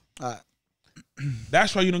up.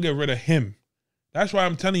 That's why you don't get rid of him. That's why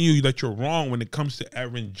I'm telling you that you're wrong when it comes to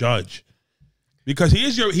Aaron Judge. Because he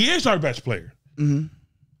is our best player.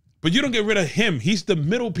 But you don't get rid of him. He's the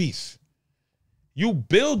middle piece. You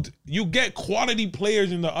get quality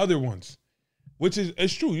players in the other ones. Which is,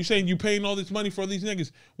 it's true. You're saying you're paying all this money for these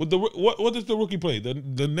niggas. What does the rookie play? The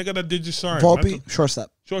nigga that did just sign. Volpe,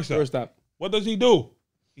 shortstop. Shortstop. What does he do?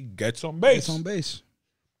 He gets on base.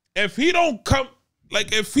 If he don't come,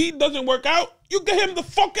 like if he doesn't work out, you get him the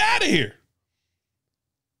fuck out of here.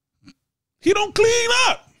 He don't clean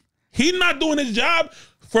up. He's not doing his job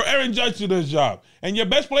for Aaron Judge to do his job. And your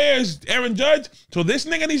best player is Aaron Judge, so this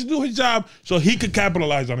nigga needs to do his job so he could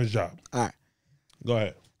capitalize on his job. All right. Go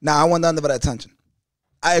ahead. Now, I want to under that attention.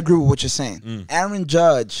 I agree with what you're saying. Aaron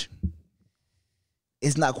Judge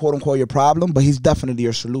is not quote-unquote your problem, but he's definitely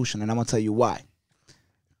your solution, and I'm going to tell you why.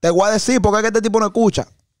 Te voy a decir porque este tipo no escucha.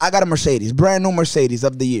 I got a Mercedes, brand new Mercedes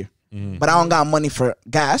of the year. But I don't got money for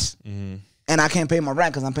gas, and I can't pay my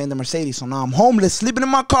rent because I'm paying the Mercedes. So now I'm homeless, sleeping in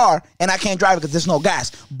my car, and I can't drive it because there's no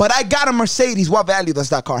gas. But I got a Mercedes. What value does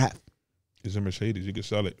that car have? It's a Mercedes. You can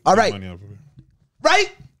sell it. All right. Money off of it.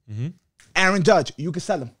 Right? Aaron Judge, you can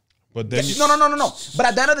sell him. But then No. But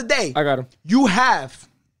at the end of the day, I got him. You have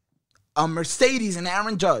a Mercedes and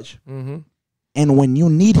Aaron Judge. And when you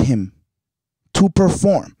need him to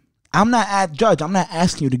perform, I'm not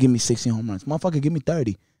asking you to give me 16 home runs. Motherfucker, give me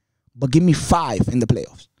 30. But give me 5 in the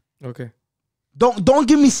playoffs. Okay. Don't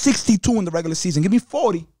give me 62 in the regular season. Give me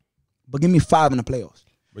 40, but give me 5 in the playoffs.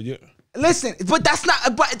 But yeah. Listen, but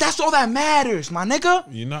that's all that matters, my nigga.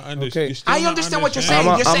 You're not understanding. Okay. I understand what you're saying.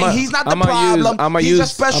 You're saying he's not the problem. He's a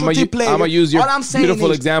specialty player. I'm going to use your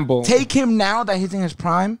beautiful example. Take him now that he's in his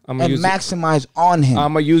prime and maximize on him.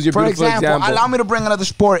 I'm going to use your beautiful example. For example, allow me to bring another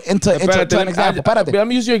sport into an example. I'm going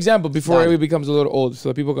to use your example before it becomes a little old so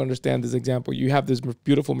that people can understand this example. You have this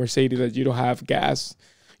beautiful Mercedes that you don't have gas,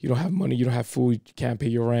 you don't have money, you don't have food, you can't pay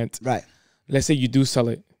your rent. Right. Let's say you do sell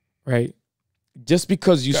it, right? Just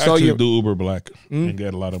because you saw your do Uber Black and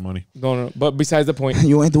get a lot of money. No. But besides the point,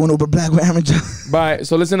 you ain't doing Uber Black with Aaron Judge. But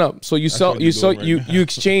so listen up. So you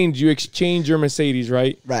exchange your Mercedes,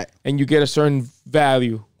 right? Right. And you get a certain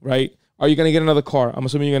value, right? Are you gonna get another car? I'm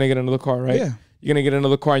assuming you're gonna get another car, right? Yeah. You're gonna get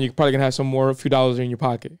another car, and you're probably gonna have a few dollars in your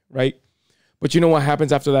pocket, right? But you know what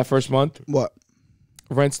happens after that first month? What?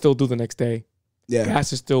 Rent's still due the next day. Yeah.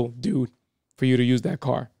 Gas is still due for you to use that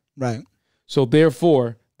car. Right. So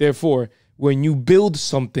therefore. When you build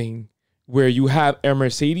something where you have a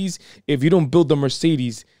Mercedes, if you don't build the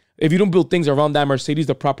Mercedes, if you don't build things around that Mercedes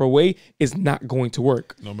the proper way, it's not going to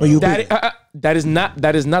work. No, that is not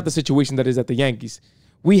the situation that is at the Yankees.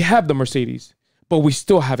 We have the Mercedes, but we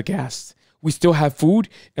still have gas, we still have food,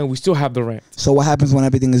 and we still have the rent. So what happens when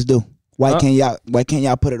everything is due? Why can't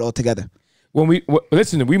y'all put it all together? When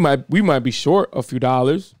listen, we might be short a few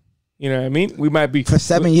dollars. You know what I mean? We might be for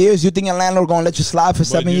 7 years. You think your landlord gonna let you slide for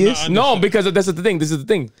 7 years? No, because this is the thing. This is the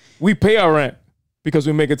thing. We pay our rent because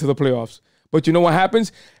we make it to the playoffs. But you know what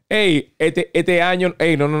happens? Hey, este año,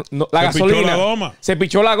 hey, no, la gasolina. Se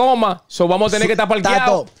pichó la goma. So vamos a tener que estar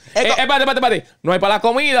parqueados. Espérate. No hay para la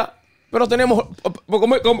comida, pero tenemos,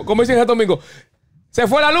 como dicen el domingo, se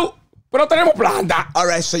fue la luz. Pero tenemos planta. All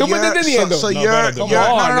right, so you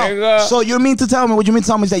mean to tell me, what you mean to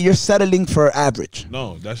tell me is that you're settling for average?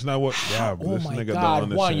 No, that's not what. Yeah, oh this my nigga God, don't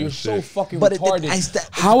Juan, understand you're shit. so fucking retarded.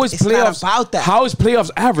 How is playoffs about that? How is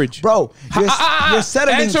playoffs average, bro? You're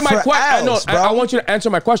settling for L's, bro. I want you to answer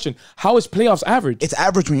my question. How is playoffs average? It's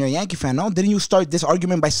average when you're a Yankee fan. No, didn't you start this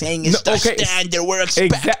argument by saying it's the standard we're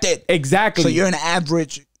expected? Exactly. So you're an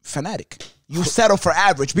average fanatic. You settle for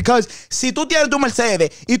average. Because si tú tienes tu Mercedes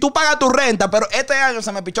y tú pagas tu renta, pero este año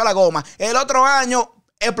se me pichó la goma, el otro año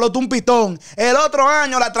explotó un pitón, el otro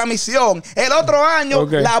año la transmisión, el otro año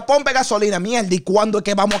la pompa de gasolina. Mierda, ¿y cuándo es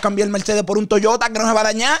que vamos a cambiar el Mercedes por un Toyota que no se va a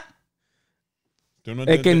dañar?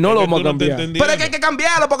 Es que no lo vamos a cambiar. Pero es que hay que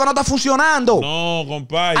cambiarlo porque no está funcionando. No,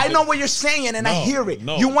 compadre. I know what you're saying and I hear it.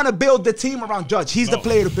 You want to build the team around Judge. He's the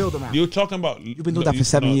player to build around. You're talking about... You've been doing that for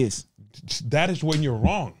 7 years. That is when you're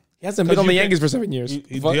wrong. He hasn't been on the Yankees for 7 years.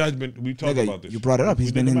 He has been. We talked about this. You brought it up.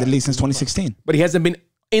 He's been in the league since 2016. But he hasn't been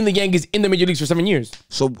in the Yankees in the major leagues for 7 years.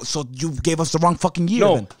 So you gave us the wrong fucking year.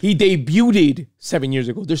 No, then. he debuted 7 years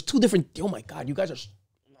ago. There's two different. Oh my God, you guys are.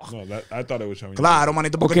 No, I thought it was 7 years. Claro,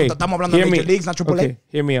 manito, porque estamos hablando de major leagues, not triple A. Okay,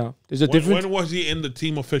 hear me out. There's a difference. When was he in the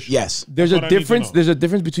team officially? Yes. There's a difference. There's a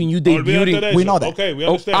difference between you debuting. We know that. Okay, we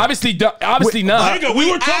understand. Obviously not. Nigga,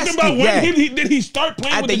 we were talking about when did he start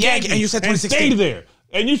playing at with the Yankees and you said 2016. And stayed there.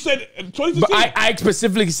 And you said 2016. But I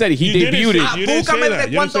specifically said he debuted it. You didn't say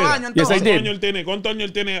that. Yes, I did. ¿Cuántos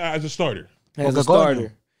años tiene as a starter? As a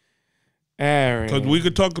starter. Aaron. Because we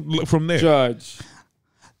could talk from there. Judge.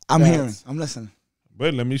 I'm hearing. I'm listening.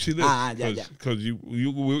 But let me see this. Yeah. Because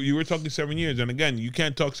you were talking 7 years. And again, you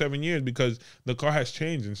can't talk 7 years because the car has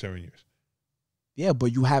changed in 7 years. Yeah,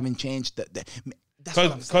 but you haven't changed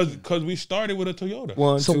Because we started with a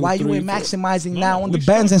Toyota. So why you ain't maximizing now on the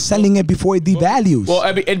Benz and selling it before it devalues? Well,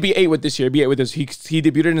 it'd be 8 with this year. It'd be 8 with this. He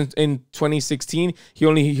debuted in 2016. He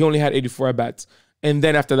only had 84 at bats, and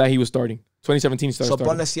then after that he was starting. 2017 he started. So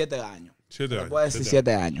ponle 7 años. 7 años. Puedes decir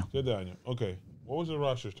 7 años. 7 años. Okay. What was the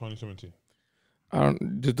rosters 2017? I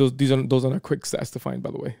don't. Those are not quick stats to find,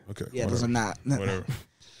 by the way. Okay. Yeah, whatever. those are not. Whatever.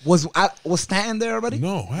 Was Stan there already?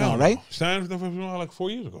 No, hell right? No. Stan was like 4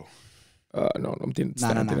 years ago. No, tiene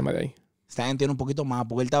más de ahí. Stan tiene un poquito más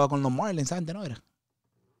porque él estaba con los Marlins antes, ¿no era?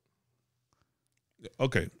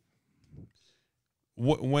 Okay.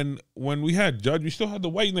 When we had Judge, we still had the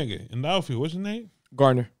white nigga in the outfield. What's his name?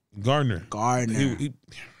 Garner. Let's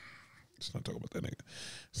not talk about that nigga.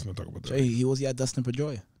 Let's not talk about that. So he was Dustin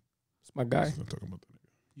Pedroia. It's my guy. Let's not talk about that nigga.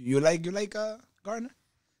 You like Garner?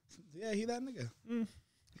 Yeah, he that nigga.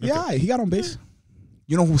 Yeah, he got on base.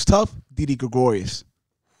 You know who's tough? Didi Gregorius.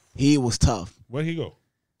 He was tough. Where'd he go?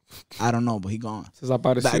 I don't know, but he gone.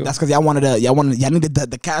 That's because y'all needed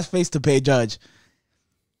the cash face to pay Judge.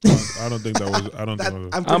 I don't think that was.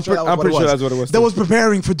 I'm pretty sure that's what it was. They was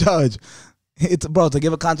preparing for Judge. It's to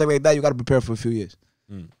give a contract like that, you got to prepare for a few years.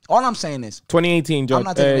 All I'm saying is 2018 Judge. I'm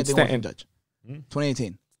not taking anything from Judge.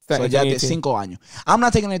 2018. So ya de 5 años. I'm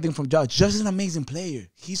not taking anything from Judge. Judge is an amazing player.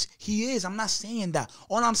 He is. I'm not saying that.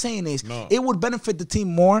 All I'm saying is it would benefit the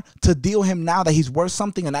team more to deal him now that he's worth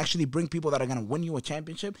something and actually bring people that are going to win you a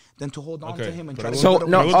championship than to hold on to him and try to. So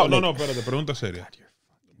espérate, pregunta seria.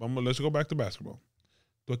 Let's go back to basketball.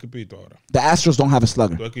 Tu equipito ahora. The Astros don't have a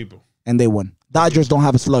slugger. Tu equipo. And they won. Dodgers don't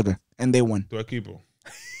have a slugger and they won. Tu equipo.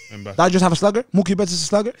 Dodgers have a slugger. Mookie Betts is a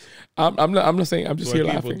slugger. I'm not saying. I'm just here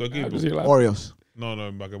laughing. Orioles. No,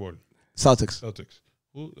 in basketball. Celtics.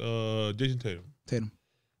 Who? Jason Tatum.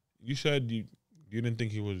 You said you didn't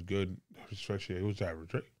think he was good his first year. He was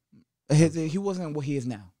average, right? He wasn't what he is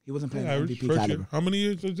now. He wasn't playing average, MVP caliber. How many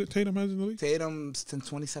years does Tatum has in the league? Tatum since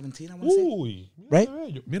 2017, I want to say.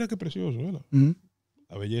 Right? Mira qué precioso, ¿verdad?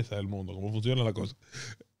 La belleza del mundo, cómo funciona la cosa.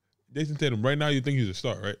 Jason Tatum, right now you think he's a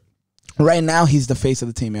star, right? Right now, he's the face of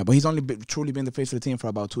the team, yeah. But he's only truly been the face of the team for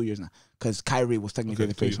about 2 years now. Because Kyrie was technically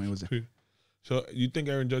the face when he was there. So you think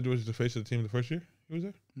Aaron Judge was the face of the team the first year he was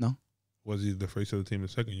there? No. Was he the face of the team the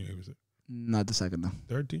second year he was there? Not the second, though.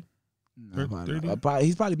 Third team? No,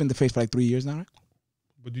 he's probably been the face for like 3 years now, right?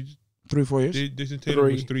 But 3 or 4 years? Jason Tatum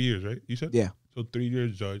was 3 years, right? You said? Yeah. So 3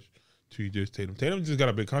 years Judge, 2 years Tatum. Tatum just got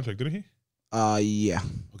a big contract, didn't he? Yeah.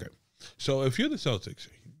 Okay. So if you're the Celtics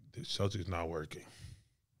not working.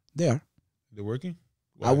 They are. They're working?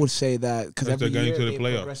 Why? I would say that because every year they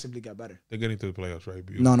progressively got better. They're getting to the playoffs, right?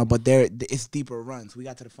 Beautiful. No, but it's deeper runs. We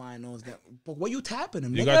got to the finals. But what you tapping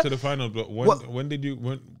them? You got to the finals, but when did you?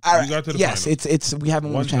 When you got to the finals? Yes, it's we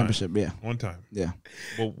haven't won the championship. Yeah, one time. Yeah.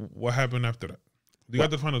 But what happened after that? You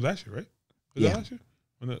got to the finals last year, right? Was that last year?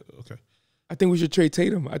 Okay. I think we should trade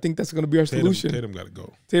Tatum. I think that's going to be our solution. Tatum got to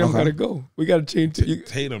go. Tatum got to go. We got to change.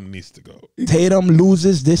 Tatum needs to go. Tatum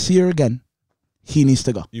loses this year again. He needs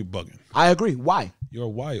to go. You bugging. I agree. Why? You're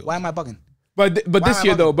wild. Why am I bugging? But this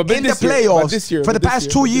year though, in the playoffs, for the past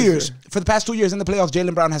 2 years, in the playoffs,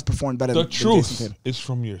 Jaylen Brown has performed better than Jason Tatum. The truth is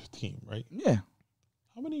from your team, right? Yeah.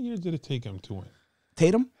 How many years did it take him to win?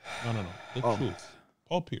 Tatum? No. The truth.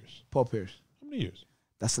 Paul Pierce. How many years?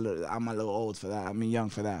 I'm a little old for that. I mean, young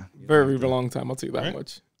for that. Very long time. I'll tell you that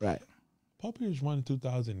much. Right. Paul Pierce won in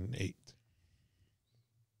 2008.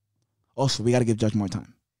 Also, we got to give Judge more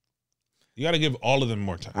time. You got to give all of them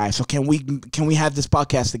more time. All right. So can we have this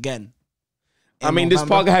podcast again? I mean, this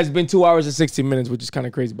podcast has been 2 hours and 16 minutes, which is kind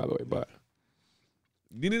of crazy, by the way. But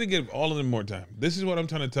you need to give all of them more time. This is what I'm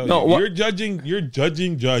trying to tell you. You're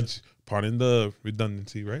judging Judge. Pardon the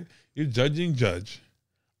redundancy, right? You're judging Judge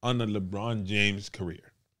on a LeBron James career.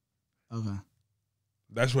 Okay.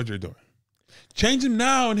 That's what you're doing. Change him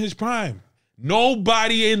now in his prime.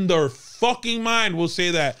 Nobody in their fucking mind will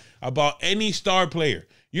say that about any star player.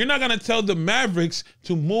 You're not going to tell the Mavericks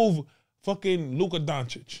to move fucking Luka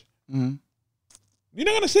Doncic. Mm-hmm. You're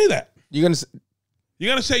not going to say that. You're going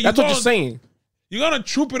to say... That's what you're saying. You're going to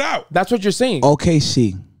troop it out. That's what you're saying.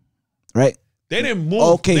 OKC, right? They didn't move.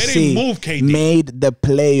 OKC they didn't move KD. Made the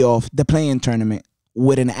play-in tournament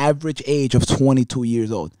with an average age of 22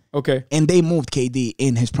 years old. Okay. And they moved KD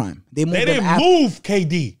in his prime. They didn't move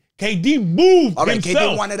KD. KD moved all right,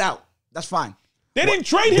 himself. KD wanted out. That's fine. They didn't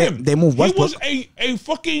trade him. They moved Westbrook. He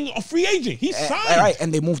was a free agent. He signed. Right,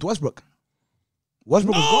 and they moved Westbrook.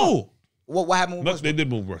 Westbrook was gone. What happened with Westbrook? They did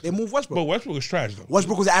move Westbrook. They moved Westbrook. But Westbrook is trash, though.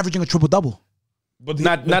 Westbrook was averaging a triple-double. But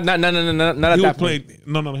not at that point.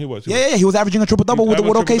 No, he was. Yeah, he was averaging a triple-double with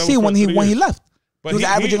OKC when he left. But he was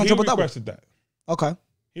averaging a triple-double. He requested that. Okay.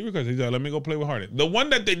 He requested, he said, let me go play with Harden. The one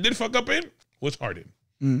that they did fuck up in was Harden.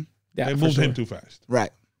 Mm-hmm. Yeah, they moved him too fast.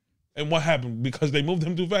 Right. And what happened? Because they moved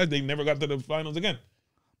him too fast, they never got to the finals again.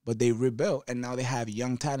 But they rebuilt, and now they have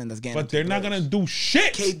young talent that's getting. But they're not going to do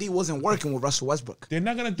shit. KD wasn't working with Russell Westbrook. They're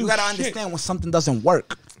not going to do shit. You got to understand when something doesn't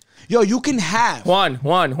work. Yo, you can have. Juan.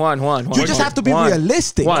 You just have to be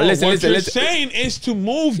realistic. Juan, what you're saying is to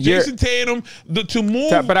move Jason Tatum, to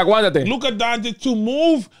move Luka Doncic, to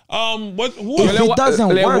move If it doesn't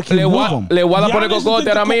work, you move him. Le voy a poner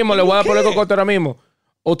cocote ahora mismo.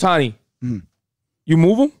 Ohtani. You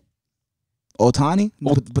move him? Ohtani?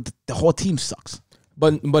 But the whole team sucks.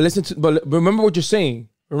 But remember what you're saying.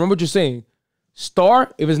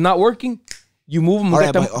 Star, if it's not working, you move him. All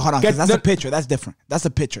right, but hold on, that's a pitcher. That's different. That's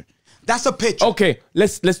a pitcher. Okay,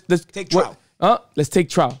 let's take Trout. Let's take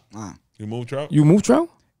Trout. You move Trout? You move Trout?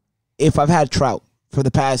 If I've had Trout for the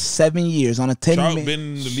past 7 years on a 10 Trout been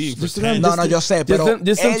in the league for 10. No, yo sé, pero él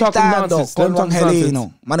estando con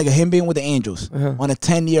Angelino, my nigga, him being with the Angels on a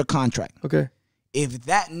 10-year contract. Okay. If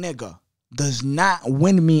that nigga does not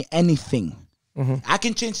win me anything, I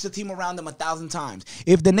can change the team around him 1,000 times.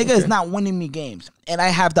 If the nigga is not winning me games, and I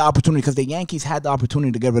have the opportunity, because the Yankees had the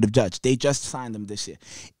opportunity to get rid of Judge. They just signed him this year.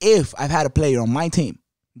 If I've had a player on my team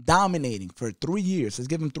dominating for 3 years, let's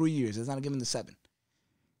give him 3 years, let's not give him the 7,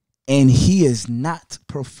 and he is not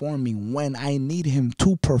performing when I need him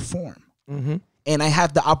to perform, and I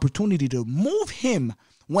have the opportunity to move him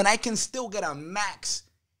when I can still get a max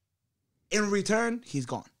in return, he's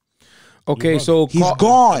gone. Okay, so he's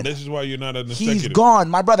gone. This is why you're not an executive. He's gone,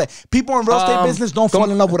 my brother. People in real estate business don't fall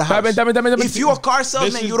in love with a house. If you're a car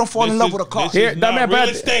salesman, you don't fall in love with a car. Here, dame real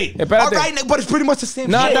estate. All right, but it's pretty much the same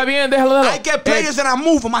shit. Está bien, déjalo. I get players and I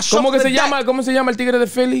move them. I shuffle ¿Cómo se llama el tigre de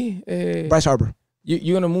Philly? Bryce Harper.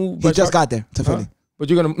 You're gonna move. He just got there to Philly. But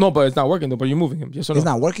you're gonna but it's not working though. But you're moving him. Yes or no? It's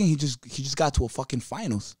not working. He just got to a fucking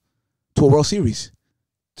finals, to a World Series.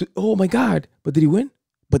 Oh my God! But did he win?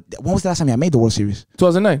 But when was the last time I made the World Series?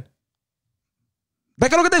 2009. ¿Ves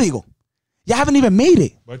que lo que te digo? You haven't even made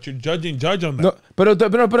it. But you're judging Judge on that. No, pero que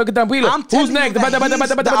tranquilo. Who's next?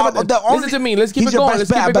 Listen to me. Let's keep it going. Let's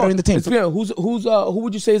keep it going. Who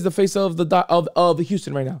would you say is the face of the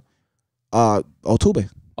Houston right now? Altuve.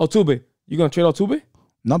 Altuve. You gonna trade Altuve?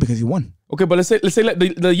 No, because he won. Okay, but let's say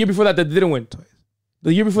the year before that didn't win. Twice.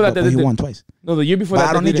 The year before that he won twice. No, the year before that.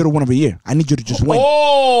 I don't need you to win every year. I need you to just win.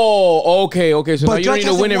 Oh, okay. So now you don't need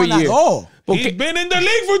to win every year. He's been in the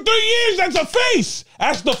league for 3 years. That's a face.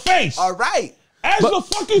 That's the face. All right. As the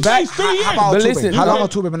fucking face 3 years. But listen, how long has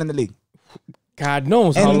Altuve been in the league? God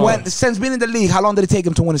knows how long. And since being in the league, how long did it take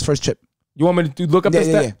him to win his first chip? You want me to look up the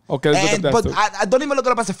stat? Yeah. Okay, let's look up that. But I don't even look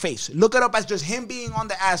it up as a face. Look it up as just him being on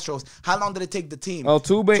the Astros. How long did it take the team?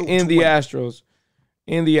 Altuve in the Astros.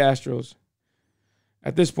 In the Astros.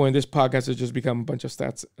 At this point, this podcast has just become a bunch of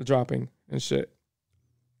stats dropping and shit.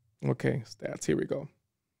 Okay, stats. Here we go.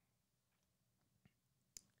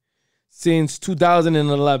 Since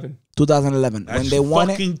 2011. 2011. That's when they won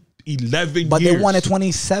it. 11 years. But they won it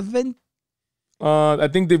 27? I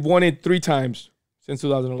think they've won it 3 times since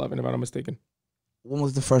 2011, if I'm not mistaken. When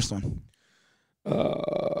was the first one?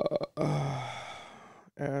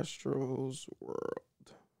 Astros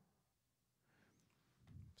World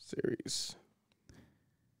Series.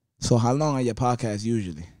 So how long are your podcasts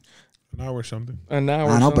usually? An hour or something. An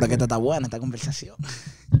hour. Ah, no, pero que está buena esta conversación.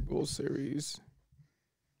 World Series.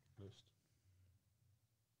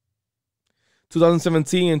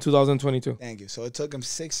 2017 and 2022. Thank you. So it took him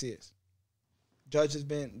 6 years. Judge has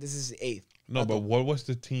been, this is his 8th. No, but what was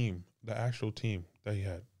the team, the actual team that he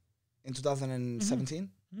had? In 2017?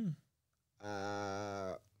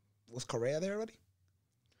 Was Correa there already?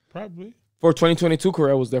 Probably. For 2022,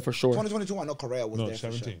 Correa was there for sure. 2022, I know Correa was there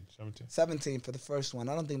 17, for sure. 17 for the first one.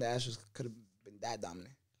 I don't think the Astros could have been that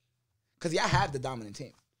dominant. Because y'all have the dominant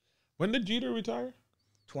team. When did Jeter retire?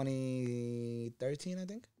 2013, I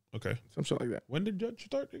think. Okay. Some shit like that. When did Judge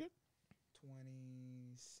start again?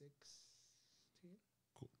 2016.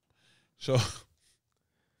 Cool. So.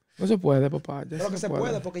 No se puede, papá. Pero que se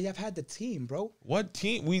puede porque you've had the team, bro. What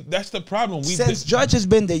team? That's the problem. Since Judge has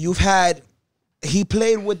been there, you've had... He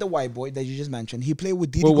played with the white boy that you just mentioned. He played with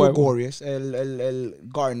Didi Gregorius, El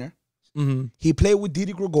Gardner. He played with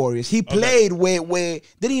Didi Gregorius. He played with...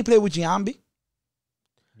 Didn't he play with Giambi?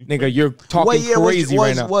 Nigga, you're talking What year crazy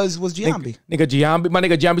right now. was Giambi? Nigga, Giambi. My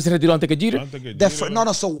nigga Giambi se retiró antes que Jeter.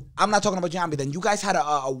 No. So I'm not talking about Giambi. Then you guys had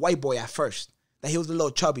a white boy at first. That he was a little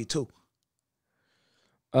chubby too.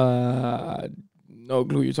 No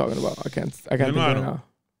clue you're talking about. I can't think of it now.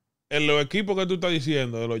 En los equipos que tú estás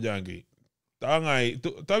diciendo de los Yankees, estaban ahí.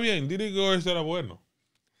 Está bien, Didi Gregorius era bueno.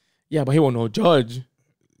 Yeah, but he wasn't no judge.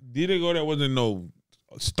 Didi Gregorius wasn't no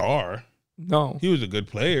star. No. He was a good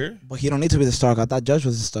player. But he don't need to be the star. I thought Judge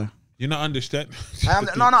was the star. You're not understanding.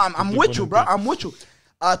 I'm with you, bro. I'm with you.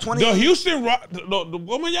 The Houston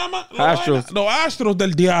 ¿cómo se llama? Astros. Los Astros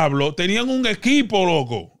del Diablo tenían un equipo,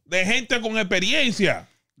 loco, de gente con experiencia.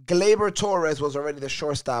 Gleyber Torres was already the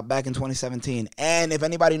shortstop back in 2017. And if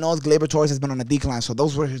anybody knows, Gleyber Torres has been on a decline. So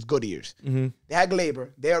those were his good years. Mm-hmm. They had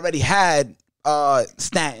Gleyber. They already had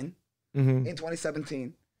Stanton in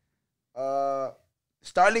 2017.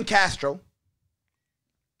 Starling Castro.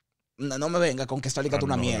 No me venga con que Starling Castro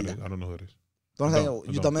una mierda. I don't know who it is.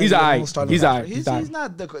 He's aight. He's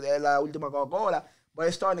not la última Coca-Cola, but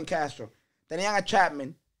it's Starling Castro. Tenían a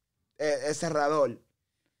Chapman, el cerrador.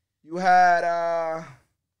 You had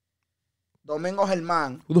Domingo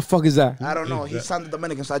Germán. Who the fuck is that? I don't know. He sounded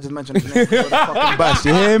Dominican, so I just mentioned his name. For the fucking best,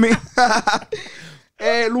 you hear me?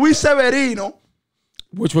 Luis Severino.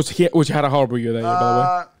 Which had a horrible year that year,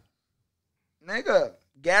 by the way. Nigga,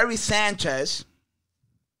 Gary Sanchez.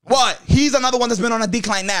 What? He's another one that's been on a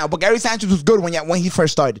decline now. But Gary Sanchez was good when he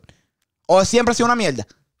first started. O siempre ha sido una mierda.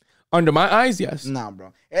 Under my eyes, yes. No,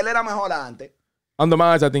 bro. Él era mejor antes. Under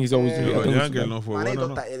my eyes, I think he's always.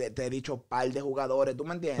 Manito, te he dicho par de jugadores. ¿Tú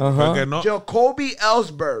me entiendes? Jacoby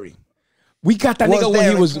Ellsbury. We got that nigga when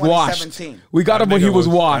he was washed. We got him when he was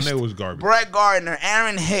washed. That nigga was garbage. Brett Gardner,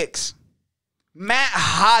 Aaron Hicks, Matt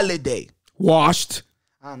Holliday. Washed.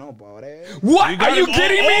 I know, bro. What? Are you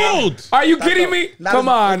kidding me? Are you kidding me? Come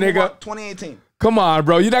on, nigga. 2018. Come on,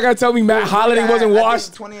 bro. You're not going to tell me Matt Holliday wasn't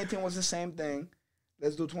washed? 2018 was the same thing.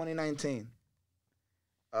 Let's do 2019.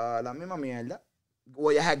 La misma mierda.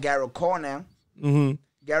 Well, you had Garrett Cole now. Mm-hmm.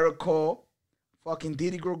 Garrett Cole. Fucking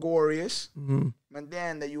Didi Gregorius. Mm-hmm. And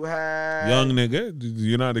then that you had... Young nigga.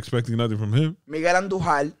 You're not expecting nothing from him. Miguel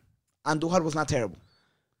Andújar. Andújar was not terrible.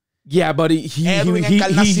 Yeah, but he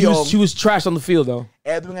was trash on the field, though.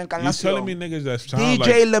 Edwin Encarnacion. You telling me niggas that sound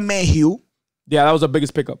DJ LeMahieu. Yeah, that was the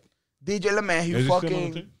biggest pickup. DJ LeMahieu,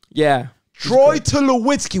 fucking... Yeah. Troy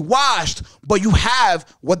Tulowitzki, washed. But you have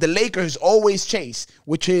what the Lakers always chase,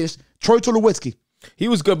 which is Troy Tulowitzki. He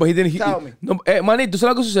was good, but he didn't... Tell me. No, manito, ¿sabes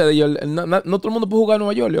lo que sucede? No todo el mundo puede jugar en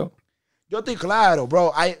Nueva York, yo. Yo estoy claro,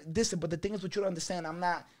 bro. Listen, but the thing is what you don't understand. I'm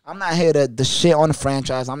not here to shit on the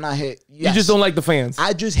franchise. I'm not here. Yes, you just don't like the fans.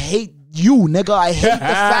 I just hate you, nigga. I hate the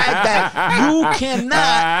fact that you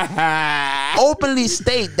cannot openly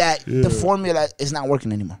state that the formula is not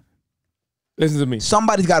working anymore. Listen to me.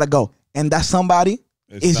 Somebody's got to go. And that somebody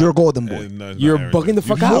is your golden boy. You're bugging the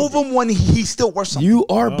fuck out. Move him when he still works something. You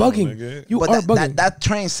are bugging. You are bugging. That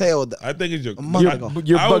train sailed. I think it's your...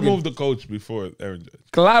 I would move the coach before Aaron Judge.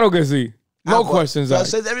 Claro que sí. No questions. So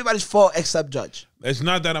it's everybody's fault except Judge. It's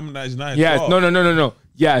not that it's not his yes. fault. No.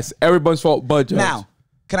 Yes, everyone's fault but Judge. Now,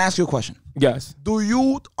 can I ask you a question? Yes. Do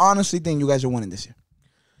you honestly think you guys are winning this year?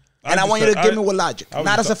 And I want you to give me with logic,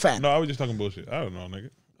 not as a fan. No, I was just talking bullshit. I don't know, nigga.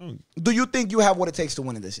 Do you think you have what it takes to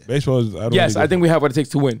win it this year? Baseball is... I think we have what it takes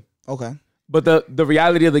to win. Okay. But the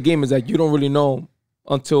reality of the game is that you don't really know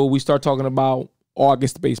until we start talking about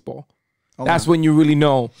August baseball. Okay. That's when you really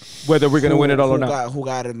know whether we're going to win it all or not. Who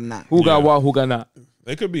got it or not. Who got what, who got not.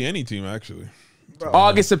 It could be any team, actually. Bro.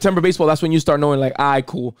 August, September baseball, that's when you start knowing, like, all right,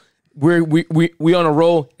 cool. We on a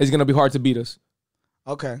roll. It's going to be hard to beat us.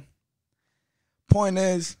 Okay. Point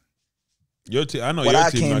is... Your team, I know your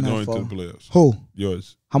team not going to the playoffs. Who?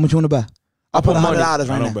 Yours. How much you want to bet? I'll put $100 right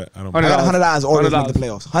now. I don't bet. I got $100. Orioles make the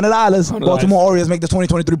playoffs. $100. Baltimore Orioles make the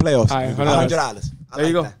 2023 playoffs. $100. There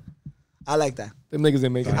you go. I like that. Them niggas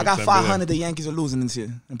ain't making it. I got 500. The Yankees are losing this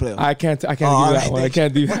year in playoffs. I can't give you that one. I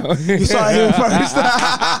can't do that one. You saw it here first.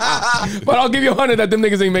 But I'll give you 100 that them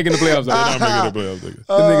niggas ain't making the playoffs. They're not making the playoffs, niggas.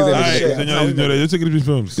 Them niggas ain't making the playoffs. Señores y señores, yo sé que mis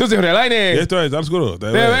films. Yo soy Jorge Laine. Esto es OSCURO.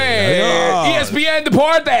 Bebé. ESPN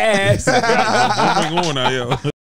Deportes. Una, yo.